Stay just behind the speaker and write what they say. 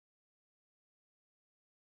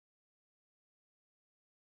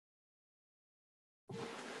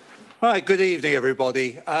Right, good evening,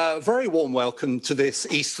 everybody. Very warm welcome to this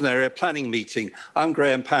Eastern Area Planning meeting. I'm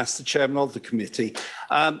Graham Pass, the chairman of the committee.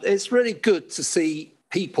 It's really good to see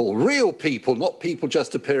people, real people, not people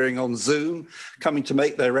just appearing on Zoom, coming to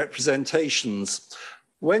make their representations.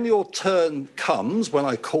 When your turn comes, when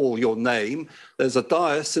I call your name, there's a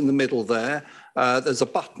dais in the middle there. There's a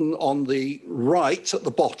button on the right at the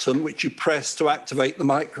bottom, which you press to activate the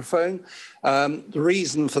microphone. The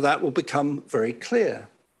reason for that will become very clear.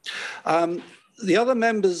 The other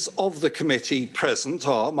members of the committee present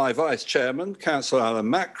are my vice chairman, Councillor Alan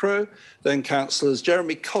Macro, then councillors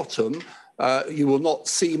Jeremy Cottam, you will not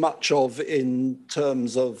see much of in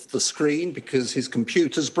terms of the screen because his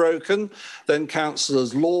computer's broken, then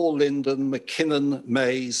councillors Law, Linden, McKinnon,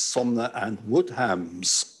 Mays, Somner and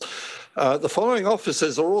Woodhams. The following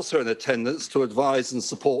officers are also in attendance to advise and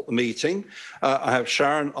support the meeting. I have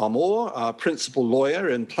Sharon Armour, our principal lawyer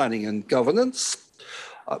in planning and governance.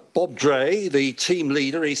 Bob Dray, the team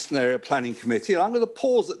leader, Eastern Area Planning Committee. I'm going to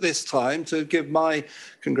pause at this time to give my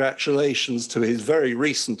congratulations to his very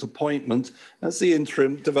recent appointment as the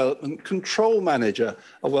Interim Development Control Manager,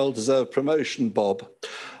 a well-deserved promotion, Bob.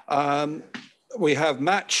 We have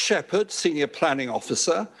Matt Shepherd, Senior Planning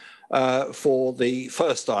Officer, for the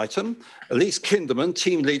first item. Elise Kinderman,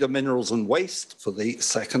 Team Leader Minerals and Waste for the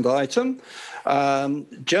second item.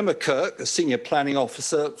 Gemma Kirk, a Senior Planning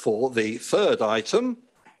Officer for the third item.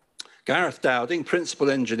 Gareth Dowding, Principal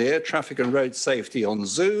Engineer, Traffic and Road Safety on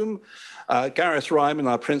Zoom. Gareth Ryman,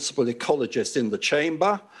 our Principal Ecologist in the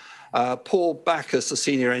Chamber. Paul Backus, a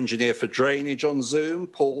Senior Engineer for Drainage on Zoom.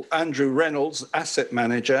 Andrew Reynolds, Asset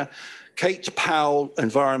Manager. Kate Powell,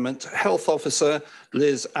 Environment Health Officer.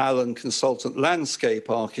 Liz Allen, Consultant Landscape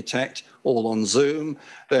Architect, all on Zoom.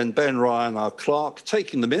 Then Ben Ryan, our clerk,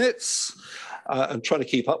 taking the minutes and trying to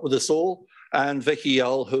keep up with us all. And Vicky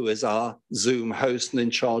Yull, who is our Zoom host and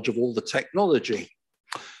in charge of all the technology.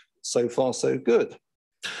 So far, so good.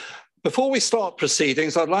 Before we start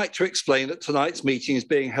proceedings, I'd like to explain that tonight's meeting is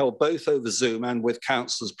being held both over Zoom and with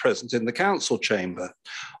councillors present in the council chamber.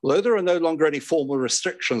 Although there are no longer any formal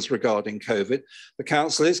restrictions regarding COVID, the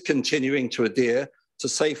council is continuing to adhere to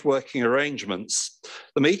safe working arrangements.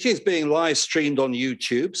 The meeting is being live streamed on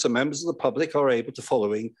YouTube, so members of the public are able to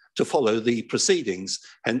follow the proceedings,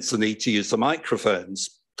 hence the need to use the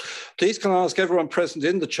microphones. Please can I ask everyone present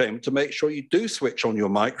in the chamber to make sure you do switch on your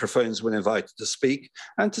microphones when invited to speak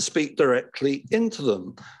and to speak directly into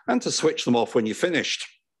them and to switch them off when you're finished.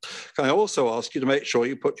 Can I also ask you to make sure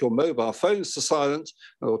you put your mobile phones to silent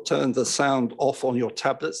or turn the sound off on your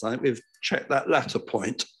tablets? I think we've checked that latter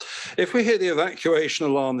point. If we hear the evacuation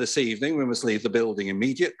alarm this evening, we must leave the building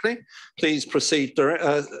immediately. Please proceed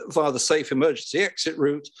via the safe emergency exit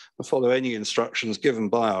route and follow any instructions given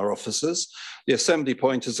by our officers. The assembly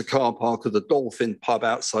point is the car park of the Dolphin pub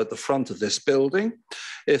outside the front of this building.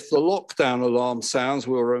 If the lockdown alarm sounds,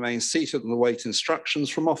 we will remain seated and await instructions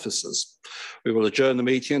from officers. We will adjourn the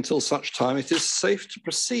meeting until such time it is safe to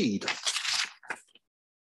proceed.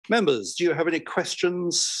 Members, do you have any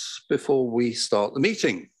questions before we start the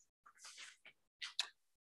meeting?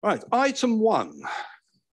 Right, item 1.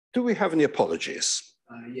 Do we have any apologies?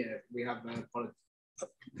 Yeah, we have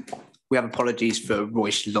apologies for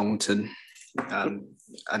Royce Longton, and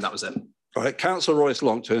that was it. All right, Councillor Royce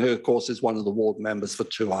Longton, who of course is one of the ward members for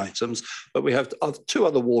 2 items, but we have 2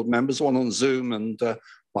 other ward members, one on Zoom and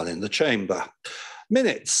one in the chamber.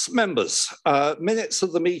 Minutes, members. Minutes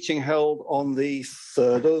of the meeting held on the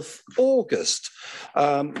 3rd of August.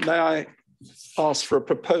 May I ask for a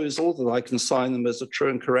proposal that I can sign them as a true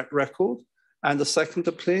and correct record? And a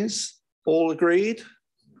seconder, please. All agreed?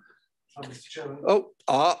 Mr. Chairman.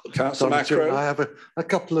 Councillor Macro. I have a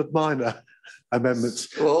couple of minor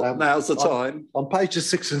amendments. Well, now's the time. On pages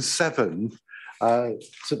 6 and 7,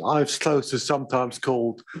 St Ives Close is sometimes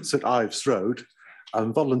called St Ives Road,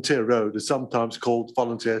 and Volunteer Road is sometimes called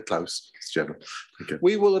Volunteer Close, Mr. Chairman. Thank you.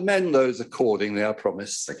 We will amend those accordingly, I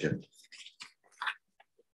promise. Thank you.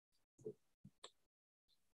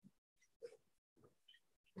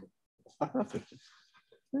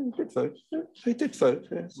 They did vote. They did vote,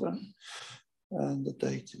 yes. And the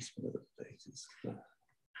date is whatever the date is.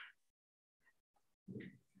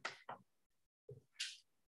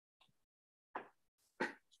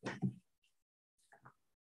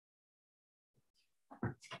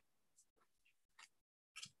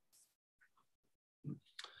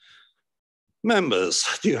 Members,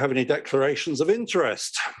 do you have any declarations of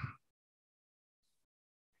interest?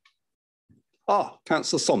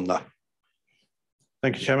 Councillor Somner.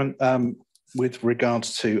 Thank you, Chairman. With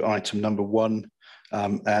regards to item number 1,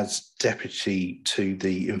 as deputy to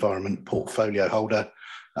the environment portfolio holder,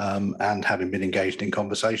 and having been engaged in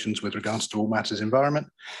conversations with regards to all matters environment.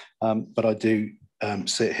 But I do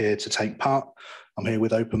sit here to take part. I'm here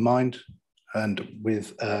with open mind and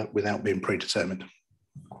without being predetermined.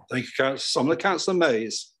 Thank you, Councillor. Councillor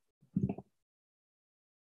Mays.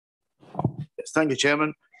 Yes, thank you,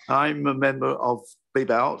 Chairman. I'm a member of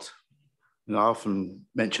BBOUT, and I often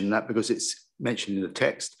mention that because it's mentioned in the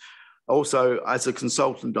text. Also, as a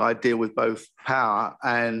consultant, I deal with both power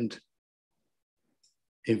and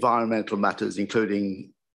environmental matters,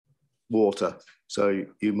 including water. So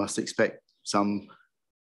you must expect some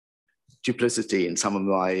duplicity in some of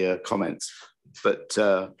my comments. But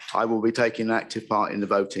I will be taking an active part in the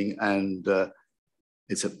voting, and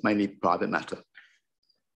it's a mainly private matter.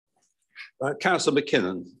 Councillor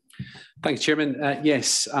McKinnon. Thank you, Chairman.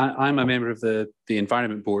 Yes, I'm a member of the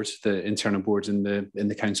Environment Board, the internal board in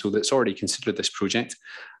the council that's already considered this project.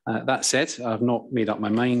 That said, I've not made up my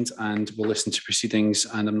mind and will listen to proceedings,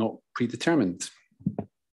 and I'm not predetermined.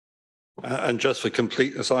 And just for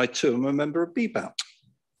completeness, I too am a member of BBOUT.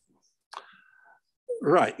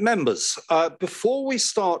 Right, members, before we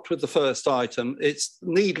start with the first item, it's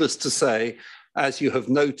needless to say, as you have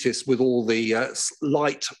noticed with all the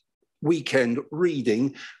light weekend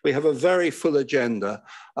reading, we have a very full agenda.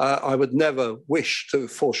 I would never wish to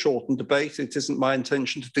foreshorten debate. It isn't my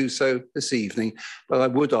intention to do so this evening, but I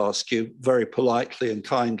would ask you very politely and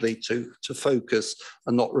kindly to focus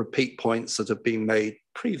and not repeat points that have been made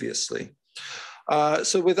previously.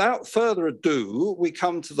 So without further ado, we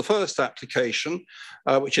come to the first application,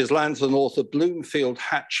 which is land to the north of Bloomfield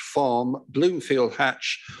Hatch Farm, Bloomfield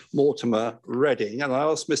Hatch, Mortimer, Reading. And I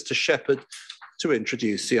ask Mr. Shepherd to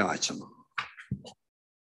introduce the item.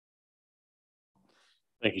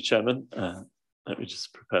 Thank you, Chairman. Let me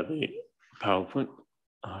just prepare the PowerPoint.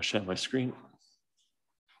 I'll share my screen.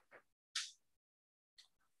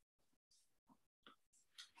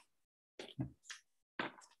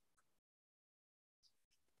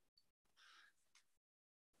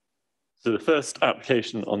 So the first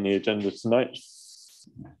application on the agenda tonight, let's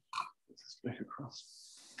back across.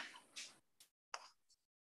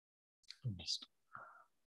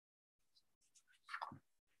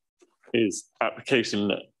 Is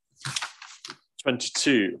application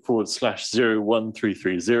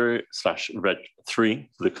 22/01330/Reg3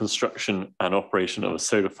 for the construction and operation of a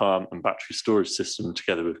solar farm and battery storage system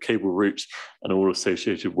together with cable route and all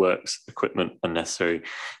associated works, equipment and necessary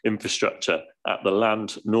infrastructure at the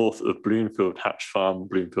land north of Bloomfield Hatch Farm,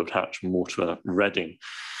 Bloomfield Hatch, Mortimer, Reading.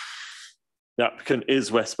 The applicant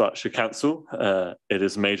is West Berkshire Council. It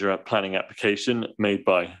is a major planning application made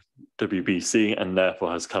by WBC and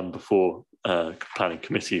therefore has come before planning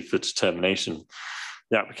committee for determination.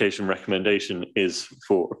 The application recommendation is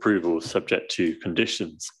for approval subject to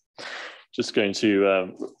conditions. Just going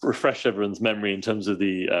to refresh everyone's memory in terms of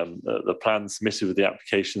the plan submitted with the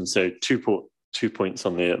application. So two points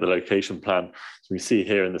on the location plan. So we see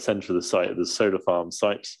here in the centre of the site, the solar farm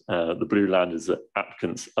site. The blue land is the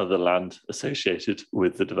applicant's other land associated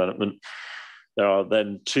with the development. There are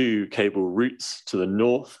then two cable routes to the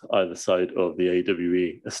north, either side of the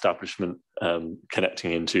AWE establishment,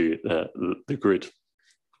 connecting into the grid.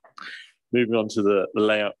 Moving on to the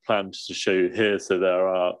layout plan just to show you here. So there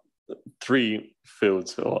are three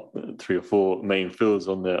fields, or three or four main fields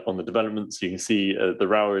on the development. So you can see the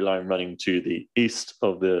railway line running to the east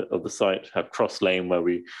of the site, have Cross Lane where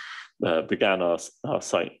we began our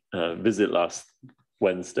site visit last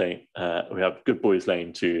Wednesday. We have Good Boys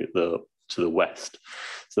Lane to the west.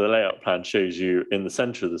 So the layout plan shows you in the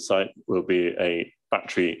centre of the site will be a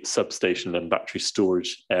battery substation and battery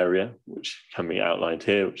storage area, which can be outlined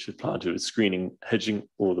here, which is planted with screening hedging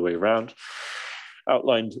all the way around.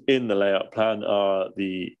 Outlined in the layout plan are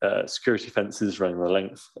the security fences running the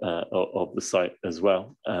length of the site as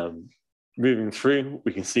well. Moving through,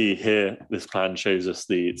 we can see here, this plan shows us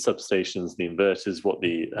the substations, the inverters, what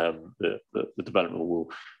the development will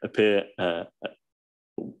appear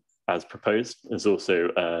as proposed. There's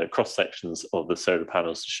also cross sections of the solar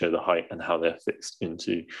panels to show the height and how they're fixed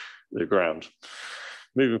into the ground.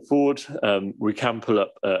 Moving forward, we can pull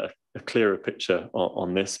up a clearer picture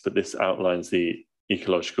on this, but this outlines the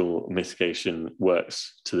ecological mitigation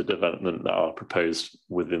works to the development that are proposed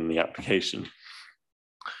within the application.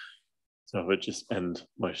 So I would just end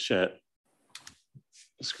my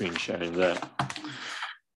screen sharing there.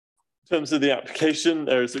 In terms of the application,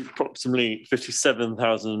 there is approximately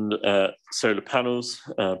 57,000 solar panels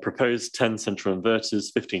proposed, 10 central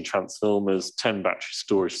inverters, 15 transformers, 10 battery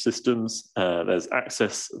storage systems. There's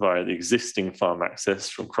access via the existing farm access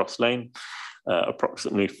from Cross Lane,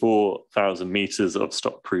 approximately 4,000 metres of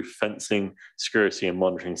stock-proof fencing, security and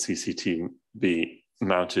monitoring CCTV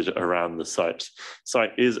mounted around the site.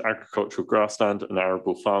 Site is agricultural grassland and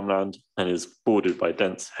arable farmland and is bordered by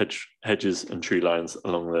dense hedges and tree lines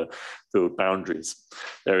along the field boundaries.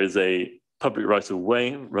 There is a public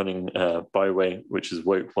right-of-way running byway, which is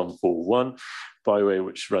Woke 141, byway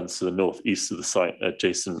which runs to the northeast of the site,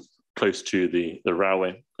 adjacent close to the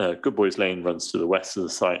railway. Good Boys Lane runs to the west of the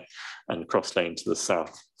site and Cross Lane to the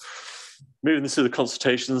south. Moving to the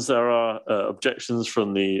consultations, there are objections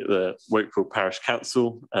from the Wakefield Parish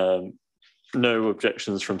Council, no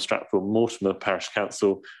objections from Stratford Mortimer Parish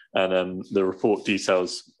Council, and the report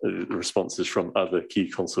details the responses from other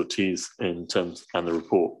key consultees in terms, and the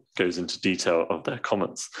report goes into detail of their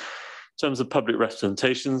comments. In terms of public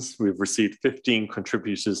representations, we've received 15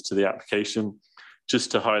 contributors to the application.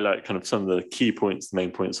 Just to highlight kind of some of the key points, the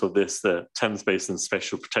main points of this, the Thames Basin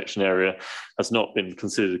Special Protection Area has not been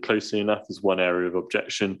considered closely enough as one area of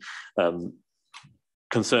objection.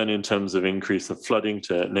 Concern in terms of increase of flooding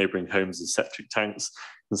to neighbouring homes and septic tanks,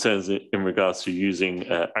 concerns in regards to using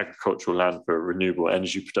agricultural land for renewable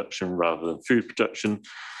energy production rather than food production.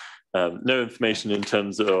 No information in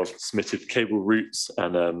terms of submitted cable routes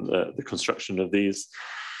and the construction of these.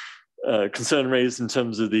 Concern raised in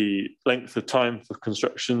terms of the length of time for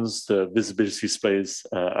constructions, the visibility displays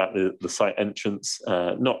at the site entrance.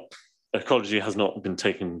 Ecology has not been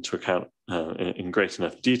taken into account in great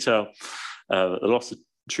enough detail. The loss of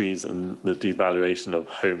trees and the devaluation of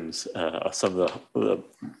homes are some of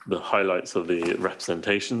the highlights of the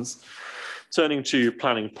representations. Turning to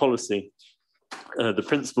planning policy, the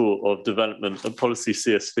principle of development and policy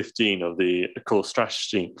CS15 of the core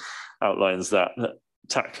strategy outlines that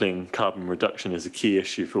tackling carbon reduction is a key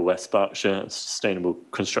issue for West Berkshire. Sustainable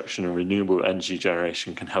construction and renewable energy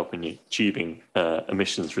generation can help in achieving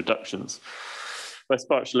emissions reductions. West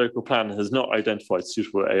Berkshire Local Plan has not identified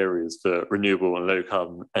suitable areas for renewable and low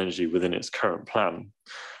carbon energy within its current plan.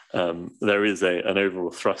 There is an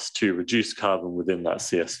overall thrust to reduce carbon within that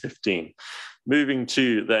CS15. Moving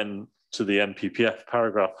to the NPPF,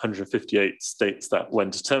 paragraph 158 states that when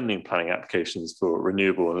determining planning applications for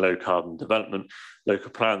renewable and low carbon development,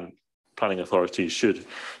 local planning authorities should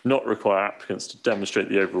not require applicants to demonstrate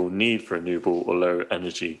the overall need for renewable or low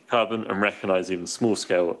energy carbon and recognise even small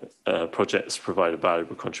scale projects provide a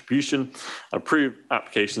valuable contribution, approve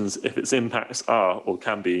applications if its impacts are or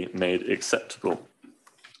can be made acceptable.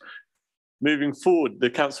 Moving forward, the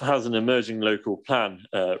Council has an emerging local plan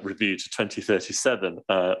review to 2037.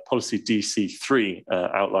 Policy DC3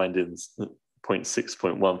 outlined in point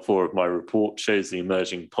 6.14 of my report shows the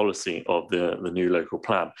emerging policy of the new local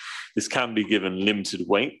plan. This can be given limited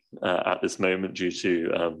weight at this moment due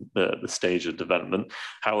to the stage of development.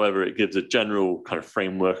 However, it gives a general kind of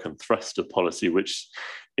framework and thrust of policy, which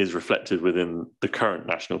is reflected within the current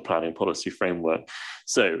national planning policy framework.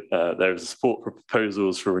 So there is support for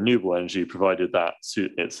proposals for renewable energy, provided that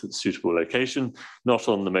it's a suitable location, not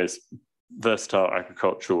on the most versatile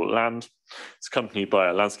agricultural land. It's accompanied by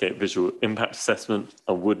a landscape visual impact assessment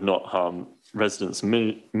and would not harm residents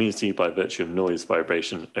and community by virtue of noise,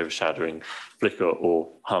 vibration, overshadowing, flicker or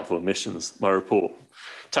harmful emissions. My report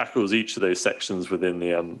tackles each of those sections within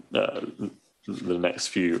the next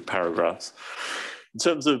few paragraphs. In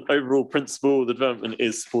terms of overall principle, the development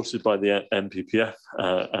is supported by the NPPF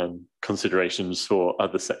and considerations for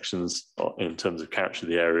other sections in terms of character of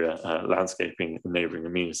the area, landscaping and neighbouring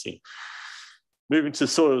amenity. Moving to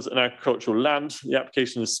soils and agricultural land, the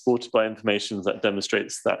application is supported by information that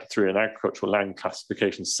demonstrates that through an agricultural land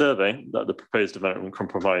classification survey that the proposed development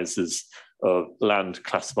compromises of land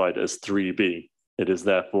classified as 3B. It is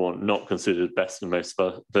therefore not considered best and most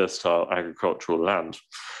versatile agricultural land,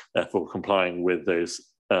 therefore complying with those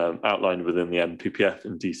outlined within the NPPF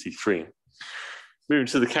and DC3. Moving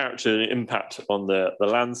to the character and impact on the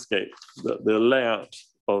landscape, the layout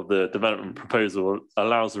of the development proposal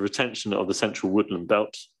allows the retention of the central woodland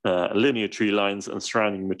belt, linear tree lines and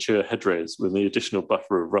surrounding mature hedgerows with the additional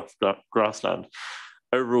buffer of rough grassland.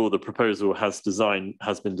 Overall, the proposal has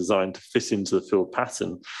been designed to fit into the field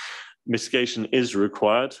pattern. Mitigation is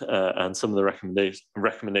required, and some of the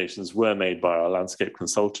recommendations were made by our landscape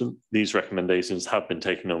consultant. These recommendations have been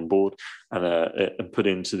taken on board and put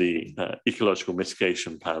into the ecological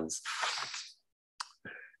mitigation plans.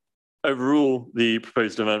 Overall, the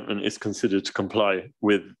proposed development is considered to comply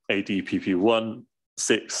with ADPP 1,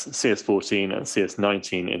 6, CS14 and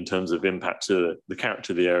CS19 in terms of impact to the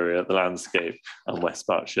character of the area, the landscape and West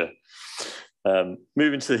Berkshire.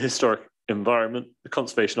 Moving to the historic environment, the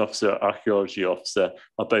Conservation Officer, Archaeology Officer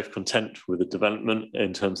are both content with the development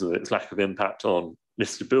in terms of its lack of impact on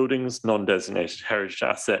listed buildings, non-designated heritage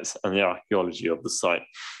assets and the archaeology of the site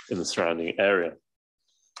in the surrounding area.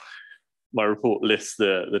 my report lists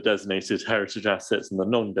the designated heritage assets and the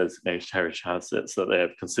non-designated heritage assets that they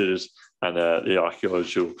have considered, and the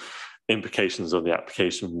archaeological implications of the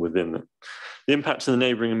application within them. The impact to the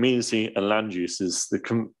neighbouring amenity and land uses.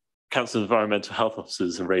 The Council of Environmental Health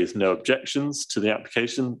Officers have raised no objections to the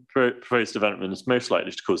application. Proposed development is most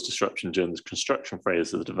likely to cause disruption during the construction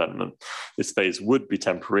phase of the development. This phase would be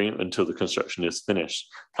temporary until the construction is finished.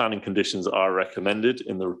 Planning conditions are recommended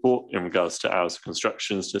in the report in regards to hours of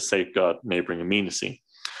constructions to safeguard neighbouring amenity.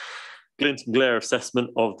 Glint and glare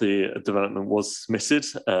assessment of the development was submitted.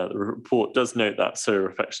 The report does note that solar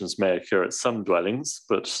reflections may occur at some dwellings,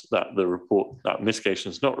 but that mitigation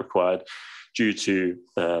is not required due to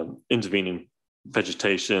intervening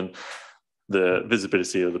vegetation. The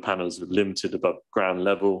visibility of the panels are limited above ground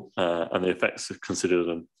level, and the effects are considered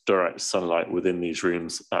on direct sunlight within these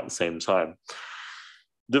rooms at the same time.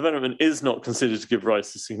 Development is not considered to give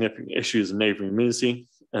rise to significant issues in neighbouring amenity,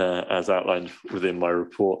 as outlined within my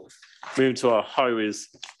report. Moving to our highways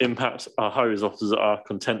impact, our highways officers are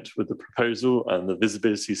content with the proposal and the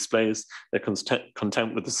visibility displays. They're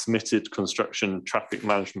content with the submitted construction traffic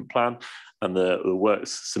management plan and the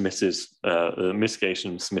works submitted, the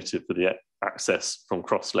mitigation submitted for the access from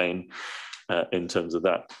Cross Lane in terms of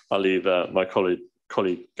that. I'll leave my colleague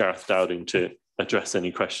Gareth Dowding to address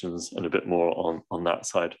any questions and a bit more on that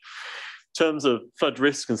side. In terms of flood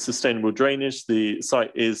risk and sustainable drainage, the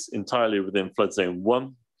site is entirely within flood zone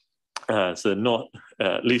 1. So not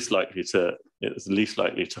least likely to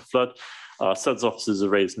flood. Our SUDS officers have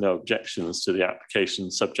raised no objections to the application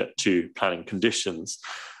subject to planning conditions.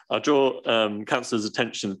 I'll draw Councillors'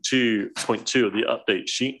 attention to point 2 of the update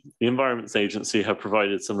sheet. The Environment Agency have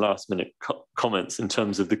provided some last-minute comments in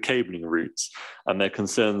terms of the cabling routes and their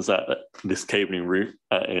concerns that this cabling route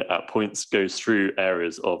at points goes through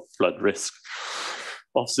areas of flood risk.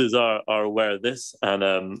 Officers are aware of this and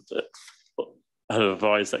have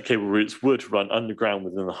advised that cable routes would run underground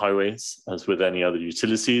within the highways, as with any other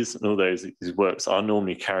utilities, and although these works are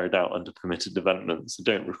normally carried out under permitted developments and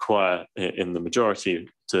don't require, in the majority,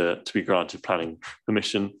 to be granted planning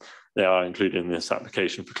permission, they are included in this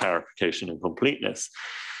application for clarification and completeness.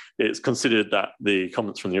 It's considered that the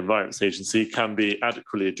comments from the Environment Agency can be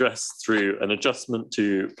adequately addressed through an adjustment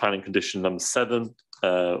to planning condition number 7,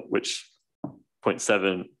 which point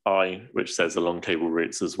 7I, which says along cable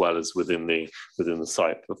routes as well as within the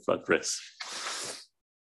site for flood risk.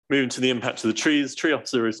 Moving to the impact of the trees, tree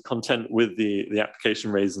officer is content with the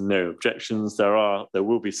application, raising no objections. There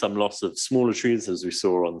will be some loss of smaller trees, as we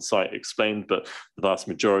saw on the site explained, but the vast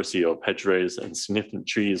majority of hedgerows and significant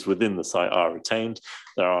trees within the site are retained.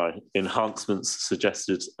 There are enhancements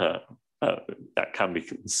suggested that can be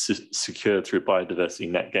secured through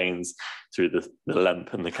biodiversity net gains through the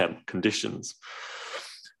LEMP and the camp conditions.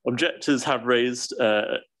 Objectors have raised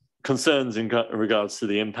concerns in regards to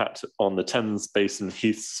the impact on the Thames Basin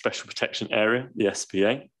Heath Special Protection Area, the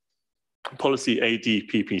SPA. Policy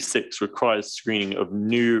ADPP6 requires screening of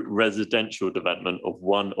new residential development of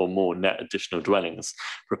 1 or more net additional dwellings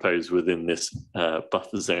proposed within this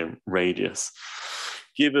buffer zone radius.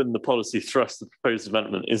 Given the policy thrust, the proposed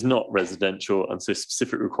development is not residential, and so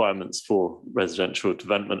specific requirements for residential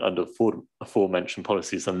development under aforementioned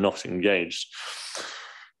policies are not engaged.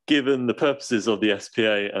 Given the purposes of the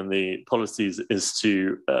SPA and the policies is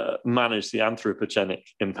to manage the anthropogenic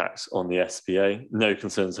impacts on the SPA, no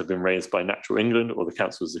concerns have been raised by Natural England or the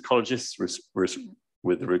Council's ecologists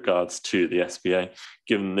with regards to the SPA.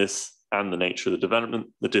 Given this and the nature of the development,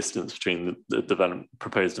 the distance between the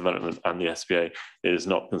proposed development and the SPA is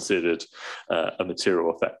not considered a material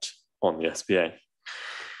effect on the SPA.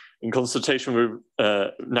 In consultation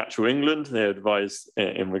with Natural England, they advise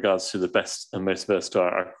in regards to the best and most versatile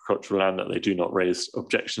agricultural land that they do not raise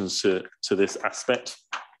objections to this aspect.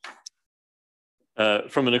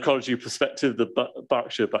 From an ecology perspective, the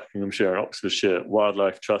Berkshire, Buckinghamshire and Oxfordshire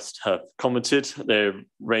Wildlife Trust have commented. They've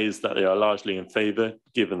raised that they are largely in favour,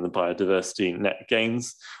 given the biodiversity net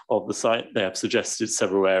gains of the site. They have suggested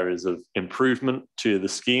several areas of improvement to the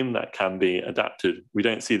scheme that can be adapted. We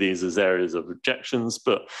don't see these as areas of objections,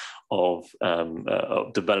 but of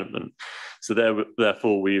development. So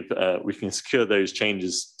therefore, we can secure those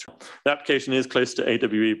changes. The application is close to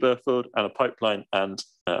AWE Burfield and a pipeline and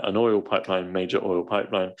an oil pipeline, major oil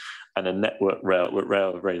pipeline, and a network rail.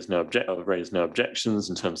 Rail have raised no objections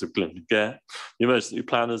in terms of Glint and Glare. The emergency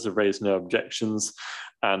planners have raised no objections,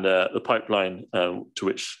 and the pipeline to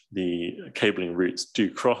which the cabling routes do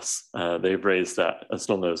cross, they've raised that as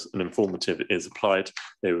long as an informative is applied,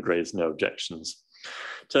 they would raise no objections.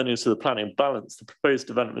 Turning to the planning balance, the proposed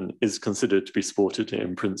development is considered to be supported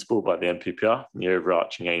in principle by the NPPR and the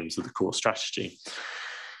overarching aims of the core strategy.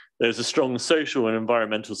 There's a strong social and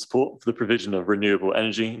environmental support for the provision of renewable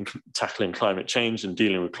energy, tackling climate change and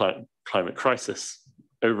dealing with climate crisis.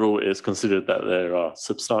 Overall, it is considered that there are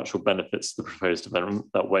substantial benefits to the proposed development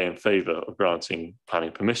that weigh in favour of granting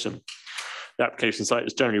planning permission. The application site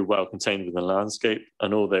is generally well contained within the landscape,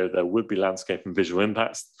 and although there would be landscape and visual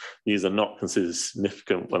impacts, these are not considered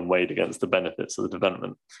significant when weighed against the benefits of the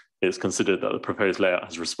development. It is considered that the proposed layout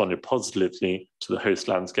has responded positively to the host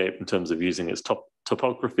landscape in terms of using its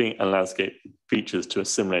topography and landscape features to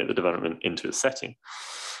assimilate the development into its setting.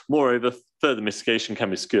 Moreover, further mitigation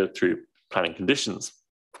can be secured through planning conditions.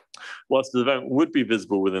 Whilst the development would be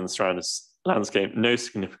visible within the surrounding landscape, no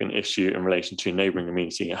significant issue in relation to neighbouring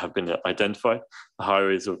amenity have been identified. The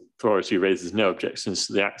Highways Authority raises no objections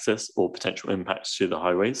to the access or potential impacts to the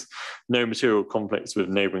highways. No material conflicts with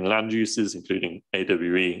neighbouring land uses, including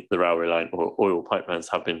AWE, the railway line, or oil pipelines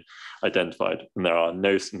have been identified, and there are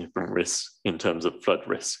no significant risks in terms of flood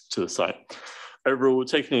risk to the site. Overall,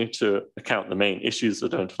 taking into account the main issues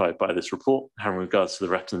identified by this report, having regards to the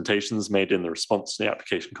representations made in the response to the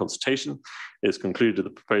application consultation, it is concluded the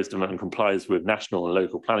proposed development complies with national and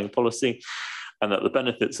local planning policy, and that the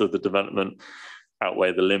benefits of the development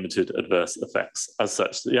outweigh the limited adverse effects. As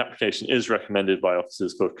such, the application is recommended by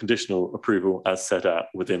officers for conditional approval as set out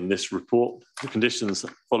within this report. The conditions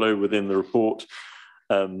follow within the report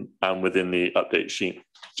and within the update sheet.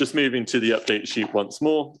 Just moving to the update sheet once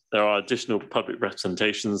more, there are additional public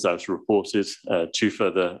representations as reported to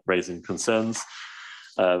further raising concerns.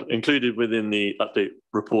 Included within the update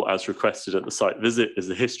report as requested at the site visit is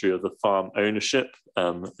a history of the farm ownership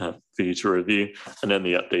for you to review, and then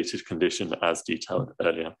the updated condition as detailed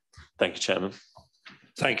earlier. Thank you, Chairman.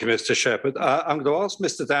 Thank you, Mr. Shepherd. I'm going to ask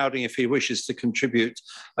Mr. Dowding if he wishes to contribute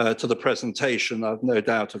to the presentation. I've no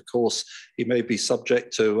doubt, of course, he may be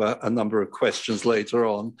subject to a number of questions later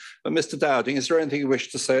on. But Mr. Dowding, is there anything you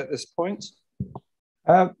wish to say at this point?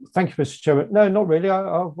 Thank you, Mr. Chairman. No, not really.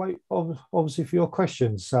 I'll wait, obviously, for your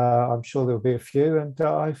questions. I'm sure there'll be a few, and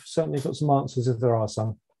I've certainly got some answers if there are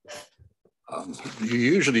some. You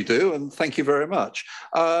usually do, and thank you very much.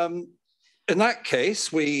 In that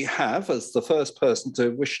case, we have, as the first person to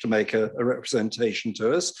wish to make a representation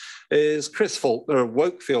to us, is Chris Faulkner of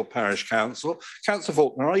Wakefield Parish Council. Councillor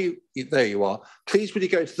Faulkner, are you? There you are. Please, would you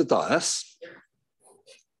go to the dais?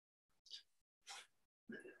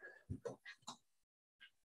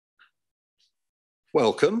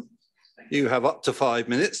 Welcome. You have up to 5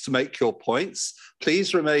 minutes to make your points.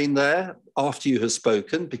 Please remain there after you have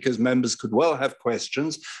spoken, because members could well have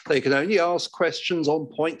questions. They can only ask questions on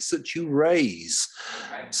points that you raise.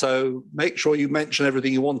 Okay. So make sure you mention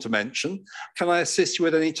everything you want to mention. Can I assist you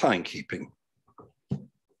with any timekeeping? I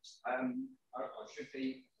should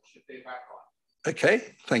be back on.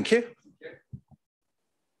 Okay, thank you.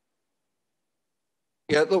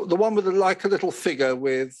 Yeah, the one with like a little figure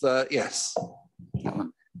with, yes.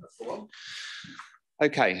 That's the one.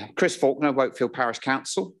 Okay, Chris Faulkner, Wakefield Parish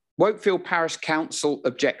Council. Wakefield Parish Council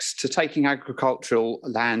objects to taking agricultural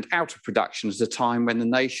land out of production at a time when the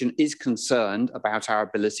nation is concerned about our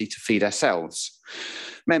ability to feed ourselves.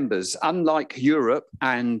 Members, unlike Europe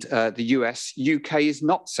and the US, UK is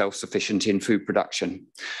not self-sufficient in food production.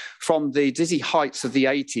 From the dizzy heights of the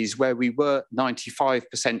 80s, where we were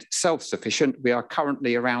 95% self-sufficient, we are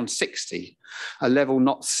currently around 60, a level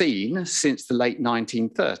not seen since the late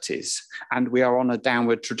 1930s, and we are on a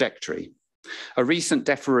downward trajectory. A recent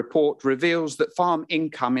DEFRA report reveals that farm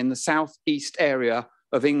income in the southeast area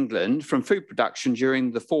of England from food production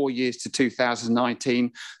during the 4 years to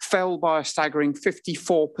 2019 fell by a staggering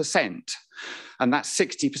 54%, and that's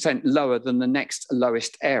 60% lower than the next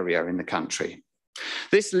lowest area in the country.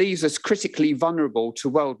 This leaves us critically vulnerable to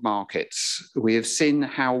world markets. We have seen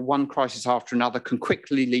how one crisis after another can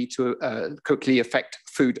quickly lead to quickly affect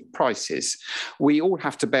food prices. We all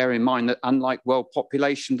have to bear in mind that unlike world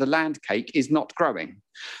population, the land cake is not growing.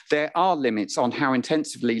 There are limits on how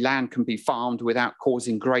intensively land can be farmed without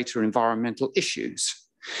causing greater environmental issues.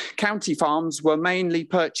 County farms were mainly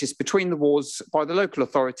purchased between the wars by the local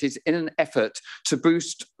authorities in an effort to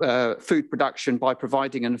boost food production by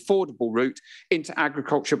providing an affordable route into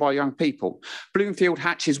agriculture by young people. Bloomfield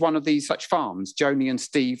Hatch is one of these such farms. Joni and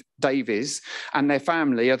Steve Davies and their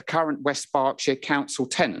family are the current West Berkshire Council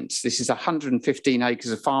tenants. This is 115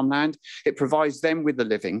 acres of farmland. It provides them with a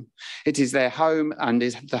living. It is their home and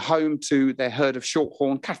is the home to their herd of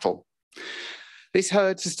shorthorn cattle. This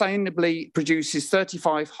herd sustainably produces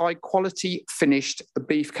 35 high-quality finished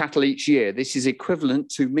beef cattle each year. This is equivalent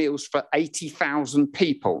to meals for 80,000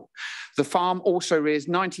 people. The farm also rears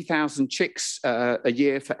 90,000 chicks a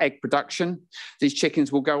year for egg production. These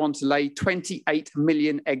chickens will go on to lay 28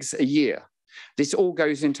 million eggs a year. This all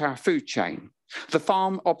goes into our food chain. The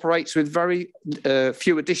farm operates with very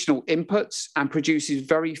few additional inputs and produces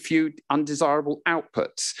very few undesirable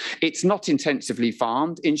outputs. It's not intensively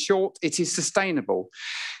farmed. In short, it is sustainable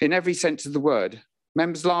in every sense of the word.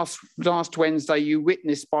 Members, last Wednesday, you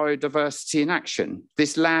witnessed biodiversity in action.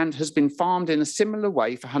 This land has been farmed in a similar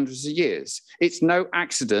way for hundreds of years. It's no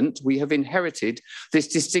accident we have inherited this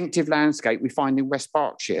distinctive landscape we find in West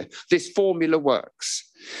Berkshire. This formula works.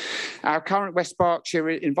 Our current West Berkshire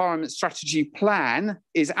Environment Strategy Plan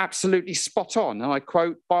is absolutely spot on. And I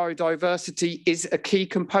quote, biodiversity is a key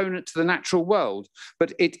component to the natural world,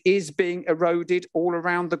 but it is being eroded all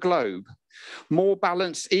around the globe. More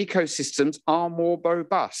balanced ecosystems are more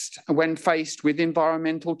robust when faced with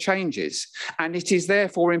environmental changes. And it is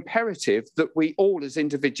therefore imperative that we all as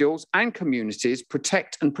individuals and communities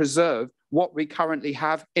protect and preserve what we currently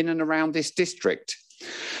have in and around this district.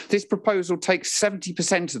 This proposal takes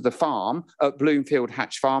 70% of the farm at Bloomfield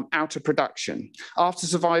Hatch Farm out of production. After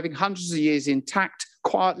surviving hundreds of years intact,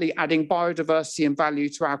 quietly adding biodiversity and value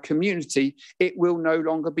to our community, it will no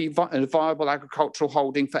longer be a viable agricultural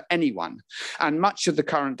holding for anyone. And much of the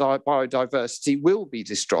current biodiversity will be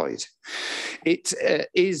destroyed. It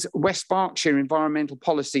is West Berkshire environmental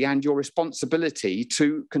policy and your responsibility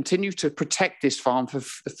to continue to protect this farm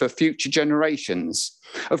for future generations.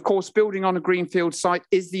 Of course, building on a greenfield site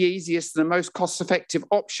is the easiest and the most cost-effective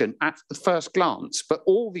option at the first glance, but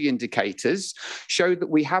all the indicators show that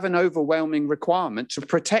we have an overwhelming requirement to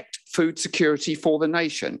protect food security for the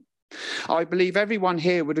nation. I believe everyone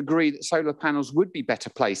here would agree that solar panels would be better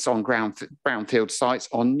placed on brownfield sites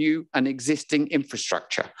on new and existing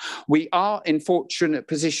infrastructure. We are in fortunate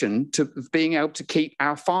position to being able to keep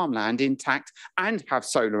our farmland intact and have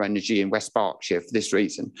solar energy in West Berkshire for this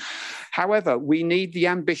reason. However, we need the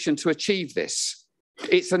ambition to achieve this.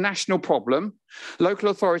 It's a national problem. Local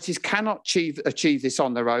authorities cannot achieve this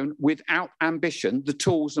on their own without ambition, the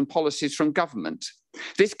tools and policies from government.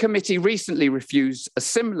 This committee recently refused a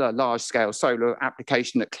similar large-scale solar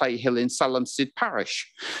application at Clay Hill in Salmstead Parish.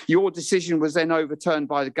 Your decision was then overturned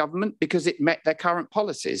by the government because it met their current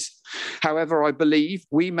policies. However, I believe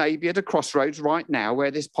we may be at a crossroads right now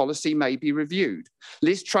where this policy may be reviewed.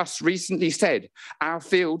 Liz Truss recently said, our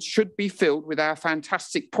fields should be filled with our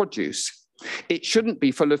fantastic produce. It shouldn't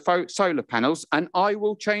be full of solar panels, and I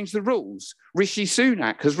will change the rules. Rishi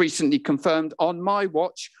Sunak has recently confirmed on my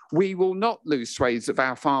watch, we will not lose swathes of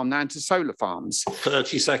our farmland to solar farms.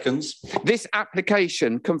 30 seconds. This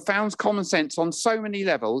application confounds common sense on so many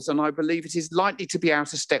levels, and I believe it is likely to be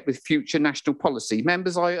out of step with future national policy.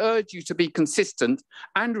 Members, I urge you to be consistent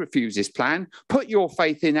and refuse this plan. Put your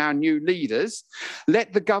faith in our new leaders.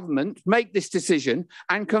 Let the government make this decision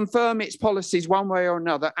and confirm its policies one way or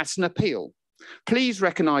another at an appeal. Please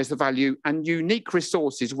recognise the value and unique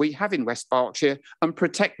resources we have in West Berkshire and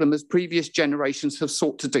protect them as previous generations have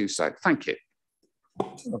sought to do so. Thank you.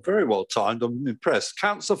 Very well timed. I'm impressed.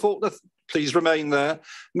 Councillor Faulkner, please remain there.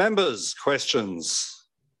 Members, questions?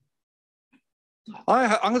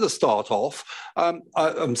 I'm going to start off.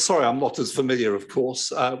 I'm sorry, I'm not as familiar, of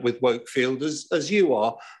course, with Wokefield as you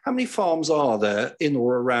are. How many farms are there in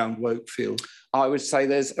or around Wokefield? I would say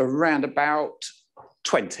there's around about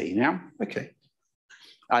 20 now. Okay.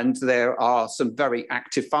 And there are some very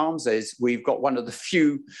active farms. We've got one of the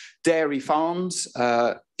few dairy farms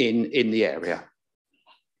in the area.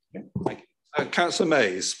 Okay. Thank you. Councillor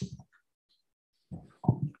Mays.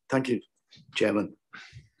 Thank you, Chairman.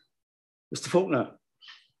 Mr. Faulkner,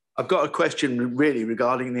 I've got a question really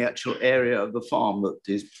regarding the actual area of the farm that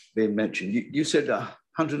is being mentioned. You said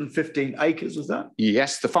 115 acres, was that?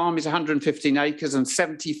 Yes, the farm is 115 acres and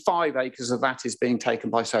 75 acres of that is being taken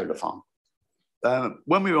by solar farm.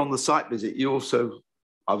 When we were on the site visit,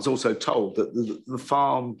 I was also told that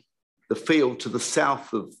the field to the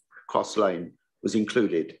south of Cross Lane was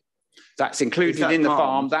included. That's included in the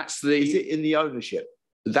farm. Is it in the ownership?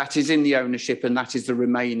 That is in the ownership, and that is the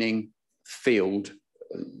remaining field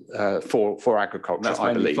for agriculture, That's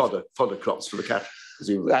I believe. Fodder crops for the cattle.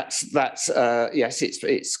 Yes,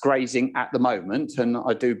 it's grazing at the moment, and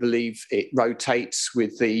I do believe it rotates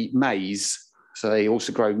with the maize. So they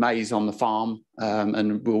also grow maize on the farm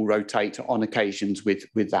and will rotate on occasions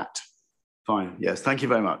with that. Fine. Yes. Thank you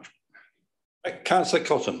very much. Councillor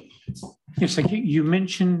Cotton. Yes, thank you. You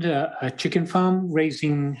mentioned a chicken farm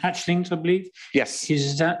raising hatchlings, I believe. Yes.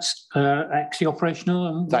 Is that actually operational?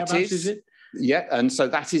 And that is it? Yeah, and so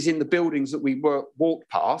that is in the buildings that we walked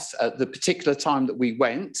past. At the particular time that we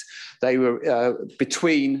went, they were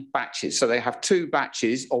between batches. So they have 2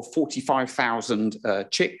 batches of 45,000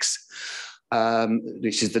 chicks,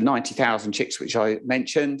 which is the 90,000 chicks which I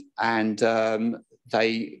mentioned. And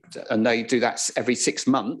they do that every 6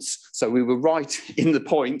 months. So we were right in the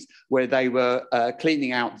point where they were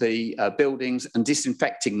cleaning out the buildings and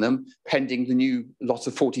disinfecting them, pending the new lot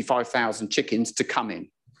of 45,000 chicks to come in.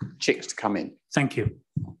 Thank you.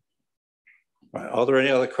 Right. Are there any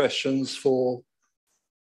other questions for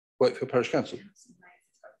Wakefield Parish Council?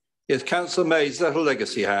 Yes, Councillor May, is that a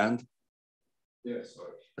legacy hand? Yes,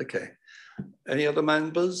 sorry. Okay. Any other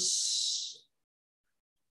members?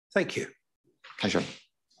 Thank you. Pleasure.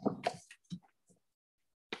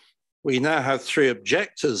 We now have 3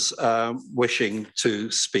 objectors wishing to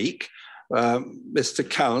speak. Mr.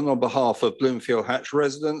 Callan on behalf of Bloomfield Hatch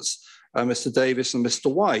residents, Mr. Davis and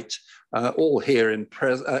Mr. White, all here in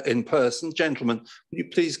person. Gentlemen, would you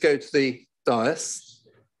please go to the dais?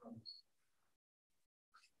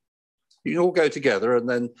 You can all go together and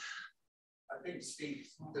then... I think Steve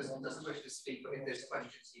doesn't wish to speak, but if there's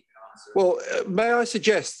questions he can answer. Well, may I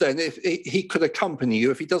suggest then, if he could accompany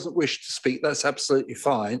you, if he doesn't wish to speak, that's absolutely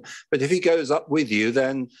fine. But if he goes up with you,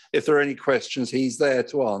 then if there are any questions, he's there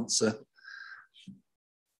to answer.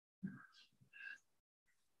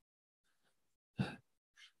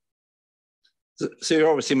 So you're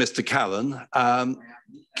obviously Mr. Callan.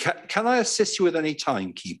 Can I assist you with any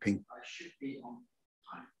timekeeping? I should be on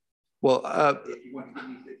time. Well, if you want to give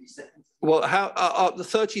me 30 seconds. Well, how the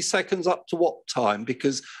 30 seconds up to what time?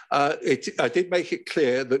 Because I did make it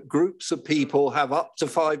clear that groups of people have up to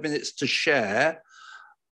 5 minutes to share,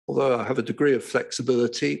 although I have a degree of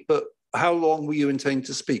flexibility. But how long will you intend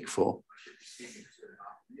to speak for?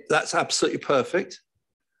 That's absolutely perfect.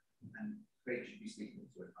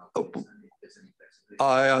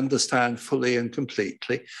 I understand fully and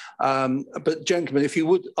completely. But gentlemen, if you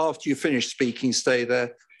would, after you finish speaking, stay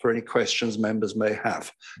there for any questions members may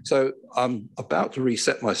have. So I'm about to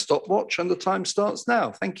reset my stopwatch and the time starts now.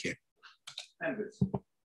 Thank you. Members.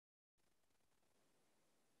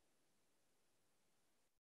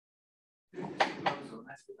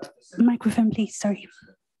 Microphone, please, sorry.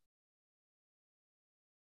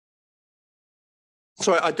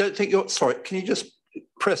 Sorry, I don't think you're, sorry, can you just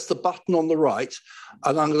press the button on the right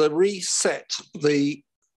and I'm going to reset the,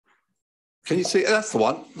 can you see, that's the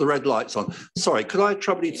one, the red light's on. Sorry, could I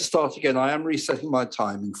trouble you to start again? I am resetting my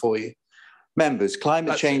timing for you. Members,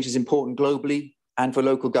 climate change is important globally and for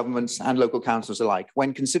local governments and local councils alike.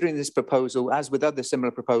 When considering this proposal, as with other similar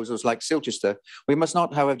proposals like Silchester, we must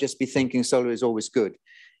not, however, just be thinking solar is always good.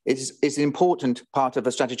 It's an important part of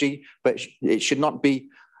a strategy, but it should not be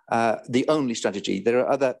the only strategy. There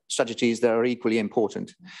are other strategies that are equally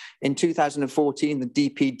important. In 2014, the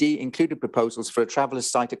DPD included proposals for a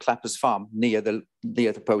traveller's site at Clappers Farm near the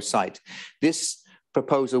proposed site. This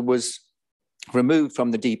proposal was removed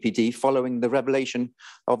from the DPD following the revelation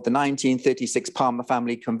of the 1936 Palmer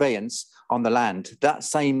family conveyance on the land. That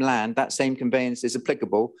same conveyance is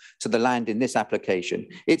applicable to the land in this application.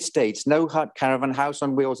 It states no hut, caravan, house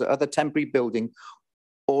on wheels, or other temporary building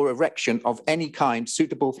or erection of any kind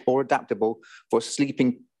suitable or adaptable for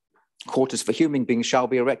sleeping quarters for human beings shall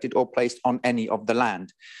be erected or placed on any of the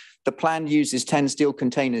land. The plan uses 10 steel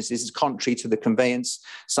containers. This is contrary to the conveyance.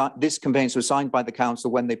 This conveyance was signed by the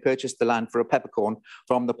council when they purchased the land for a peppercorn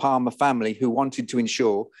from the Palmer family, who wanted to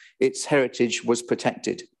ensure its heritage was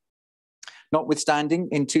protected. Notwithstanding,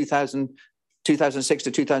 in 2006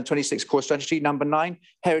 to 2026 core strategy number 9,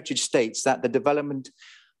 heritage states that the development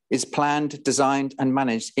is planned, designed and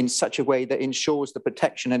managed in such a way that ensures the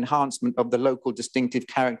protection and enhancement of the local distinctive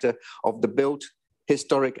character of the built,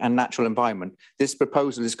 historic and natural environment. This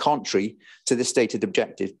proposal is contrary to the stated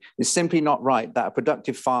objective. It's simply not right that a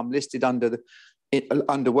productive farm listed under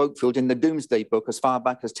Wakefield in the Doomsday Book as far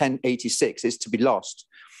back as 1086 is to be lost.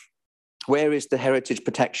 Where is the heritage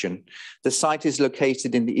protection? The site is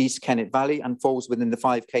located in the East Kennet Valley and falls within the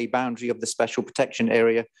 5K boundary of the Special Protection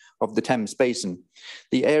Area of the Thames Basin.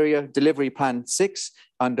 The Area Delivery Plan 6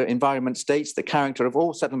 under Environment states the character of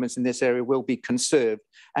all settlements in this area will be conserved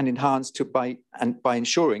and enhanced by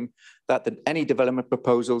ensuring that any development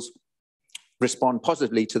proposals respond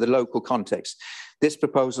positively to the local context. This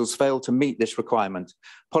proposals fail to meet this requirement.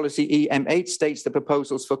 Policy EM8 states the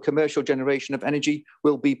proposals for commercial generation of energy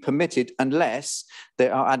will be permitted unless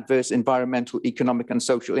there are adverse environmental, economic and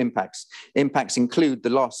social impacts. Impacts include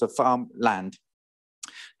the loss of farm land.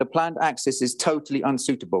 The planned access is totally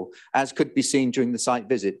unsuitable, as could be seen during the site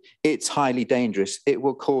visit. It's highly dangerous. It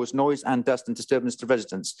will cause noise and dust and disturbance to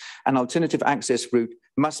residents. An alternative access route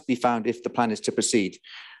must be found if the plan is to proceed.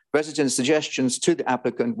 Residents' suggestions to the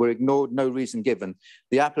applicant were ignored, no reason given.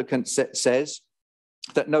 The applicant says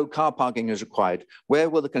that no car parking is required. Where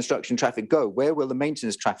will the construction traffic go? Where will the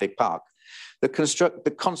maintenance traffic park?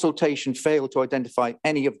 The consultation failed to identify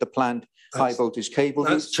any of the planned high voltage cable.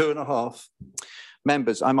 That's 2.5.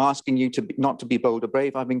 Members, I'm asking you to not to be bold or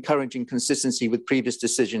brave. I'm encouraging consistency with previous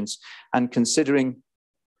decisions and considering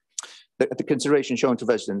the consideration shown to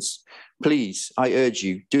residents. Please, I urge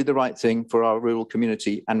you, do the right thing for our rural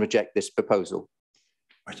community and reject this proposal.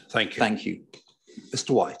 Right, thank you. Thank you.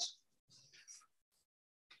 Mr. White.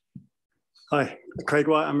 Hi, Craig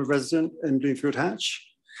White. I'm a resident in Bloomfield Hatch.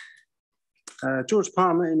 George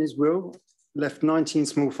Palmer, in his will, left 19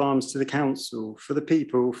 small farms to the council for the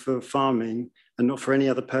people, for farming, and not for any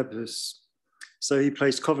other purpose. So he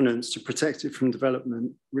placed covenants to protect it from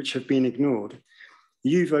development, which have been ignored.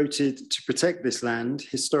 You voted to protect this land,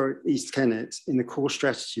 historic East Kennet, in the core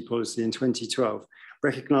strategy policy in 2012,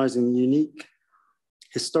 recognising the unique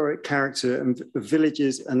historic character of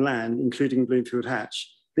villages and land, including Bloomfield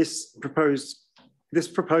Hatch. This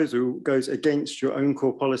proposal goes against your own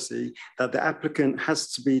core policy that the applicant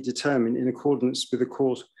has to be determined in accordance with the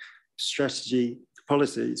core strategy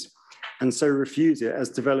policies, and so refuse it as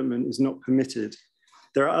development is not permitted.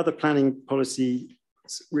 There are other planning policies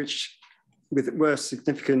which, with worse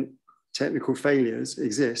significant technical failures,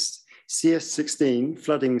 exist. CS16,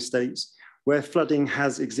 flooding states, where flooding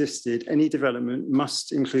has existed, any development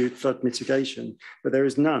must include flood mitigation, but there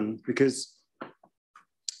is none because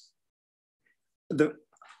the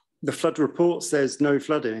flood report says no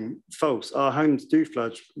flooding. False. Our homes do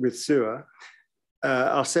flood with sewer.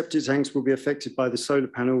 Our septic tanks will be affected by the solar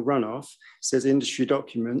panel runoff, says industry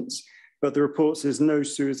documents, but the report says no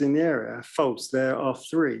sewers in the area. False. There are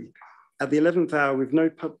 3. At the 11th hour, with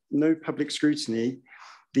no public scrutiny,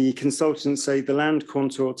 the consultants say the land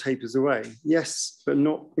contour tapers away. Yes, but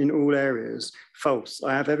not in all areas. False.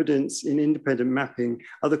 I have evidence in independent mapping,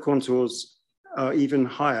 other contours are even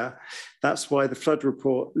higher. That's why the flood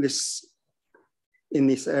report lists in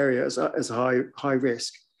this area as a high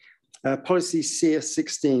risk. Policy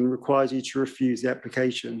CS16 requires you to refuse the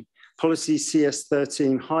application. Policy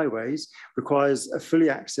CS13 highways requires a fully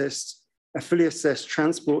assessed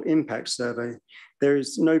transport impact survey. There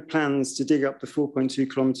is no plans to dig up the 4.2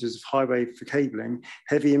 kilometres of highway for cabling,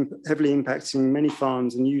 heavily impacting many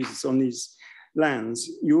farms and users on these lands.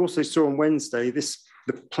 You also saw on Wednesday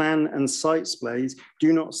the plan and site displays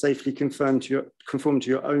do not safely conform to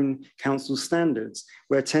your own council standards,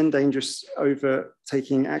 where 10 dangerous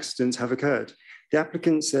overtaking accidents have occurred. The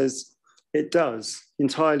applicant says it does,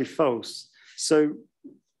 entirely false. So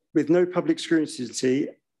with no public scrutiny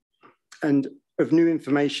and of new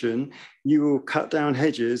information, you will cut down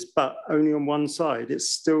hedges, but only on one side. It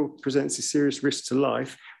still presents a serious risk to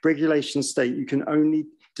life. Regulations state you can only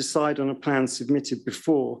decide on a plan submitted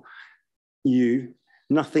before you.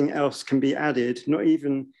 Nothing else can be added, not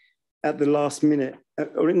even at the last minute,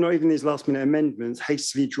 or not even these last minute amendments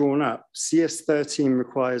hastily drawn up. CS13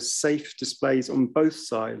 requires safe displays on both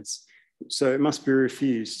sides, so it must be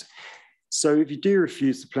refused. So if you do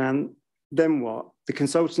refuse the plan, then what? The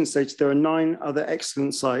consultant states there are 9 other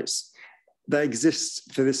excellent sites that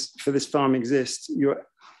exist for this farm exist. Your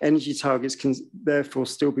energy targets can therefore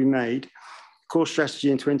still be made. Core strategy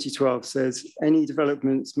in 2012 says any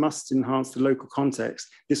developments must enhance the local context.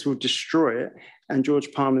 This will destroy it and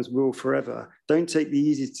George Palmer's will forever. Don't take the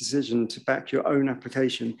easy decision to back your own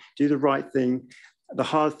application. Do the right thing, the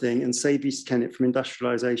hard thing, and save East Kennet from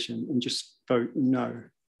industrialisation, and just vote no.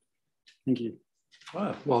 Thank you.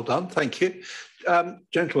 Well done, thank you.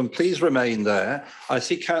 Gentlemen, please remain there. I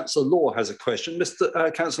see Councillor Law has a question.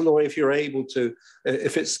 Councillor Law, if you're able to,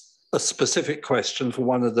 if it's a specific question for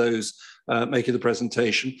one of those making the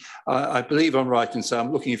presentation. I believe I'm right in saying,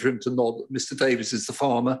 I'm looking for him to nod, that Mr. Davis is the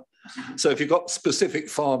farmer. So if you've got specific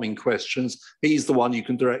farming questions, he's the one you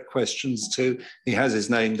can direct questions to. He has his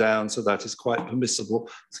name down, so that is quite permissible.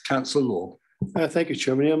 Councillor Law. Thank you,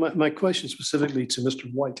 Chairman. Yeah, my question specifically to Mr.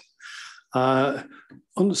 White.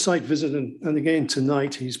 On the site visit, and again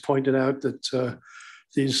tonight, he's pointed out that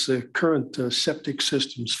these current septic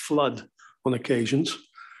systems flood on occasions.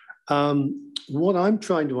 What I'm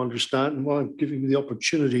trying to understand, and what I'm giving you the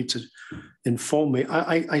opportunity to inform me,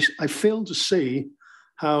 I fail to see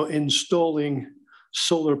how installing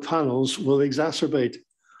solar panels will exacerbate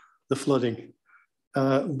the flooding.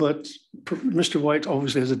 But Mr. White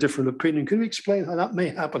obviously has a different opinion. Can you explain how that may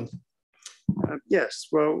happen? Yes,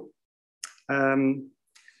 well,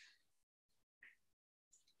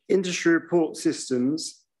 industry report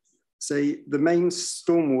systems say the main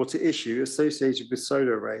stormwater issue associated with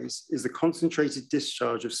solar arrays is the concentrated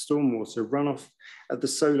discharge of stormwater runoff at the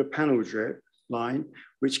solar panel drip line,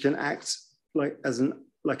 which can act like an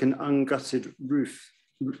ungutted roof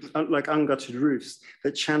like ungutted roofs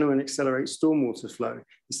that channel and accelerate stormwater flow.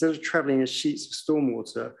 Instead of traveling as sheets of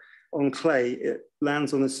stormwater on clay, it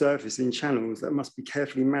lands on the surface in channels that must be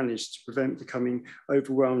carefully managed to prevent becoming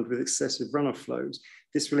overwhelmed with excessive runoff flows.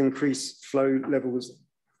 This will increase flow levels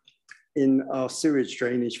in our sewage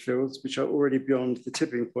drainage fields, which are already beyond the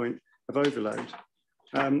tipping point of overload.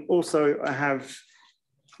 Also,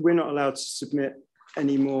 we're not allowed to submit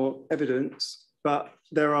any more evidence, but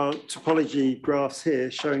there are topology graphs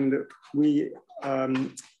here showing that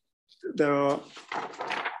there are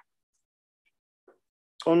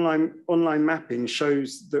online mapping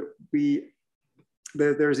shows that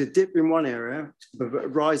there is a dip in one area, but it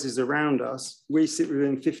rises around us. We sit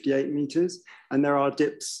within 58 meters, and there are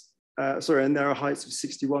dips. And there are heights of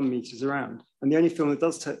 61 meters around. And the only field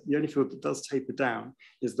that does taper down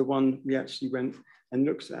is the one we actually went and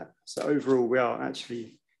looked at. So overall, we are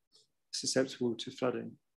actually susceptible to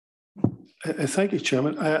flooding. Thank you,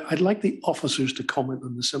 Chairman. I'd like the officers to comment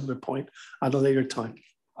on the similar point at a later time.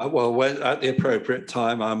 Well, when, at the appropriate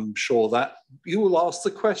time, I'm sure that you will ask the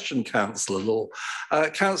question, Councillor Law.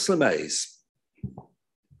 Councillor Mays.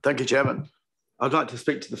 Thank you, Chairman. I'd like to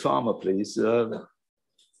speak to the farmer, please.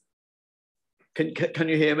 Can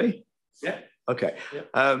you hear me? Yeah. Okay.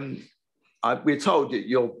 Yeah. We're told that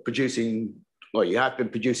you're producing, well, you have been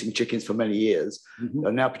producing chickens for many years. Mm-hmm.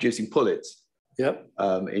 You're now producing pullets. Yep.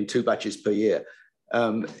 In 2 batches per year.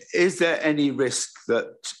 Is there any risk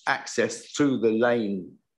that access through the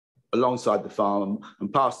lane alongside the farm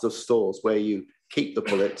and past the stores where you keep the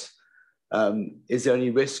pullets, is there any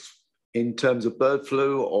risk in terms of bird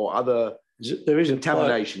flu or other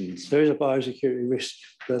contaminations? There is a biosecurity risk.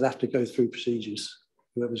 They'll have to go through procedures,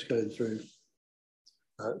 whoever's going through.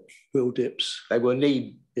 Will dips. They will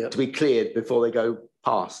need to be cleared before they go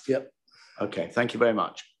past? Yep. Okay, thank you very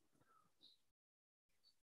much.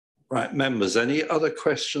 Right, members, any other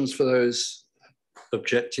questions for those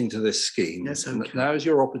objecting to this scheme? Yes, okay. Now is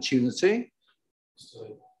your opportunity.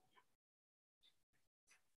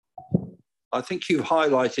 I think you've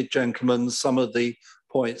highlighted, gentlemen, some of the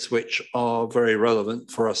points which are very relevant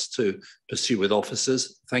for us to pursue with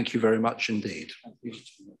officers. Thank you very much indeed.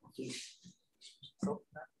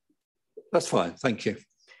 That's fine, thank you.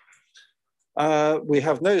 We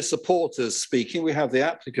have no supporters speaking. We have the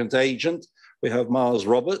applicant agent. We have Miles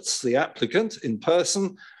Roberts, the applicant in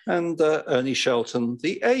person, and Ernie Shelton,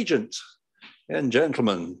 the agent. And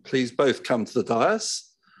gentlemen, please both come to the dais.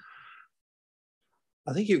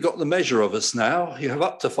 I think you've got the measure of us now. You have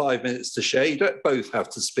up to 5 minutes to share. You don't both have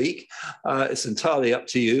to speak. It's entirely up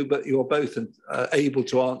to you, but you're both able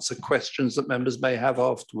to answer questions that members may have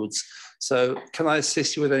afterwards. So can I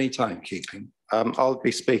assist you with any timekeeping? I'll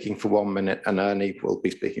be speaking for 1 minute and Ernie will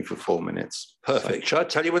be speaking for 4 minutes. Perfect. Shall I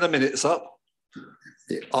tell you when the minute's up?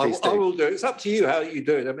 Yeah, I will do it. It's up to you how you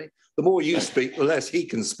do it. I mean, the more you speak, the less he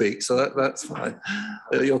can speak. So that's fine.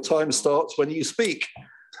 Your time starts when you speak.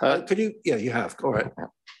 Could you? Yeah, you have. All right.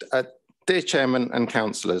 Dear Chairman and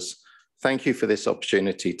councillors, thank you for this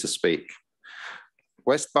opportunity to speak.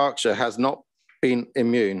 West Berkshire has not been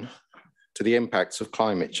immune to the impacts of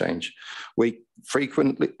climate change. With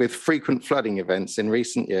frequent flooding events in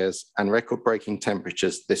recent years and record-breaking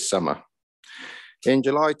temperatures this summer. In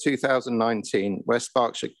July 2019, West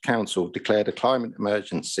Berkshire Council declared a climate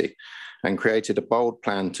emergency and created a bold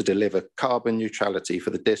plan to deliver carbon neutrality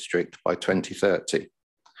for the district by 2030.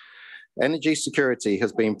 Energy security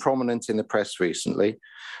has been prominent in the press recently,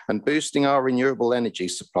 and boosting our renewable energy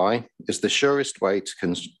supply is the surest way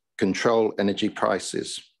to control energy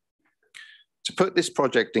prices. To put this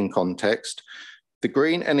project in context, the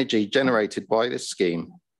green energy generated by this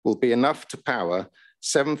scheme will be enough to power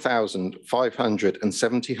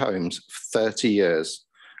 7,570 homes for 30 years,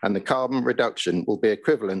 and the carbon reduction will be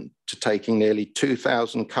equivalent to taking nearly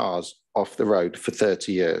 2,000 cars off the road for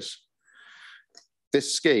 30 years.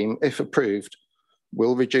 This scheme, if approved,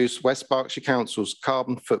 will reduce West Berkshire Council's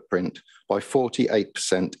carbon footprint by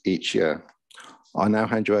 48% each year. I now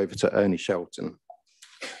hand you over to Ernie Shelton.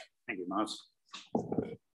 Thank you, Miles.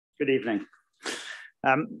 Good evening.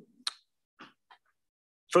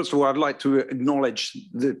 First of all, I'd like to acknowledge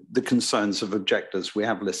the concerns of objectors. We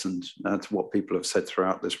have listened to what people have said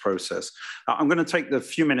throughout this process. I'm going to take the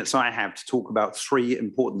few minutes I have to talk about 3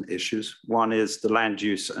 important issues. One is the land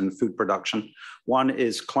use and food production. One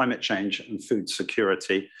is climate change and food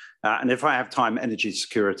security. And if I have time, energy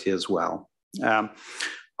security as well.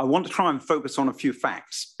 I want to try and focus on a few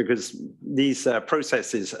facts because these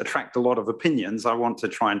processes attract a lot of opinions. I want to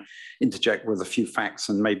try and interject with a few facts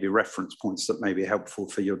and maybe reference points that may be helpful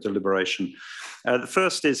for your deliberation. The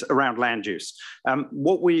first is around land use.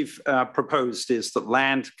 What we've proposed is that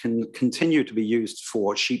land can continue to be used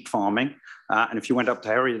for sheep farming. And if you went up to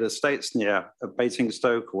Heriot Estates near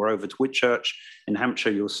Basingstoke or over to Whitchurch in Hampshire,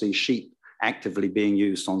 you'll see sheep actively being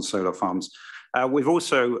used on solar farms. We've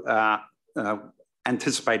also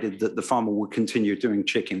anticipated that the farmer will continue doing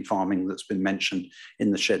chicken farming that's been mentioned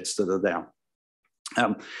in the sheds that are there.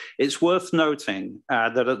 It's worth noting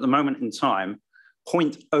that at the moment in time,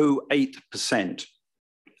 0.08%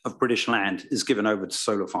 of British land is given over to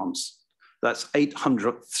solar farms. That's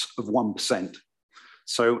 0.08%.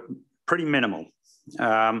 So pretty minimal.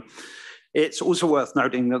 It's also worth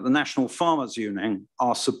noting that the National Farmers Union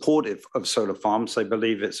are supportive of solar farms. They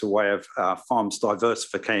believe it's a way of farms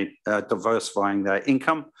diversifying their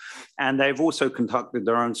income. And they've also conducted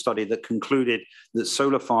their own study that concluded that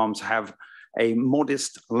solar farms have a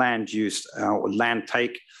modest land use or land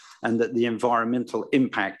take, and that the environmental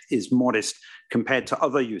impact is modest compared to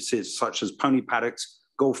other uses such as pony paddocks,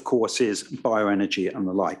 golf courses, bioenergy, and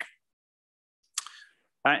the like.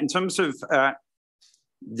 In terms of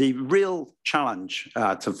the real challenge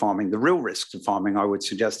to farming, the real risk to farming, I would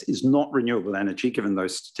suggest, is not renewable energy, given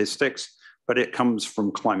those statistics, but it comes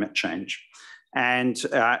from climate change. And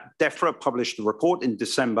DEFRA published a report in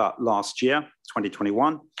December last year,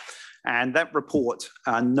 2021, and that report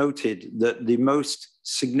noted that the most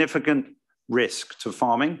significant risk to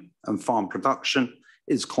farming and farm production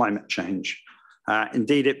is climate change.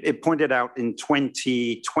 Indeed, it pointed out in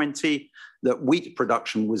 2020 that wheat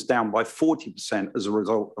production was down by 40% as a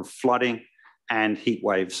result of flooding and heat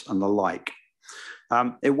waves and the like.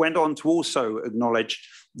 It went on to also acknowledge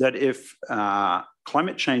that if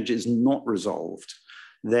climate change is not resolved,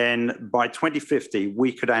 then by 2050,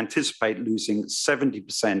 we could anticipate losing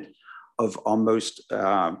 70% of our most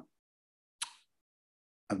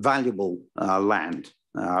valuable land,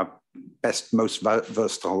 most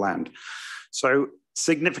versatile land. So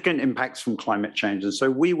significant impacts from climate change. And so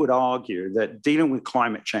we would argue that dealing with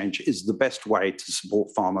climate change is the best way to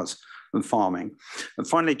support farmers and farming. And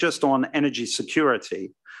finally, just on energy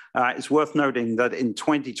security, it's worth noting that in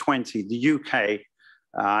 2020, the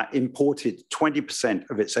UK imported 20%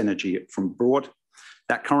 of its energy from abroad.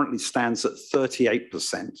 That currently stands at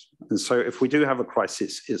 38%. And so if we do have a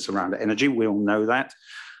crisis, it's around energy, we all know that.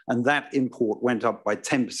 And that import went up by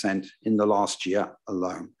 10% in the last year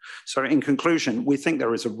alone. So in conclusion, we think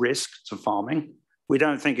there is a risk to farming. We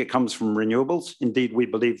don't think it comes from renewables. Indeed, we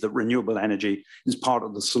believe that renewable energy is part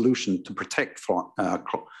of the solution to protect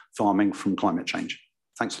farming from climate change.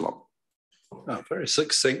 Thanks a lot. Oh, very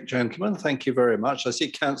succinct, gentlemen. Thank you very much. I see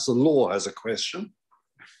Councillor Law has a question.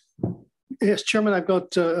 Yes, Chairman, I've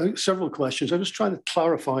got several questions. I'm just trying to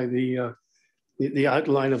clarify the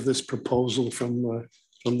outline of this proposal from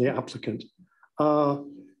the applicant. I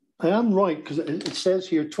am right, because it says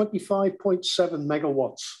here 25.7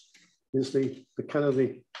 megawatts is the kind of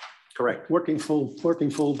the correct working full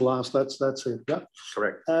blast. That's it. Yeah,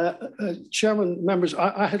 correct. Chairman, members,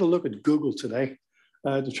 I had a look at Google today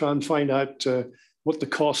to try and find out what the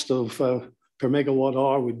cost of per megawatt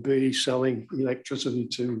hour would be selling electricity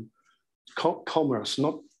to commerce,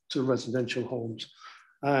 not to residential homes,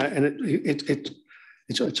 and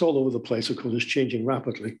it's all over the place. Of course, it's changing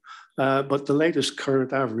rapidly, but the latest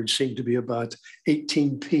current average seemed to be about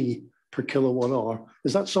 18p per kilowatt hour.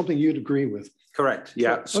 Is that something you'd agree with? Correct.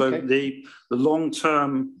 Yeah. So okay. the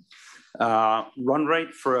long-term run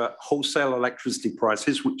rate for wholesale electricity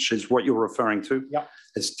prices, which is what you're referring to, yeah,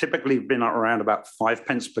 has typically been around about 5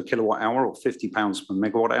 pence per kilowatt hour or £50 per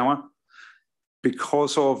megawatt hour.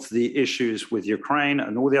 Because of the issues with Ukraine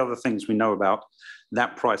and all the other things we know about,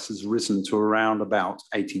 that price has risen to around about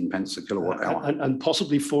 18 pence a kilowatt hour. And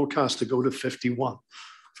possibly forecast to go to 51.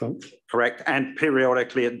 Correct. And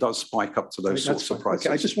periodically it does spike up to those sorts of prices.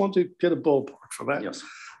 Okay, I just want to get a ballpark for that. Yes.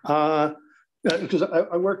 Because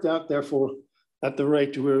I worked out, therefore, at the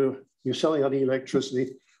rate where you're selling out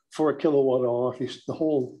electricity for a kilowatt hour, the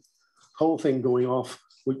whole thing going off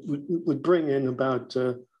would bring in about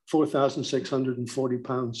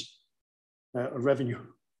 £4,640 revenue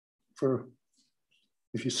for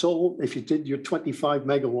if you did your 25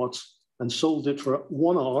 megawatts and sold it for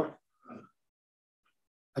 1 hour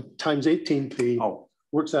at times 18p,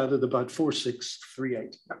 works out at about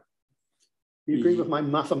 4,638. Do you agree with my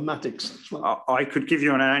mathematics? I could give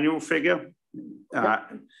you an annual figure.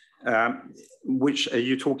 Which are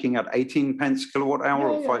you talking at 18 pence kilowatt hour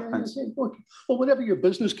or 5 pence? Well, whatever your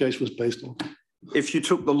business case was based on. If you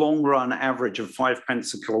took the long run average of 5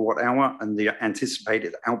 pence a kilowatt hour and the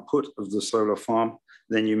anticipated output of the solar farm,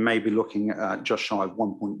 then you may be looking at just shy of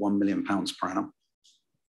 £1.1 million per annum.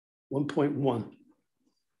 1.1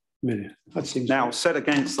 million. That seems now fair. set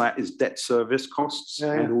against that is debt service costs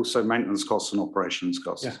and also maintenance costs and operations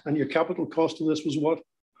costs. Yeah, and your capital cost of this was what?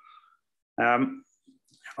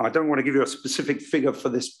 I don't want to give you a specific figure for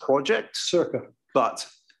this project, circa, but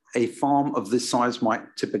a farm of this size might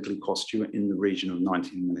typically cost you in the region of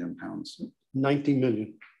 £19 million. 90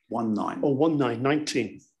 million. 19. Oh,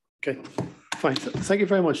 19. Okay, fine. Thank you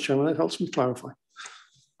very much, Chairman. That helps me clarify.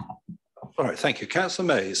 All right, thank you. Councillor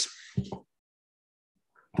Mays.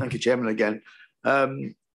 Thank you, Chairman, again.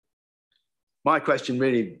 My question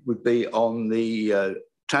really would be on the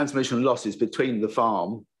transmission losses between the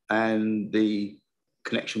farm and the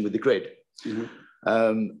connection with the grid. Mm-hmm.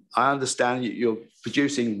 I understand you're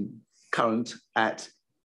producing current at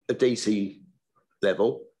a DC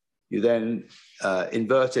level. You then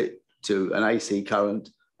invert it to an AC current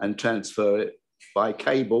and transfer it by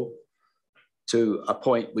cable to a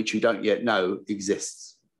point which you don't yet know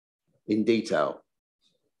exists in detail.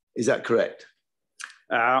 Is that correct?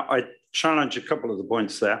 I challenge a couple of the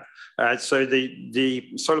points there. So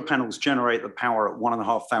the solar panels generate the power at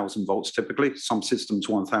 1,500 volts typically, some systems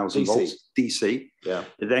 1,000 volts, DC. Yeah.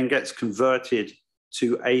 It then gets converted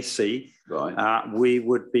to AC. Right. We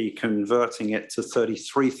would be converting it to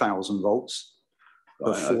 33,000 volts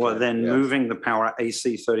before then moving the power at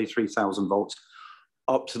AC 33,000 volts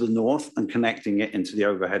up to the north and connecting it into the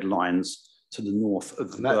overhead lines to the north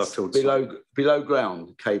of the Burfield site. Below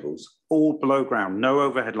ground cables? All below ground, no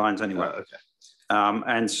overhead lines anywhere. Okay.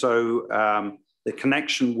 And so the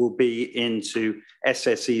connection will be into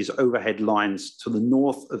SSE's overhead lines to the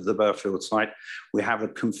north of the Burfield site. We have a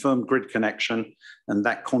confirmed grid connection, and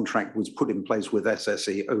that contract was put in place with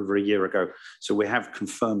SSE over a year ago. So we have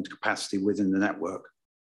confirmed capacity within the network.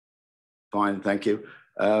 Fine, thank you.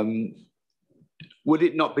 Would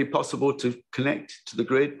it not be possible to connect to the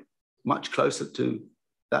grid much closer to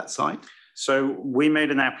that site? So we made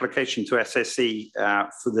an application to SSE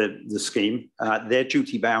for the scheme. They're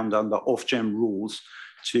duty bound under Ofgem rules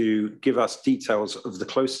to give us details of the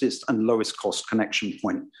closest and lowest cost connection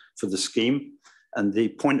point for the scheme. And the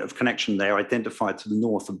point of connection they identified to the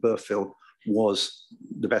north of Burfield was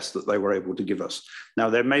the best that they were able to give us. Now,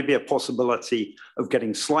 there may be a possibility of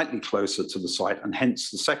getting slightly closer to the site, and hence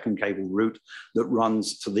the second cable route that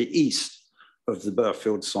runs to the east of the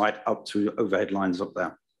Burfield site up to overhead lines up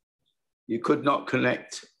there. You could not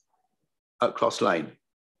connect at Cross Lane,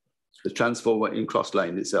 the transformer in Cross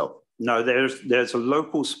Lane itself? No, there's a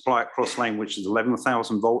local supply at Cross Lane, which is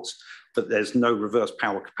 11,000 volts, but there's no reverse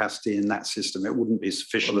power capacity in that system. It wouldn't be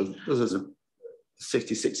sufficient. Well, there's a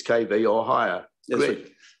 66 kV or higher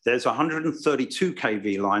grid. There's a 132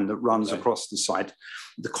 kV line that runs across the site.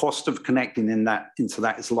 The cost of connecting into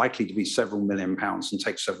that is likely to be several £1 million and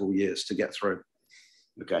take several years to get through.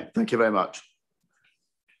 Okay, thank you very much.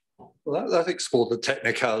 Well, that explored the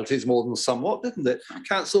technicalities more than somewhat, didn't it?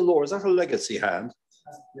 Councillor Law, is that a legacy hand?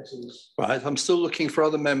 Yes, it is. Right, I'm still looking for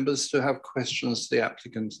other members to have questions to the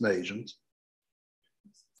applicant and agent.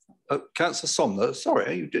 Councillor Somner,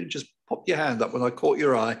 sorry, you didn't just pop your hand up when I caught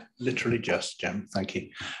your eye. Literally just, Jem, thank you.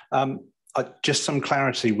 Just some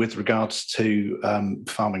clarity with regards to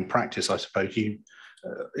farming practice, I suppose. You,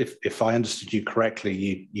 if I understood you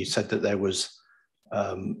correctly, you said that there was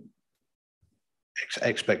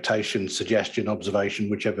expectation, suggestion, observation,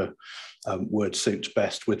 whichever word suits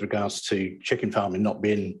best with regards to chicken farming not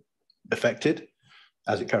being affected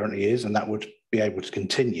as it currently is, and that would be able to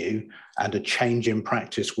continue, and a change in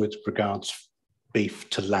practice with regards beef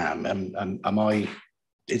to lamb.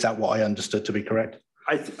 Is that what I understood to be correct?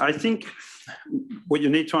 I think what you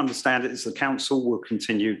need to understand is the council will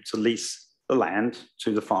continue to lease the land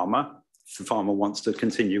to the farmer if the farmer wants to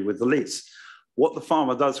continue with the lease. What the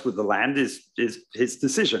farmer does with the land is his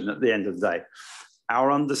decision at the end of the day. Our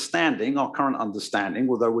understanding, our current understanding,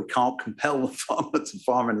 although we can't compel the farmer to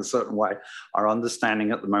farm in a certain way, our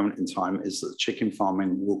understanding at the moment in time is that chicken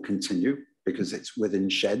farming will continue because it's within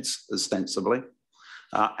sheds, ostensibly.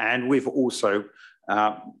 And we've also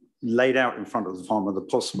laid out in front of the farmer the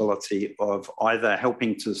possibility of either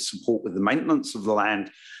helping to support with the maintenance of the land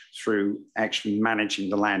through actually managing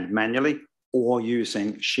the land manually, or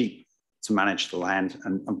using sheep to manage the land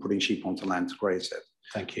and putting sheep onto land to graze it.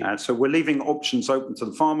 Thank you. So we're leaving options open to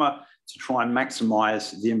the farmer to try and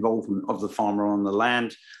maximise the involvement of the farmer on the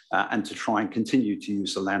land and to try and continue to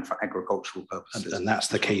use the land for agricultural purposes. And that's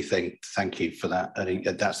the key thing. Thank you for that. I think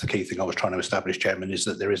that's the key thing I was trying to establish, Chairman, is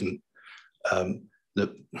that there isn't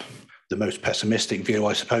the most pessimistic view,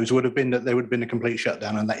 I suppose, would have been that there would have been a complete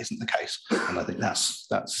shutdown, and that isn't the case. And I think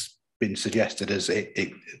that's been suggested as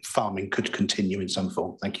farming could continue in some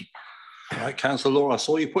form. Thank you. All right, Councillor Law, I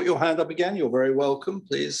saw you put your hand up again. You're very welcome.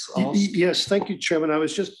 Please ask. Yes, thank you, Chairman. I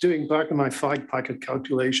was just doing back in my 5-packet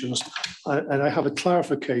calculations, and I have a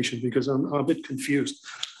clarification because I'm a bit confused.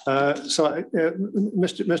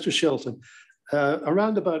 Mr. Shelton,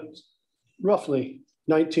 around about roughly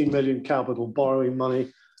 19 million capital borrowing money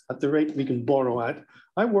at the rate we can borrow at.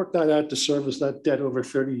 I worked that out to service that debt over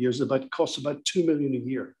 30 years. It costs about 2 million a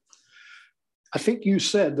year. I think you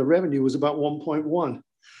said the revenue was about 1.1.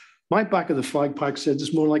 My back of the 5-pack said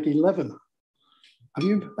it's more like 11.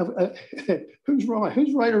 Who's right?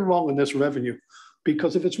 Who's right or wrong in this revenue?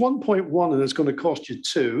 Because if it's 1.1 and it's going to cost you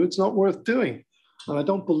 2, it's not worth doing. And I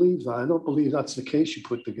don't believe that. I don't believe that's the case you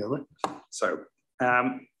put together. So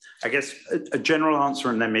I guess a general answer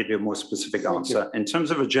and then maybe a more specific answer. In terms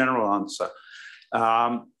of a general answer,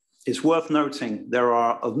 it's worth noting there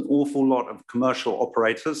are an awful lot of commercial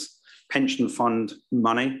operators, pension fund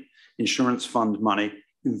money, insurance fund money,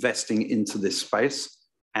 investing into this space,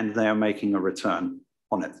 and they are making a return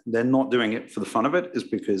on it. They're not doing it for the fun of it, it's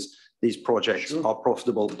because these projects are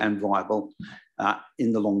profitable and viable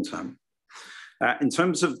in the long term. In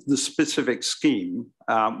terms of the specific scheme,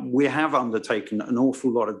 we have undertaken an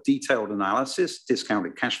awful lot of detailed analysis,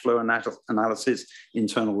 discounted cash flow analysis,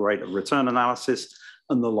 internal rate of return analysis,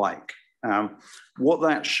 and the like. What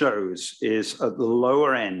that shows is at the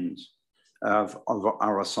lower end of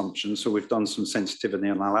our assumptions, so we've done some sensitivity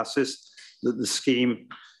analysis, that the scheme,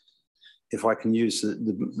 if I can use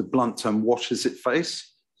the blunt term, washes its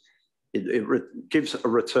face. It gives a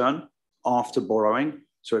return after borrowing,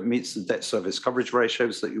 so it meets the debt service coverage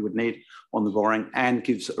ratios that you would need on the borrowing and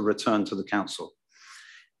gives a return to the council.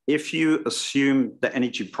 If you assume that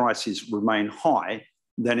energy prices remain high,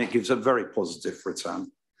 then it gives a very positive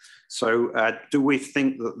return. So do we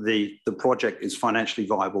think that the project is financially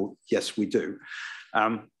viable? Yes, we do.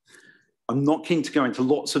 I'm not keen to go into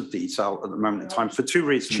lots of detail at the moment in time for 2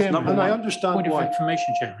 reasons. Chairman, and I understand point why. of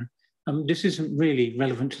information, Chairman. This isn't really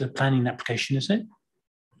relevant to the planning application, is it?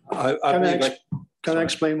 Can I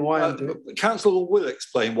explain why I'm doing it? Councillor Law will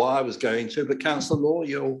explain why I was going to, but Councillor Law,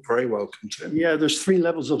 you're very welcome to. Yeah, there's 3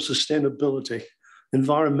 levels of sustainability: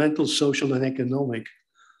 environmental, social, and economic.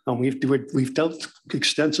 And we've dealt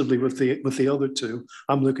extensively with the other 2.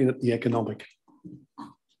 I'm looking at the economic.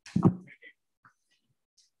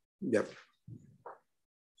 Yep.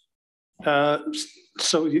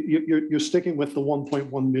 So you're sticking with the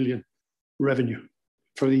 1.1 million revenue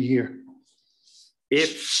for the year.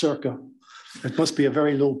 If circa, it must be a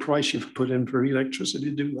very low price you've put in for electricity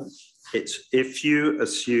to do that. It's if you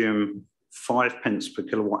assume 5 pence per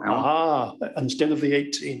kilowatt hour. Ah, instead of the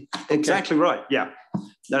 18. Exactly right. Yeah.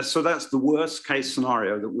 So that's the worst case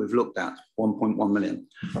scenario that we've looked at, 1.1 million.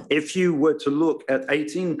 If you were to look at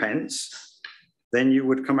 18 pence, then you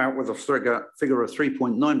would come out with a figure of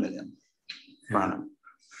 3.9 million per annum.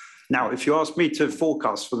 Now, if you ask me to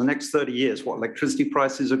forecast for the next 30 years what electricity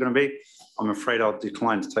prices are going to be, I'm afraid I'll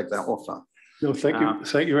decline to take that offer. No, thank you.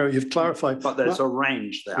 Thank you. You've clarified. But there's a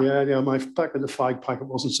range there. Yeah, my back of the 5-packet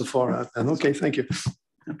wasn't so far out then. Okay, thank you.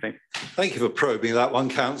 Okay. Thank you for probing that one,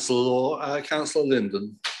 Councillor Law. Councillor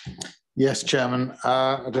Linden. Yes, Chairman.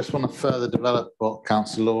 I just want to further develop what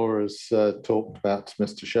Councillor Law has talked about to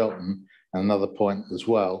Mr. Shelton, and another point as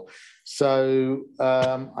well. So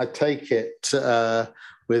I take it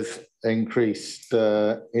with increased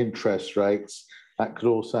interest rates, that could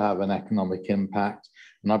also have an economic impact.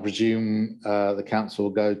 And I presume the council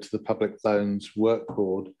will go to the Public Loans Work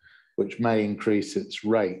Board, which may increase its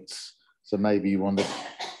rates. So maybe you want to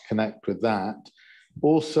connect with that.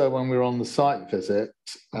 Also, when we were on the site visit,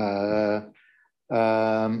 the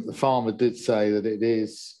farmer did say that it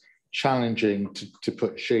is challenging to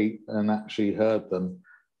put sheep, and actually heard them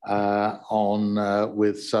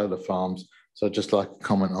with solar farms. So I'd just like to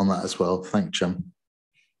comment on that as well. Thank you, Jim.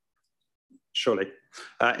 Surely.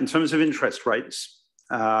 In terms of interest rates,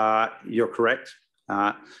 you're correct.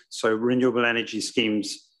 So renewable energy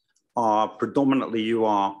schemes are predominantly, you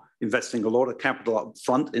are investing a lot of capital up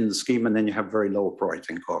front in the scheme, and then you have very low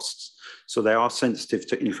operating costs. So they are sensitive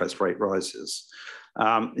to interest rate rises.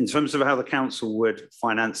 In terms of how the council would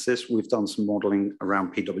finance this, we've done some modelling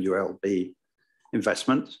around PWLB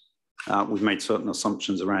investment. We've made certain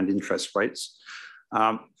assumptions around interest rates.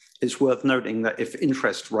 It's worth noting that if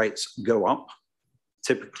interest rates go up,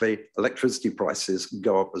 typically electricity prices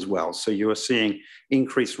go up as well. So you are seeing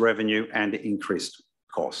increased revenue and increased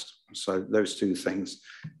cost. So those 2 things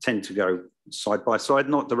tend to go side by side,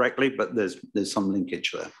 not directly, but there's some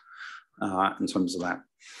linkage there in terms of that.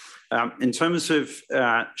 In terms of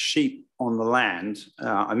sheep on the land,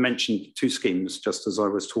 I mentioned two schemes just as I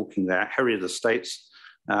was talking there. Herriot Estates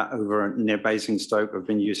over near Basingstoke have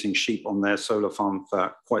been using sheep on their solar farm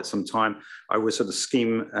for quite some time. I was at a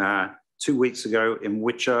scheme 2 weeks ago in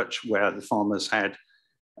Whitchurch where the farmers had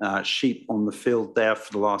sheep on the field there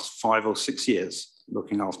for the last 5 or 6 years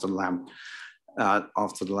looking after the land.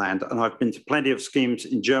 And I've been to plenty of schemes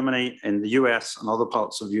in Germany, in the US and other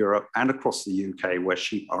parts of Europe and across the UK where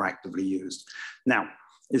sheep are actively used. Now,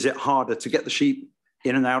 is it harder to get the sheep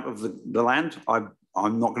in and out of the land?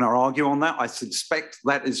 I'm not going to argue on that. I suspect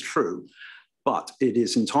that is true, but it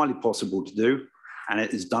is entirely possible to do, and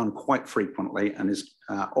it is done quite frequently and is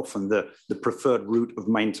often the preferred route of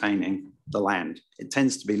maintaining the land. It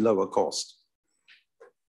tends to be lower cost.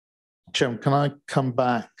 Jim, can I come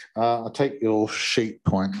back? I take your sheep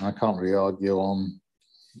point. I can't really argue on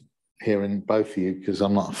hearing both of you because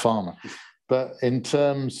I'm not a farmer. But in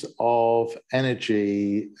terms of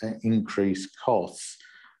energy increase costs,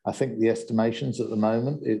 I think the estimations at the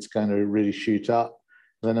moment, it's going to really shoot up,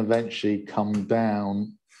 then eventually come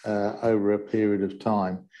down over a period of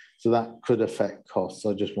time. So that could affect costs.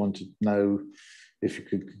 I just wanted to know if you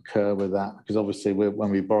could concur with that, because obviously when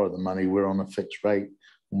we borrow the money, we're on a fixed rate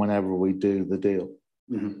whenever we do the deal.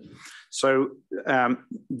 Mm-hmm. So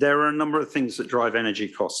there are a number of things that drive energy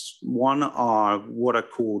costs. One are what are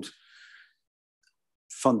called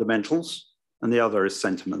fundamentals, and the other is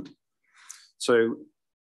sentiment. So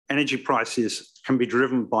energy prices can be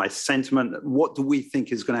driven by sentiment. What do we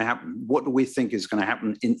think is going to happen? What do we think is going to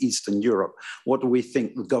happen in Eastern Europe? What do we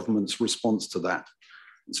think the government's response to that?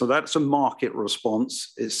 So that's a market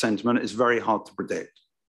response. It's sentiment. It's very hard to predict.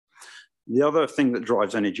 The other thing that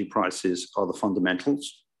drives energy prices are the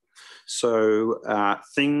fundamentals. So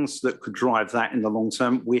things that could drive that in the long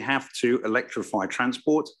term, we have to electrify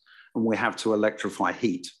transport and we have to electrify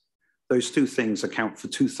heat. Those two things account for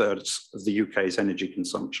 2/3 of the UK's energy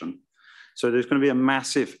consumption. So there's going to be a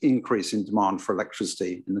massive increase in demand for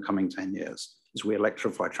electricity in the coming 10 years as we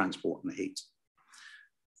electrify transport and heat.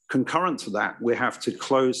 Concurrent to that, we have to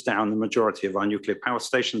close down the majority of our nuclear power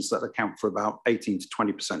stations that account for about 18 to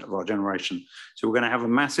 20% of our generation. So we're going to have a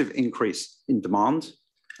massive increase in demand,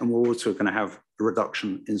 and we're also going to have a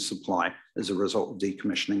reduction in supply as a result of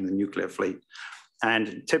decommissioning the nuclear fleet.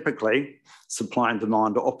 And typically, supply and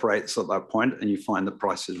demand operates at that point, and you find that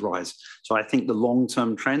prices rise. So I think the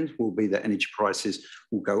long-term trend will be that energy prices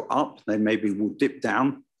will go up. They maybe will dip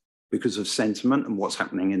down because of sentiment and what's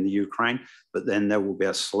happening in the Ukraine, but then there will be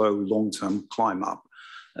a slow long-term climb up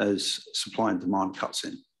as supply and demand cuts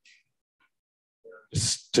in.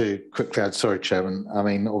 Just to quickly add, sorry, Chairman, I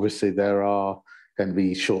mean, obviously there are going to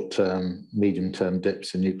be short-term, medium-term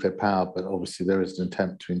dips in nuclear power, but obviously there is an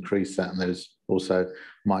attempt to increase that, and there's also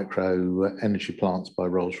micro energy plants by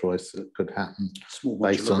Rolls-Royce that could happen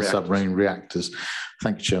based on submarine reactors.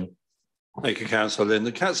 Thank you, Chairman. Thank you, Councillor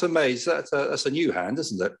Linden. Councillor Mays, that's a new hand,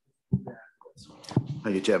 isn't it?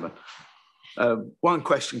 Thank you, Chairman. One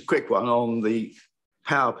question, quick one, on the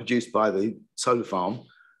power produced by the solar farm.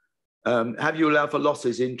 Have you allowed for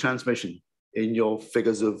losses in transmission in your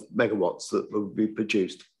figures of megawatts that will be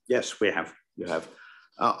produced? Yes, we have. You have.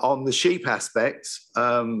 On the sheep aspects,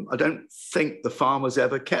 I don't think the farmers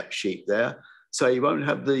ever kept sheep there, so you won't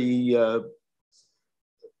have the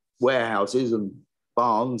warehouses and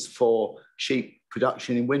barns for sheep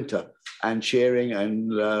production in winter and shearing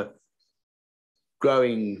and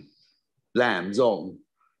growing lambs on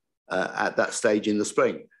at that stage in the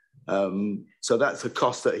spring. So that's a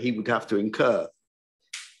cost that he would have to incur.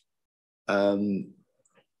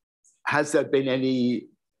 Has there been any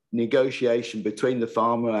negotiation between the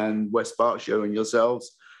farmer and West Berkshire and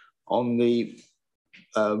yourselves on the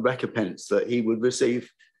recompense that he would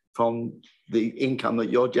receive from the income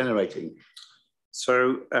that you're generating?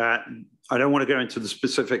 So I don't want to go into the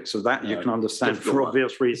specifics of that. You can understand for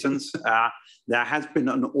obvious reasons. There has been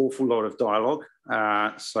an awful lot of dialogue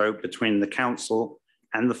so between the council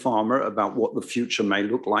and the farmer about what the future may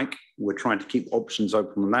look like. We're trying to keep options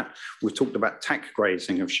open on that. We've talked about tack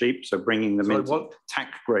grazing of sheep, so bringing them in.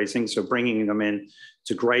 Tack grazing, so bringing them in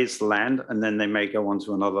to graze the land, and then they may go on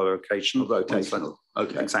to another location. Rotational.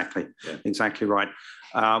 Okay. Exactly, yeah. Exactly right.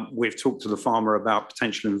 We've talked to the farmer about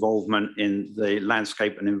potential involvement in the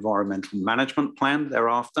landscape and environmental management plan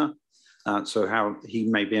thereafter, so how he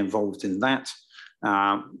may be involved in that.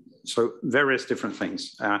 So various different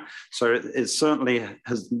things. So it certainly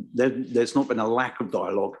has, there's not been a lack of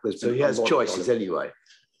dialogue. So he has choices anyway.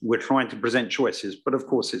 We're trying to present choices, but of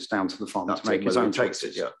course it's down to the farmer to make his own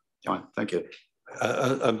choices. Yeah, fine, thank you.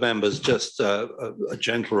 Members, just a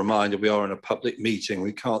gentle reminder, we are in a public meeting.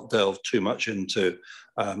 We can't delve too much into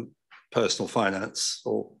personal finance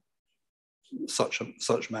or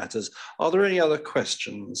such matters. Are there any other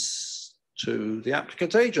questions to the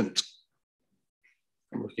applicant agent?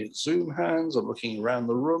 I'm looking at Zoom hands, I'm looking around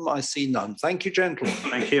the room, I see none. Thank you, gentlemen.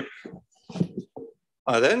 Thank you.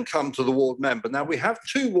 I then come to the ward member. Now we have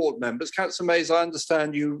two ward members. Councillor Mays, I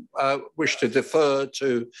understand you wish to defer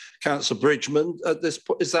to Councillor Bridgman at this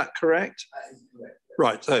point. Is that correct? That is correct.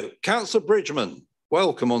 Right, so Councillor Bridgman,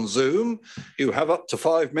 welcome on Zoom. You have up to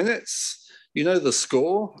 5 minutes. You know the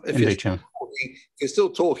score. If you're still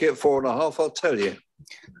talking at 4.5, I'll tell you.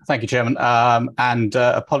 Thank you, Chairman.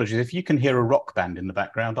 Apologies if you can hear a rock band in the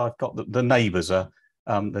background. I've got the neighbours are.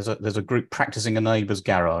 There's a group practicing a neighbour's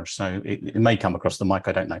garage, so it may come across the mic.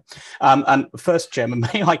 I don't know. And first, Chairman,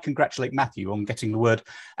 may I congratulate Matthew on getting the word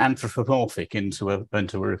anthropomorphic into a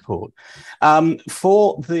report.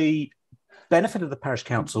 For the benefit of the parish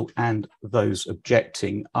council and those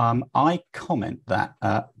objecting, I comment that,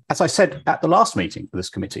 as I said at the last meeting for this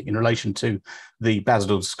committee in relation to the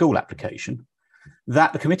Basildon School application,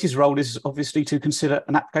 that the committee's role is obviously to consider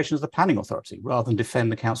an application as the planning authority rather than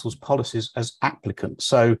defend the council's policies as applicant.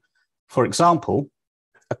 So, for example,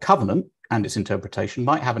 a covenant and its interpretation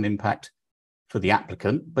might have an impact for the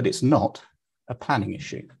applicant, but it's not a planning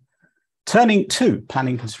issue. Turning to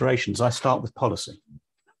planning considerations, I start with policy.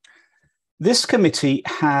 This committee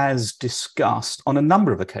has discussed on a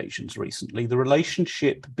number of occasions recently the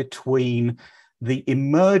relationship between the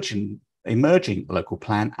emerging local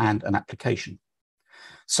plan and an application.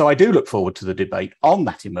 So I do look forward to the debate on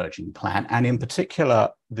that emerging plan, and in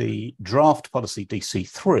particular, the draft policy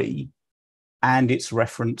DC3 and its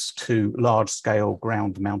reference to large-scale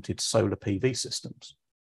ground-mounted solar PV systems.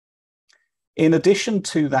 In addition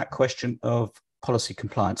to that question of policy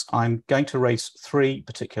compliance, I'm going to raise three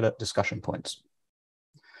particular discussion points.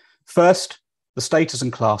 First, the status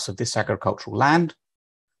and class of this agricultural land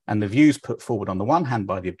and the views put forward on the one hand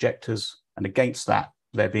by the objectors, and against that,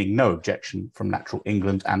 there being no objection from Natural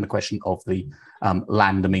England, and the question of the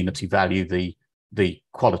land amenity value, the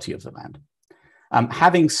quality of the land.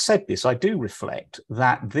 Having said this, I do reflect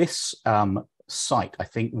that this site, I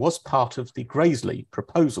think, was part of the Graiseley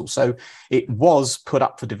proposal. So it was put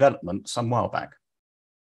up for development some while back.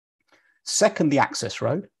 Second, the access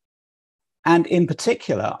road. And in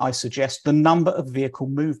particular, I suggest the number of vehicle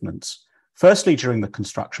movements, firstly during the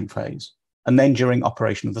construction phase, and then during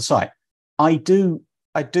operation of the site. I do,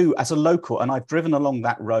 as a local, and I've driven along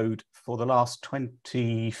that road for the last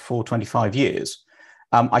 24, 25 years,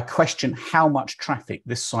 I question how much traffic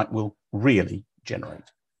this site will really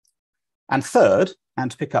generate. And third,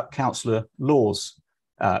 and to pick up Councillor Law's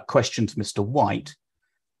question to Mr. White,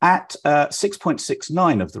 at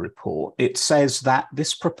 6.69 of the report, it says that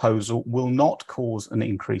this proposal will not cause an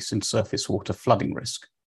increase in surface water flooding risk.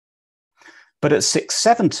 But at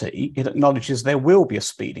 670, it acknowledges there will be a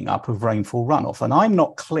speeding up of rainfall runoff. And I'm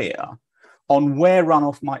not clear on where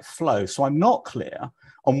runoff might flow. So I'm not clear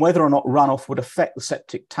on whether or not runoff would affect the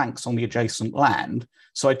septic tanks on the adjacent land.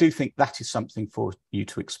 So I do think that is something for you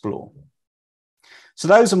to explore. So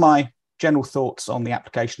those are my general thoughts on the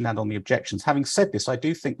application and on the objections. Having said this, I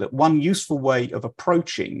do think that one useful way of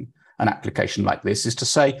approaching an application like this is to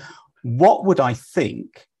say, what would I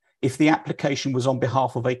think if the application was on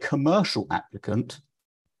behalf of a commercial applicant,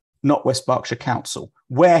 not West Berkshire Council?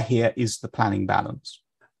 Where here is the planning balance?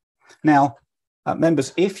 Now,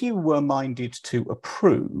 members, if you were minded to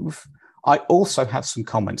approve, I also have some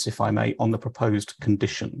comments, if I may, on the proposed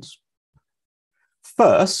conditions.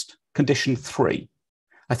 First, condition 3.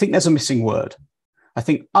 I think there's a missing word. I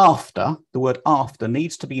think after, the word after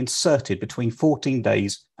needs to be inserted between 14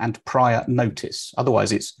 days and prior notice.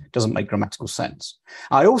 Otherwise, it doesn't make grammatical sense.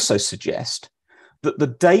 I also suggest that the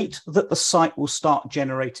date that the site will start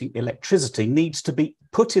generating electricity needs to be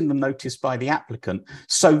put in the notice by the applicant,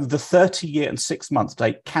 so the 30-year and 6-month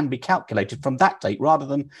date can be calculated from that date rather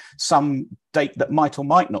than some date that might or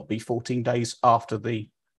might not be 14 days after the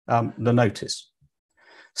notice.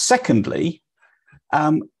 Secondly,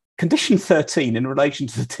 condition 13 in relation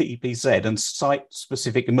to the TEPZ and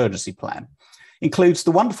site-specific emergency plan includes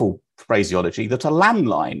the wonderful phraseology that a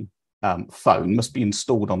landline phone must be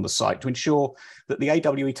installed on the site to ensure that the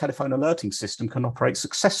AWE telephone alerting system can operate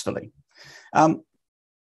successfully.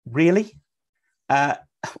 Really?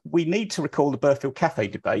 We need to recall the Burfield Cafe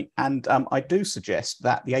debate, and I do suggest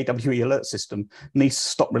that the AWE alert system needs to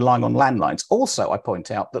stop relying on landlines. Also, I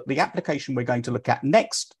point out that the application we're going to look at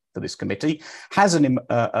next for this committee has an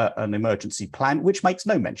emergency plan which makes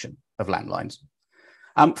no mention of landlines.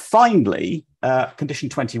 Finally, condition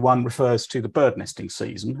 21 refers to the bird nesting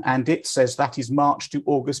season, and it says that is March to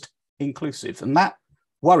August inclusive. And that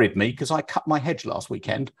worried me because I cut my hedge last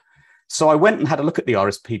weekend. So I went and had a look at the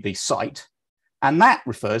RSPB site, and that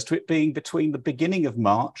refers to it being between the beginning of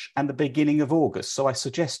March and the beginning of August. So I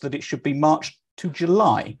suggest that it should be March to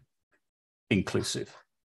July inclusive.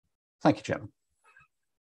 Thank you, Chairman.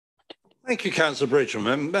 Thank you, Councillor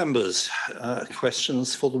Bridgman. Members,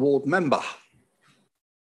 questions for the ward member?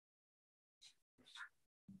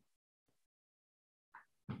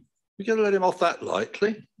 You're going to let him off that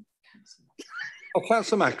lightly? Oh,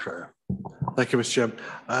 Councillor Macro. Thank you, Mr.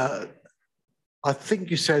 Chairman. I think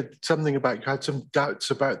you said something about you had some doubts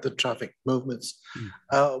about the traffic movements.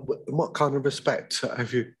 In what kind of respect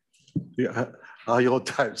have you are your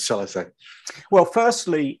doubts, shall I say? Well,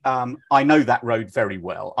 firstly, I know that road very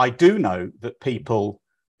well. I do know that people,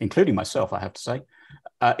 including myself, I have to say,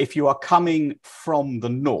 if you are coming from the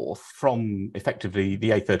north, from effectively the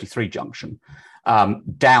A33 junction,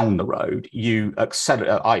 down the road, you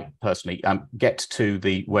accelerate. I personally get to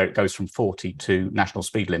where it goes from 40 to national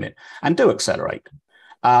speed limit and do accelerate.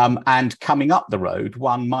 And coming up the road,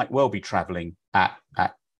 one might well be travelling at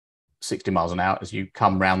 60 miles an hour as you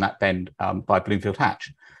come round that bend by Bloomfield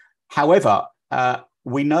Hatch. However,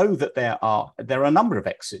 we know that there are a number of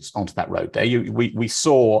exits onto that road there. We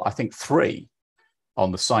saw, I think, 3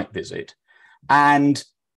 on the site visit. And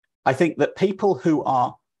I think that people who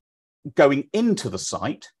are going into the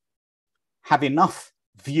site have enough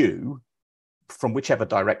view from whichever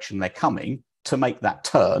direction they're coming to make that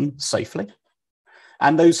turn safely.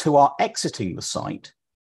 And those who are exiting the site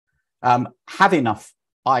have enough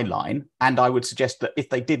eye line. And I would suggest that if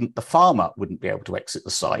they didn't, the farmer wouldn't be able to exit the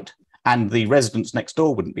site and the residents next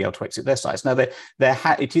door wouldn't be able to exit their sites. Now,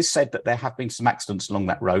 it is said that there have been some accidents along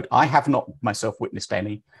that road. I have not myself witnessed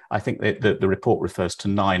any. I think that the report refers to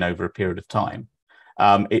 9 over a period of time.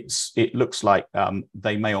 It looks like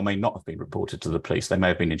they may or may not have been reported to the police. They may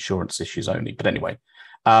have been insurance issues only. But anyway,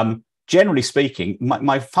 generally speaking,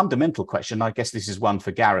 my fundamental question, I guess this is one for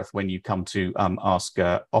Gareth when you come to ask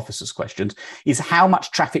officers questions, is how much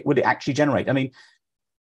traffic would it actually generate? I mean,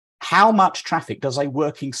 how much traffic does a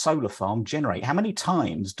working solar farm generate? How many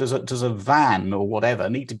times does a van or whatever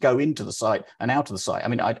need to go into the site and out of the site? I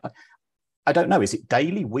mean, I don't know. Is it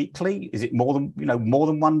daily, weekly? Is it more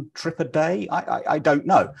than one trip a day? I don't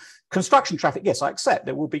know. Construction traffic, yes, I accept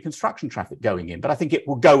there will be construction traffic going in, but I think it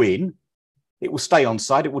will go in, it will stay on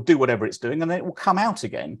site, it will do whatever it's doing, and then it will come out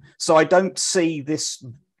again. So I don't see this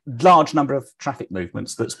large number of traffic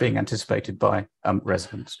movements that's being anticipated by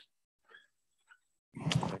residents.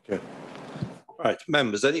 Thank you. Right,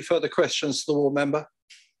 members, any further questions to the ward member?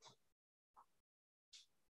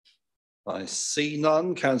 I see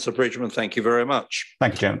none. Councillor Bridgman, thank you very much.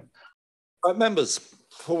 Thank you, Chairman. Right, members,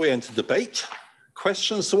 before we enter debate,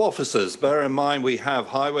 questions to officers. Bear in mind we have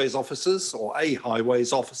highways officers or a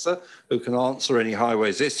highways officer who can answer any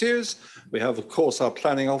highways issues. We have, of course, our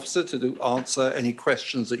planning officer to answer any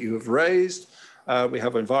questions that you have raised. We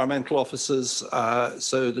have environmental officers,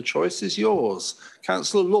 so the choice is yours.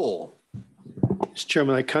 Councillor Law. Mr.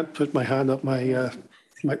 Chairman, I can't put my hand up. My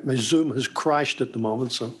Zoom has crashed at the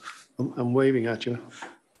moment, so I'm waving at you.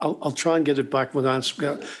 I'll try and get it back with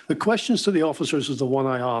answer. The questions to the officers is the one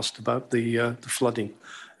I asked about the flooding.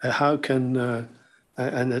 How can,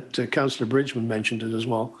 and that Councillor Bridgman mentioned it as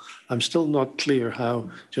well. I'm still not clear how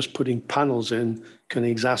just putting panels in can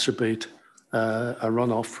exacerbate a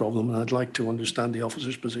runoff problem, and I'd like to understand the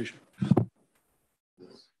officer's position.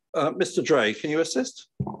 Mr. Dre, can you assist?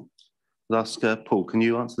 I'll ask Paul, can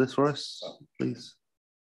you answer this for us, please?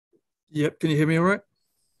 Yep, can you hear me all right?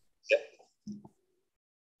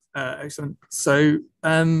 Excellent. So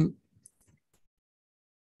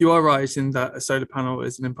you are right in that a solar panel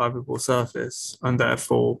is an impermeable surface and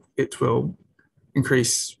therefore it will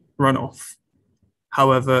increase runoff.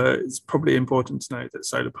 However, it's probably important to note that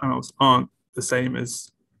solar panels aren't the same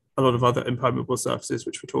as a lot of other impermeable surfaces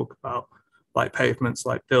which we talk about, like pavements,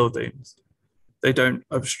 like buildings. They don't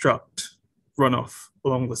obstruct runoff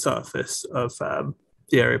along the surface of the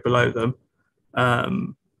area below them.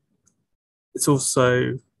 It's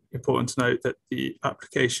also important to note that the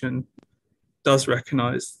application does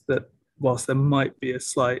recognise that whilst there might be a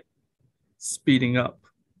slight speeding up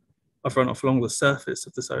of runoff along the surface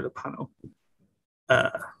of the solar panel,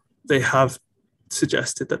 they have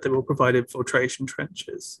suggested that they will provide infiltration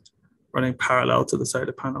trenches running parallel to the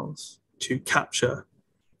solar panels to capture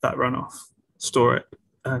that runoff, store it,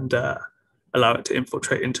 and allow it to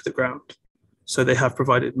infiltrate into the ground. So they have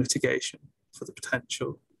provided mitigation for the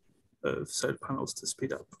potential of solar panels to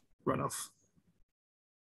speed up runoff.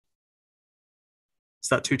 Is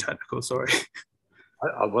that too technical? Sorry.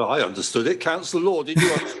 Well, I understood it. Councillor Law, did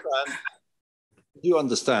you understand? Did you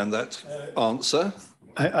understand that answer?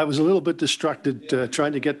 I was a little bit distracted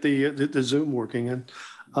trying to get the Zoom working, and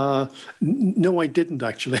no, I didn't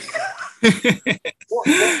actually.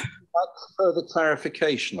 What further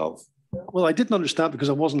clarification of? Well, I didn't understand because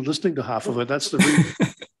I wasn't listening to half of it. That's the reason.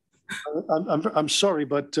 I'm sorry,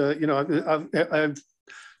 but you know, I'm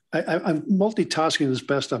multitasking as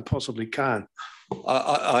best I possibly can.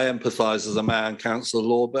 I empathise as a mayor and councillor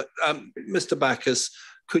law, but Mr. Bacchus,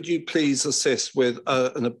 could you please assist with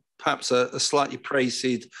perhaps a slightly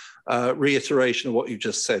praised reiteration of what you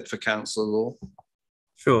just said for councillor law?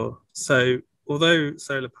 Sure. So although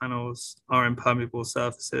solar panels are impermeable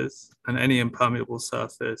surfaces, and any impermeable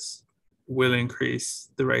surface will increase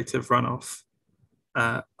the rate of runoff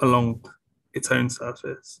along its own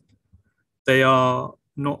surface, they are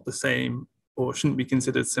not the same or shouldn't be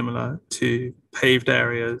considered similar to paved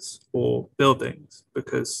areas or buildings,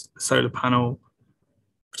 because a solar panel,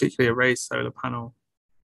 particularly a raised solar panel,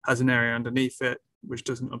 has an area underneath it which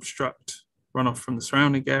doesn't obstruct runoff from the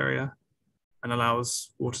surrounding area and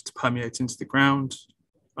allows water to permeate into the ground,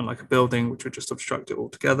 unlike a building which would just obstruct it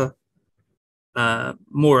altogether.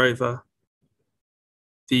 Moreover,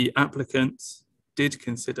 the applicants did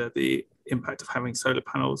consider the impact of having solar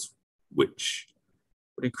panels which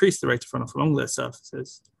would increase the rate of runoff along their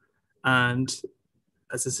surfaces, and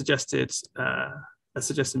as a suggested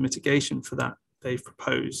mitigation for that, they've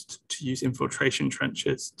proposed to use infiltration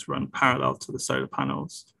trenches to run parallel to the solar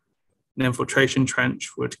panels. An infiltration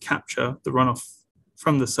trench would capture the runoff